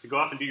guys to go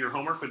off and do your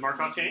homework with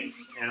Markov chains,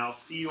 and I'll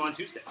see you on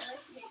Tuesday.